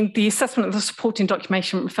assessment of the supporting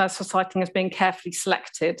documentation refers to siting as being carefully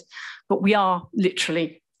selected, but we are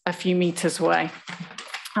literally a few metres away.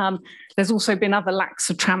 There's also been other lacks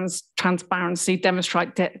of transparency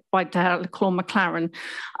demonstrated by Dalaclaw McLaren,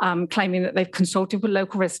 claiming that they've consulted with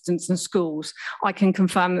local residents and schools. I can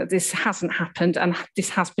confirm that this hasn't happened, and this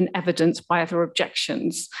has been evidenced by other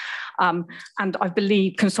objections. And I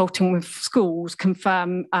believe consulting with schools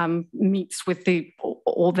meets with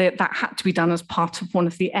that had to be done as part of one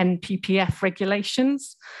of the NPPF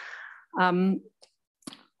regulations.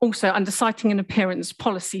 Also, under siting and appearance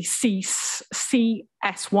policy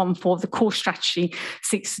CS14, the core strategy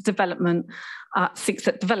seeks that development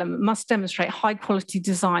must demonstrate high quality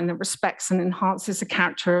design that respects and enhances the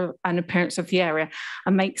character and appearance of the area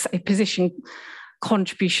and makes a position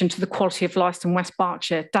contribution to the quality of life in West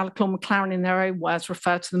Berkshire. Dalaclaw McLaren, in their own words,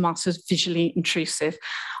 refer to the mast as visually intrusive.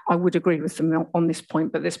 I would agree with them on this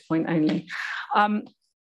point, but this point only.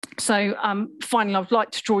 Finally, I would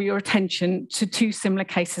like to draw your attention to 2 similar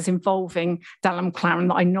cases involving Dalaclaw McLaren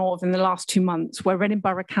that I know of in the last 2 months, where Reading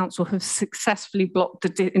Borough Council have successfully blocked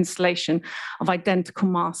the installation of identical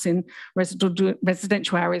masts in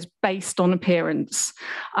residential areas based on appearance,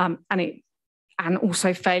 and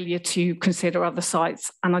also failure to consider other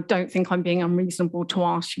sites. And I don't think I'm being unreasonable to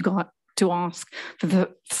ask you guys to ask for the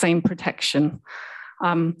same protection.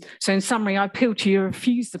 So in summary, I appeal to you to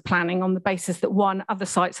refuse the planning on the basis that 1, other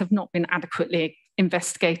sites have not been adequately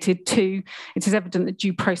investigated, 2, it is evident that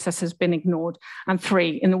due process has been ignored, and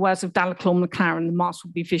 3, in the words of Dalaclaw McLaren, the mast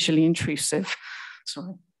will be visually intrusive.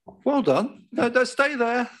 Sorry. Well done. No, stay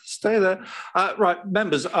there. Stay there. Right,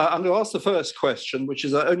 members, I'm going to ask the first question, which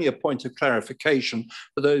is only a point of clarification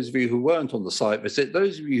for those of you who weren't on the site visit.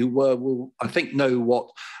 Those of you who were will, I think, know what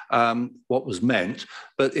was meant.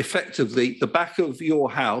 But effectively, the back of your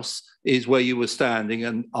house is where you were standing,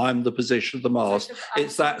 and I'm the position of the mast.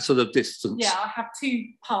 It's that sort of distance. Yeah, I have 2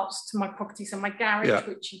 parts to my property. So my garage,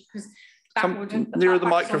 which is nearer the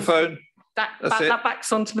microphone. That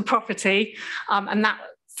backs onto the property, and that.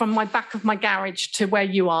 From my back of my garage to where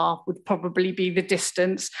you are would probably be the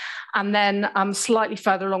distance. And then slightly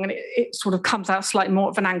further along, and it sort of comes out slightly more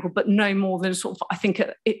of an angle, but no more than sort of, I think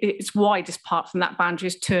its widest part from that boundary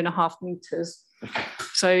is 2.5 metres. Okay.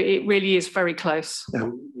 So it really is very close.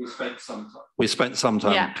 Yeah. We spent some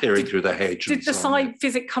time peering through the hedge. Did the site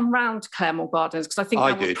visit come round to Claremore Gardens? Because I think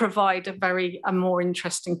that would provide a more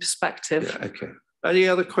interesting perspective. Yeah, okay. Any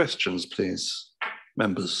other questions, please,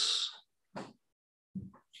 members?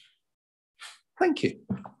 Thank you.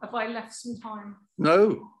 Have I left some time?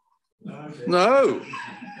 No,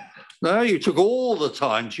 you took all the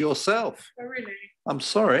time to yourself. Oh, really? I'm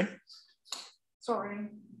sorry. Sorry.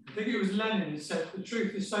 I think it was Lenin who said, the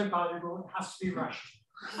truth is so valuable, it has to be rational.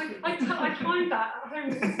 I find that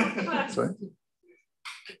at home. Sorry?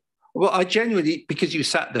 Well, I genuinely, because you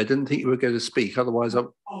sat there, didn't think you were going to speak. Otherwise, I.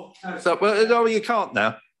 So, well, no, you can't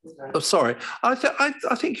now. Oh, sorry. I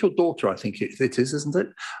think your daughter, I think it is, isn't it?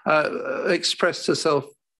 Expressed herself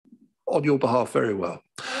on your behalf very well.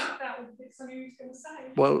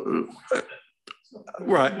 Well,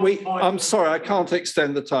 right. I'm sorry, I can't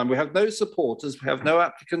extend the time. We have no supporters. We have no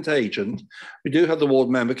applicant agent. We do have the ward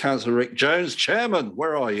member, Councillor Rick Jones. Chairman,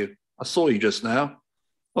 where are you? I saw you just now.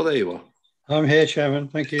 Oh, there you are. I'm here, Chairman.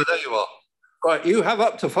 Thank you. Oh, there you are. Right, you have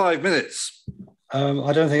up to 5 minutes.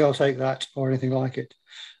 I don't think I'll take that or anything like it.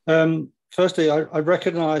 Firstly, I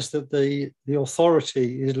recognise that the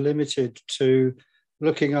authority is limited to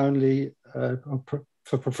looking only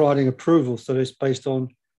for providing approvals that is based on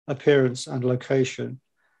appearance and location.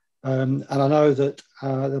 And I know that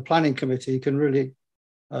the planning committee can really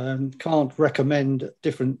can't recommend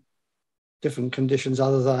different conditions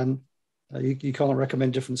other than you can't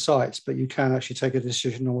recommend different sites, but you can actually take a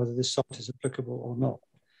decision on whether this site is applicable or not.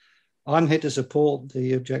 I'm here to support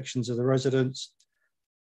the objections of the residents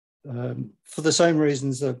for the same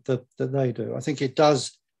reasons that they do. I think it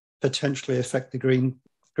does potentially affect the green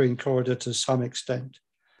corridor to some extent.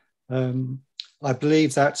 I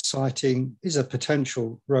believe that siting is a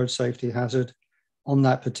potential road safety hazard on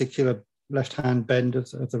that particular left-hand bend of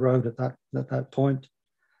the road at that point.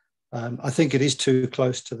 I think it is too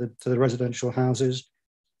close to the residential houses,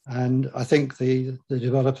 and I think the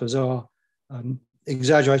developers are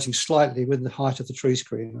exaggerating slightly with the height of the tree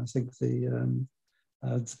screen. I think the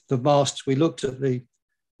mast, we looked at the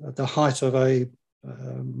height of a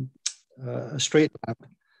street lamp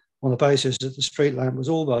on the basis that the street lamp was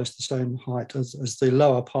almost the same height as the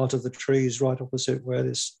lower part of the trees right opposite where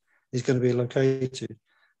this is going to be located,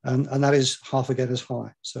 and that is half again as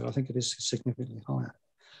high. So I think it is significantly higher.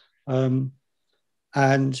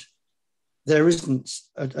 And there isn't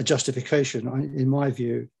a justification, in my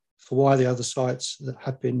view, for why the other sites that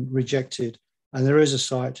have been rejected, and there is a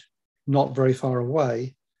site not very far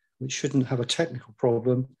away, which shouldn't have a technical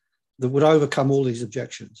problem, that would overcome all these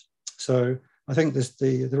objections. So I think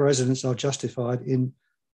the residents are justified in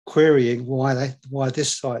querying why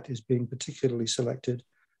this site is being particularly selected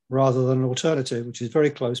rather than an alternative, which is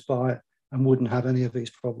very close by and wouldn't have any of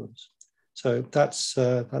these problems. So that's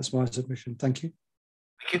my submission. Thank you.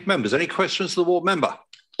 Thank you, members. Any questions to the ward member?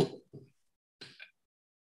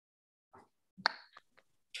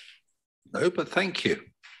 No, but thank you.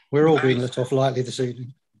 We're all being let off lightly this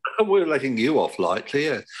evening. We're letting you off lightly,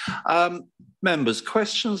 yeah. Members,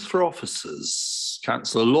 questions for officers?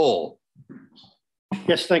 Councillor Law.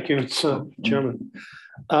 Yes, thank you, Chairman.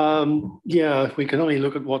 Yeah, we can only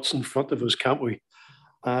look at what's in front of us, can't we?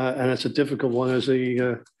 And it's a difficult one, as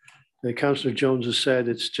the Councillor Jones has said.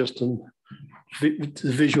 It's just the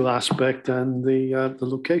visual aspect and the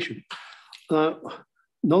location.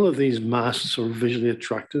 None of these masts are visually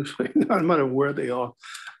attractive, no matter where they are.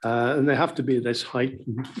 And they have to be at this height,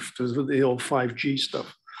 the old 5G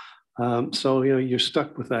stuff. So, you know, you're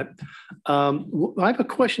stuck with that. I have a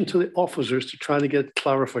question to the officers to try to get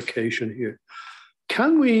clarification here.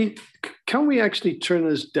 Can we actually turn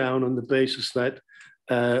this down on the basis that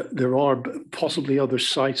there are possibly other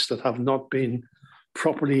sites that have not been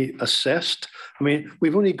properly assessed? I mean,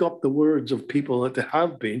 we've only got the words of people that there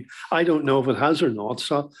have been. I don't know if it has or not.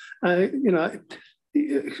 So, you know,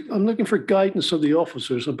 I'm looking for guidance of the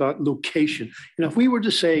officers about location. You know, if we were to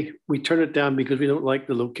say we turn it down because we don't like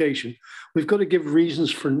the location, we've got to give reasons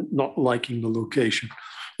for not liking the location.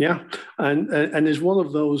 Yeah, and there's one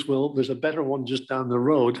of those, well, there's a better one just down the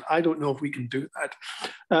road. I don't know if we can do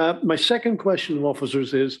that. My second question of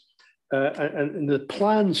officers is, and the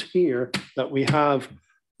plans here that we have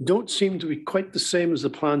don't seem to be quite the same as the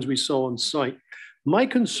plans we saw on site. My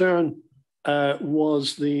concern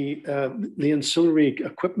was the ancillary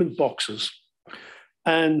equipment boxes.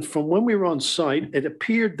 And from when we were on site, it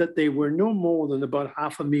appeared that they were no more than about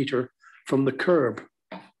 ½ a meter from the curb.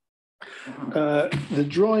 The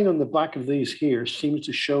drawing on the back of these here seems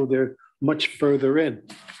to show they're much further in.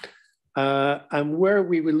 And where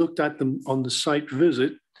we looked at them on the site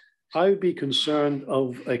visit, I would be concerned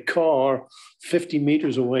of a car 50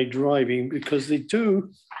 meters away driving, because they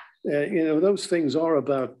do, you know, those things are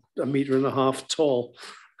about 1.5 meters tall.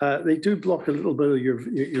 They do block a little bit of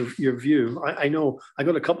your view. I know I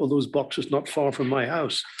got a couple of those boxes not far from my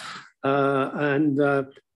house.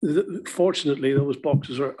 Fortunately, those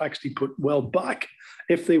boxes are actually put well back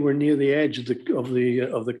if they were near the edge of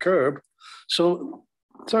the curb. So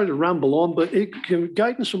sorry to ramble on, but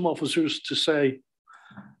guidance from officers to say,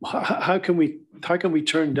 how can we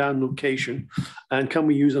turn down location, and can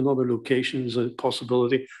we use another location as a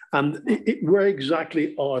possibility? And where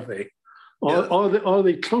exactly are they? Are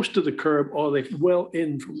they close to the curb? Or are they well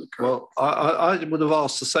in from the curb? Well, I would have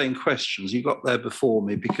asked the same questions. You got there before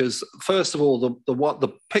me because, first of all,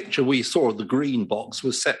 the picture we saw of the green box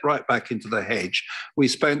was set right back into the hedge. We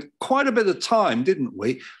spent quite a bit of time, didn't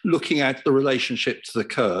we, looking at the relationship to the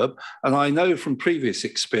curb. And I know from previous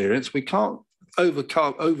experience, we can't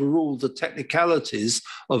overrule the technicalities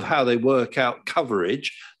of how they work out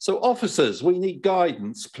coverage. So, officers, we need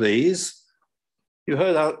guidance, please. You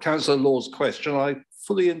heard Councillor Law's question. I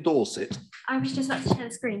fully endorse it. I was just about to share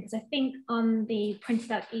the screen because I think on the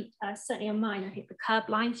printed out, certainly on mine, I think the curb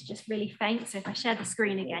lines are just really faint. So if I share the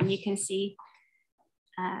screen again, you can see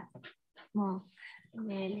more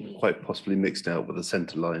really. Quite possibly mixed out with the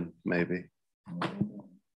centre line, maybe.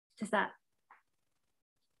 Does that?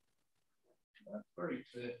 That's very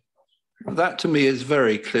clear. That to me is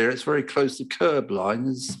very clear. It's very close to curb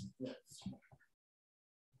line.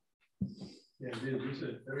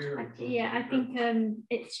 Yeah, I think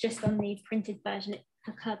it's just on the printed version.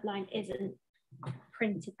 The curb line isn't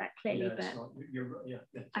printed that clearly, but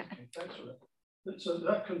Thanks for that. So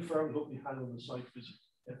that confirmed what we had on the site visit.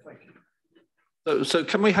 Yeah, thank you. So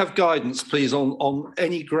can we have guidance, please, on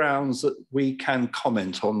any grounds that we can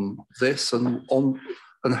comment on this and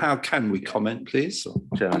how can we comment, please?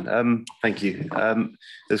 Chairman, thank you.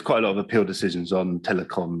 There's quite a lot of appeal decisions on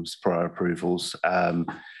telecoms prior approvals.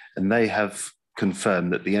 And they have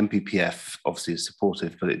confirmed that the MPPF obviously is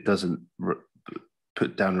supportive, but it doesn't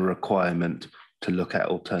put down a requirement to look at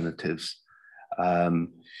alternatives. The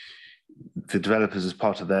developers, as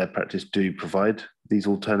part of their practice, do provide these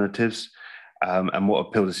alternatives. And what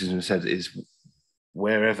appeal decision said is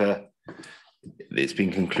wherever it's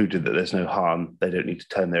been concluded that there's no harm, they don't need to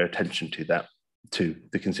turn their attention to that, to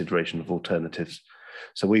the consideration of alternatives.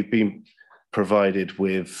 So we've been provided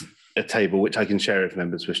with a table, which I can share if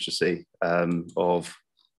members wish to see, of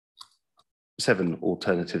 7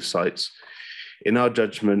 alternative sites. In our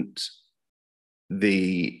judgment,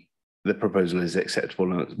 the proposal is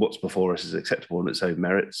acceptable and what's before us is acceptable on its own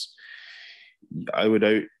merits.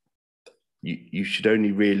 You should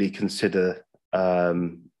only really consider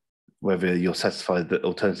whether you're satisfied that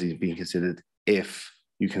alternatives are being considered if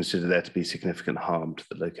you consider there to be significant harm to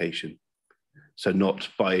the location. So does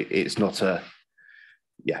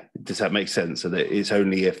that make sense? So that it's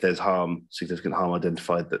only if there's significant harm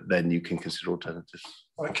identified, that then you can consider alternatives.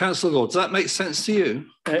 All right, Councillor Lord, does that make sense to you?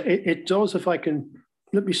 It does, if I can,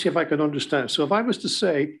 let me see if I can understand. So if I was to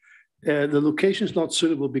say the location is not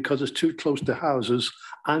suitable because it's too close to houses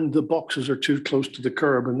and the boxes are too close to the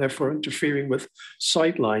curb and therefore interfering with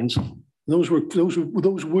sight lines, those would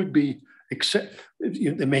be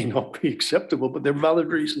they may not be acceptable, but they're valid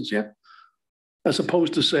reasons, yeah? As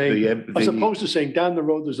opposed to saying, down the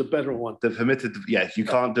road there's a better one. The permitted, you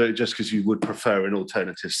can't do it just because you would prefer an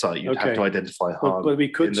alternative site. You'd have to identify harm but we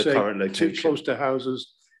could in the say current location. Too close to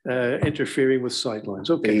houses, interfering with sightlines.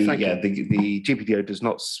 Okay, thank you. The GPDO does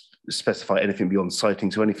not specify anything beyond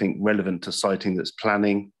sighting, so anything relevant to sighting that's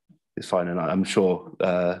planning is fine. And I'm sure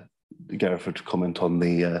Gareth would comment on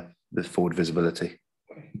the forward visibility.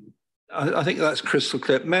 I think that's crystal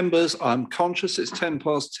clear. Members, I'm conscious it's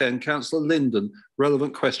 10:10. Councillor Linden,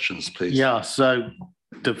 relevant questions, please. Yeah, so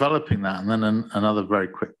developing that, and then another very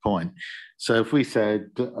quick point. So if we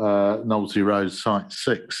said Knowlesy Road Site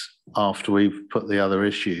 6 after we've put the other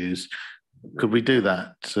issues, could we do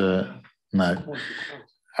that? No.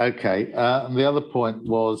 Okay, and the other point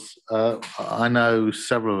was, I know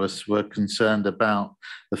several of us were concerned about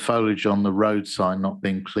the foliage on the road sign not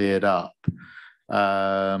being cleared up.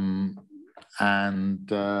 And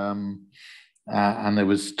there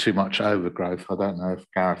was too much overgrowth. I don't know if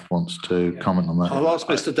Gareth wants to comment on that. I'll ask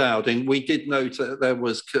Mr. Dowding. We did note that there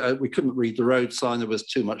was, we couldn't read the road sign, there was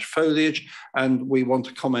too much foliage, and we want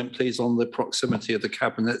to comment, please, on the proximity of the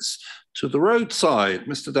cabinets to the roadside.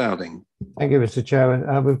 Mr. Dowding. Thank you, Mr. Chairman.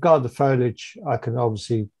 With regard to the foliage, I can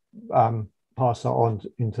obviously pass that on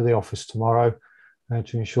into the office tomorrow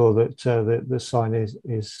to ensure that the sign is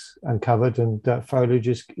uncovered and foliage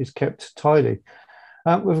is kept tidy.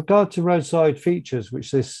 With regard to roadside features, which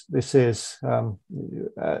this is,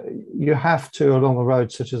 you have to, along a road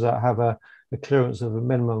such as that, have a clearance of a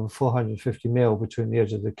minimum of 450 mil between the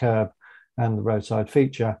edge of the curb and the roadside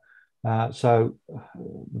feature. So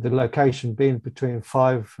the location being between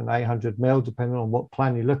 500 and 800 mil, depending on what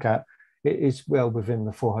plan you look at, it is well within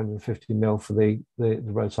the 450 mil for the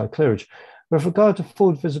roadside clearage. With regard to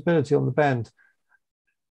forward visibility on the bend,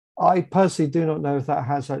 I personally do not know if that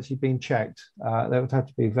has actually been checked. That would have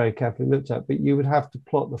to be very carefully looked at, but you would have to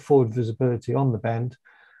plot the forward visibility on the bend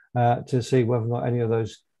to see whether or not any of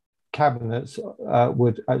those cabinets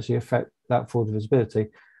would actually affect that forward visibility.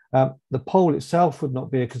 The pole itself would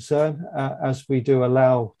not be a concern, as we do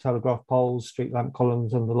allow telegraph poles, street lamp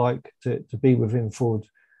columns and the like to be within forward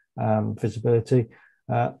visibility.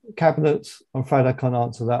 Cabinets, I'm afraid I can't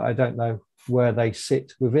answer that. I don't know where they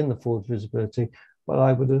sit within the forward visibility, but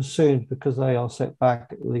I would assume because they are set back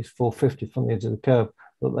at least 450 from the edge of the curb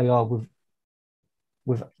that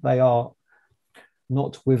they are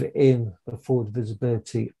not within the forward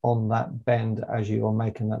visibility on that bend as you are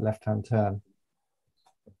making that left-hand turn.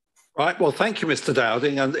 Right, well, thank you, Mr.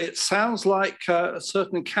 Dowding. And it sounds like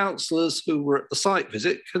certain councillors who were at the site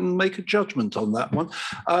visit can make a judgment on that one.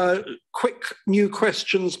 Quick new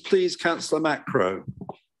questions, please, Councillor Macro.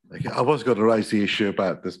 I was going to raise the issue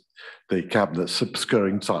about the cabinets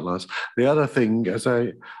obscuring sightlines. The other thing is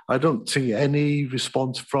I don't see any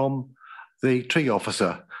response from the tree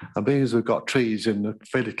officer. And being as we've got trees in a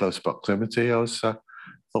fairly close proximity, I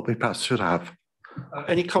thought we perhaps should have.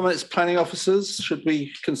 Any comments, planning officers? Should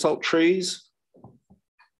we consult trees?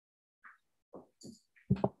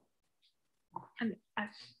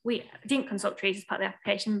 We didn't consult trees as part of the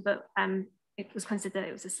application, but it was considered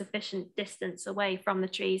it was a sufficient distance away from the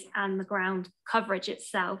trees, and the ground coverage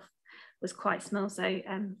itself was quite small. So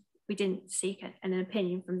we didn't seek an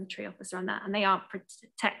opinion from the tree officer on that. And they are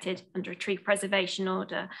protected under a tree preservation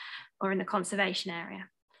order or in the conservation area.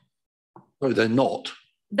 No, they're not.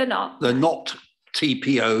 They're not. They're not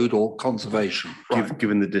TPO'd or conservation. Right.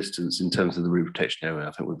 Given the distance in terms of the root protection area,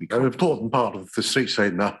 I think would be an important part of the street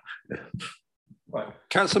saying that. Right.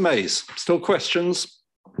 Councillor Mays, still questions?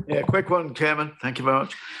 Yeah, quick one, Chairman. Thank you very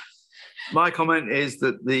much. My comment is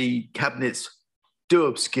that the cabinets do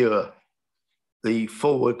obscure the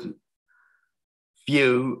forward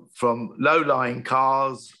view from low-lying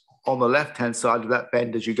cars on the left-hand side of that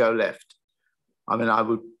bend as you go left. I mean, I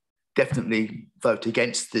would definitely vote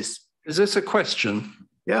against this. Is this a question?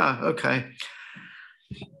 Yeah, okay.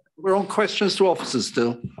 We're on questions to officers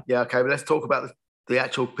still. Yeah, okay, but let's talk about the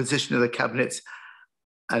actual position of the cabinets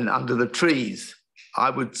and under the trees. I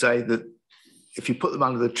would say that if you put them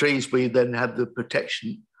under the trees, we then have the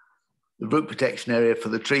protection, the root protection area for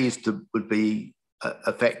the trees would be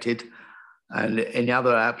affected. And in the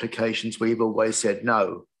other applications, we've always said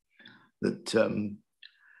no. That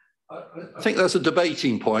I think that's a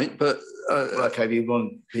debating point, but okay, you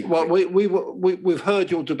want. Well, we've heard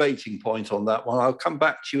your debating point on that one. I'll come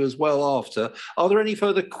back to you as well after. Are there any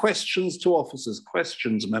further questions to officers?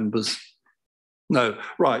 Questions, members? No.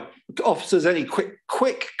 Right, officers. Any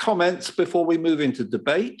quick comments before we move into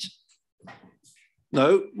debate?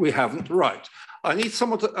 No, we haven't. Right. I need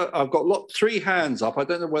someone to. I've got 3 hands up. I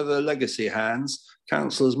don't know whether they're legacy hands.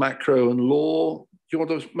 Councillors Macro and Law. Do you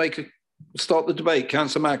want to start the debate,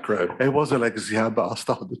 Councillor Macro? It was a legacy hand, but I'll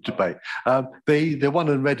start the debate. The one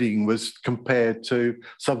in Reading was compared to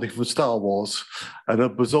something from Star Wars, and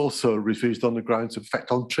it was also refused on the grounds of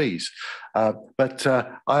effect on trees. But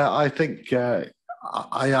I think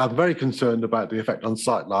I am very concerned about the effect on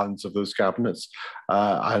sight lines of those cabinets,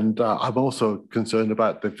 and I'm also concerned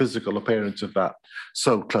about the physical appearance of that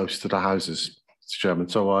so close to the houses, Mr. Chairman.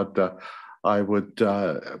 So I would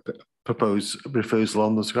propose refusal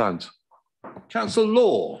on those grounds. Councillor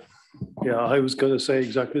Law. Yeah, I was going to say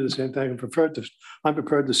exactly the same thing. I'm prepared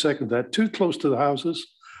to second that. Too close to the houses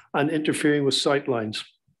and interfering with sight lines,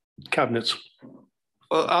 cabinets.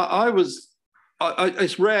 Well,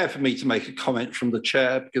 it's rare for me to make a comment from the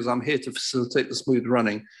chair because I'm here to facilitate the smooth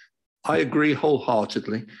running. I agree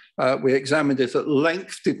wholeheartedly. We examined it at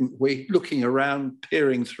length, didn't we? Looking around,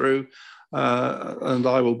 peering through, and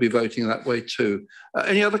I will be voting that way too.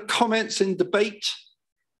 Any other comments in debate?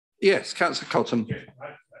 Yes, Councillor Cotton. The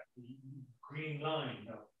green line,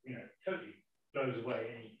 totally blows away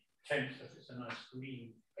any sense that it's a nice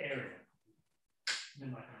green area.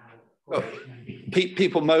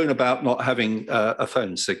 People moan about not having a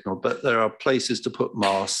phone signal, but there are places to put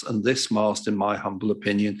masts, and this mast, in my humble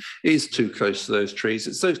opinion, is too close to those trees.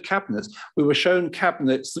 It's those cabinets. We were shown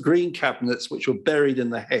cabinets, the green cabinets, which were buried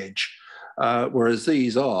in the hedge, whereas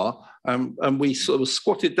these are, and we sort of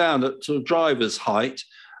squatted down at sort of driver's height.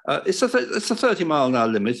 It's a 30-mile-an-hour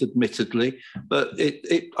limit, admittedly, but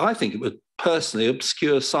I think it would personally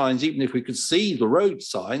obscure signs, even if we could see the road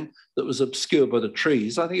sign that was obscured by the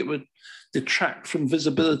trees. I think it would detract from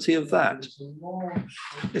visibility of that.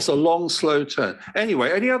 It's a long, slow turn.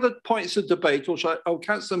 Anyway, any other points of debate? Or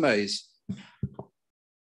Councillor Mays.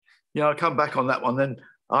 Yeah, I'll come back on that one then.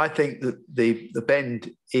 I think that the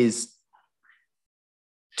bend is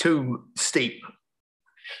too steep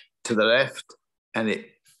to the left, and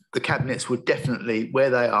the cabinets would definitely, where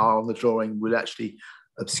they are on the drawing, would actually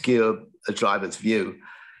obscure a driver's view.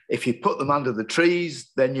 If you put them under the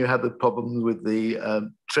trees, then you have the problem with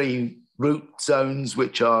the tree root zones,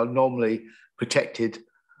 which are normally protected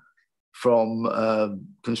from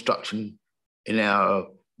construction in our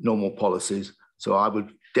normal policies. So I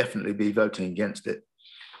would definitely be voting against it.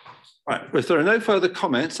 Right, if there are no further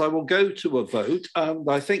comments, I will go to a vote.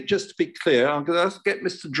 I think just to be clear, I'm going to get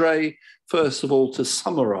Mr. Dre, first of all, to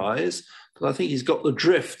summarise, because I think he's got the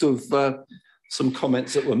drift of some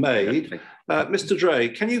comments that were made. Mr. Dre,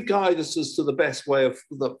 can you guide us as to the best way of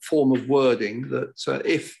the form of wording that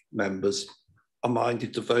if members are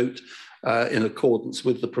minded to vote in accordance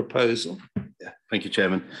with the proposal? Yeah, thank you,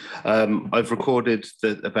 Chairman. I've recorded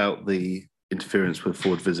about the interference with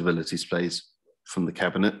forward visibility displays from the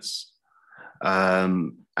cabinets,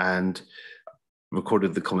 and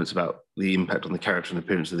recorded the comments about the impact on the character and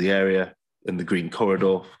appearance of the area and the green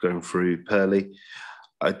corridor going through Purley.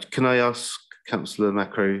 Can I ask Councillor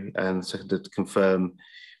Macro and Seconder to confirm,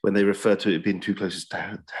 when they refer to it being too close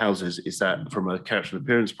to houses, is that from a character and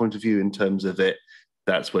appearance point of view in terms of it,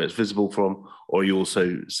 that's where it's visible from, or are you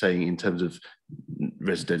also saying in terms of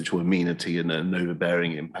residential amenity and an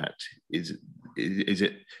overbearing impact? Is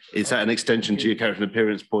that an extension to your character and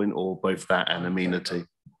appearance point, or both that and amenity?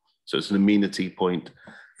 So it's an amenity point,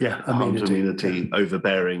 yeah, harm to amenity,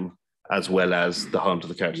 overbearing, as well as the harm to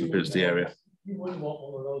the character and appearance of the area. You wouldn't want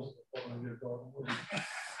one of those at the bottom of your garden, would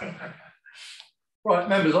you? Right,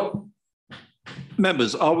 members on.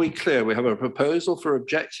 Members, are we clear? We have a proposal for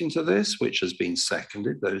objecting to this, which has been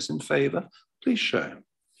seconded. Those in favour, please show.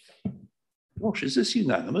 Gosh, is this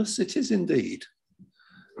unanimous? It is indeed.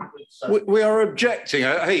 We are objecting.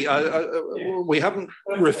 Hey, we haven't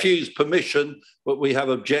refused permission, but we have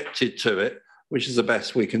objected to it, which is the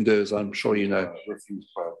best we can do, as I'm sure you know.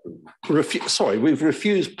 Sorry, we've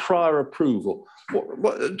refused prior approval.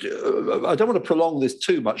 I don't want to prolong this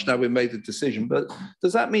too much now we've made the decision, but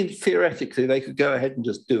does that mean theoretically they could go ahead and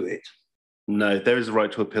just do it? No, there is a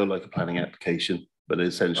right to appeal like a planning application, but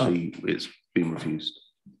essentially it's been refused.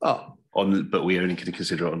 Oh. But we only can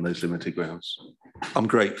consider it on those limited grounds. I'm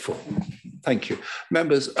grateful. Thank you.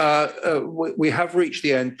 Members, we have reached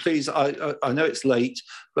the end. Please, I know it's late,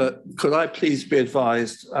 but could I please be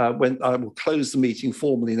advised when I will close the meeting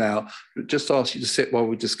formally now, just ask you to sit while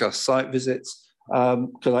we discuss site visits.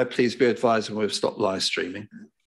 Could I please be advised when we've stopped live streaming?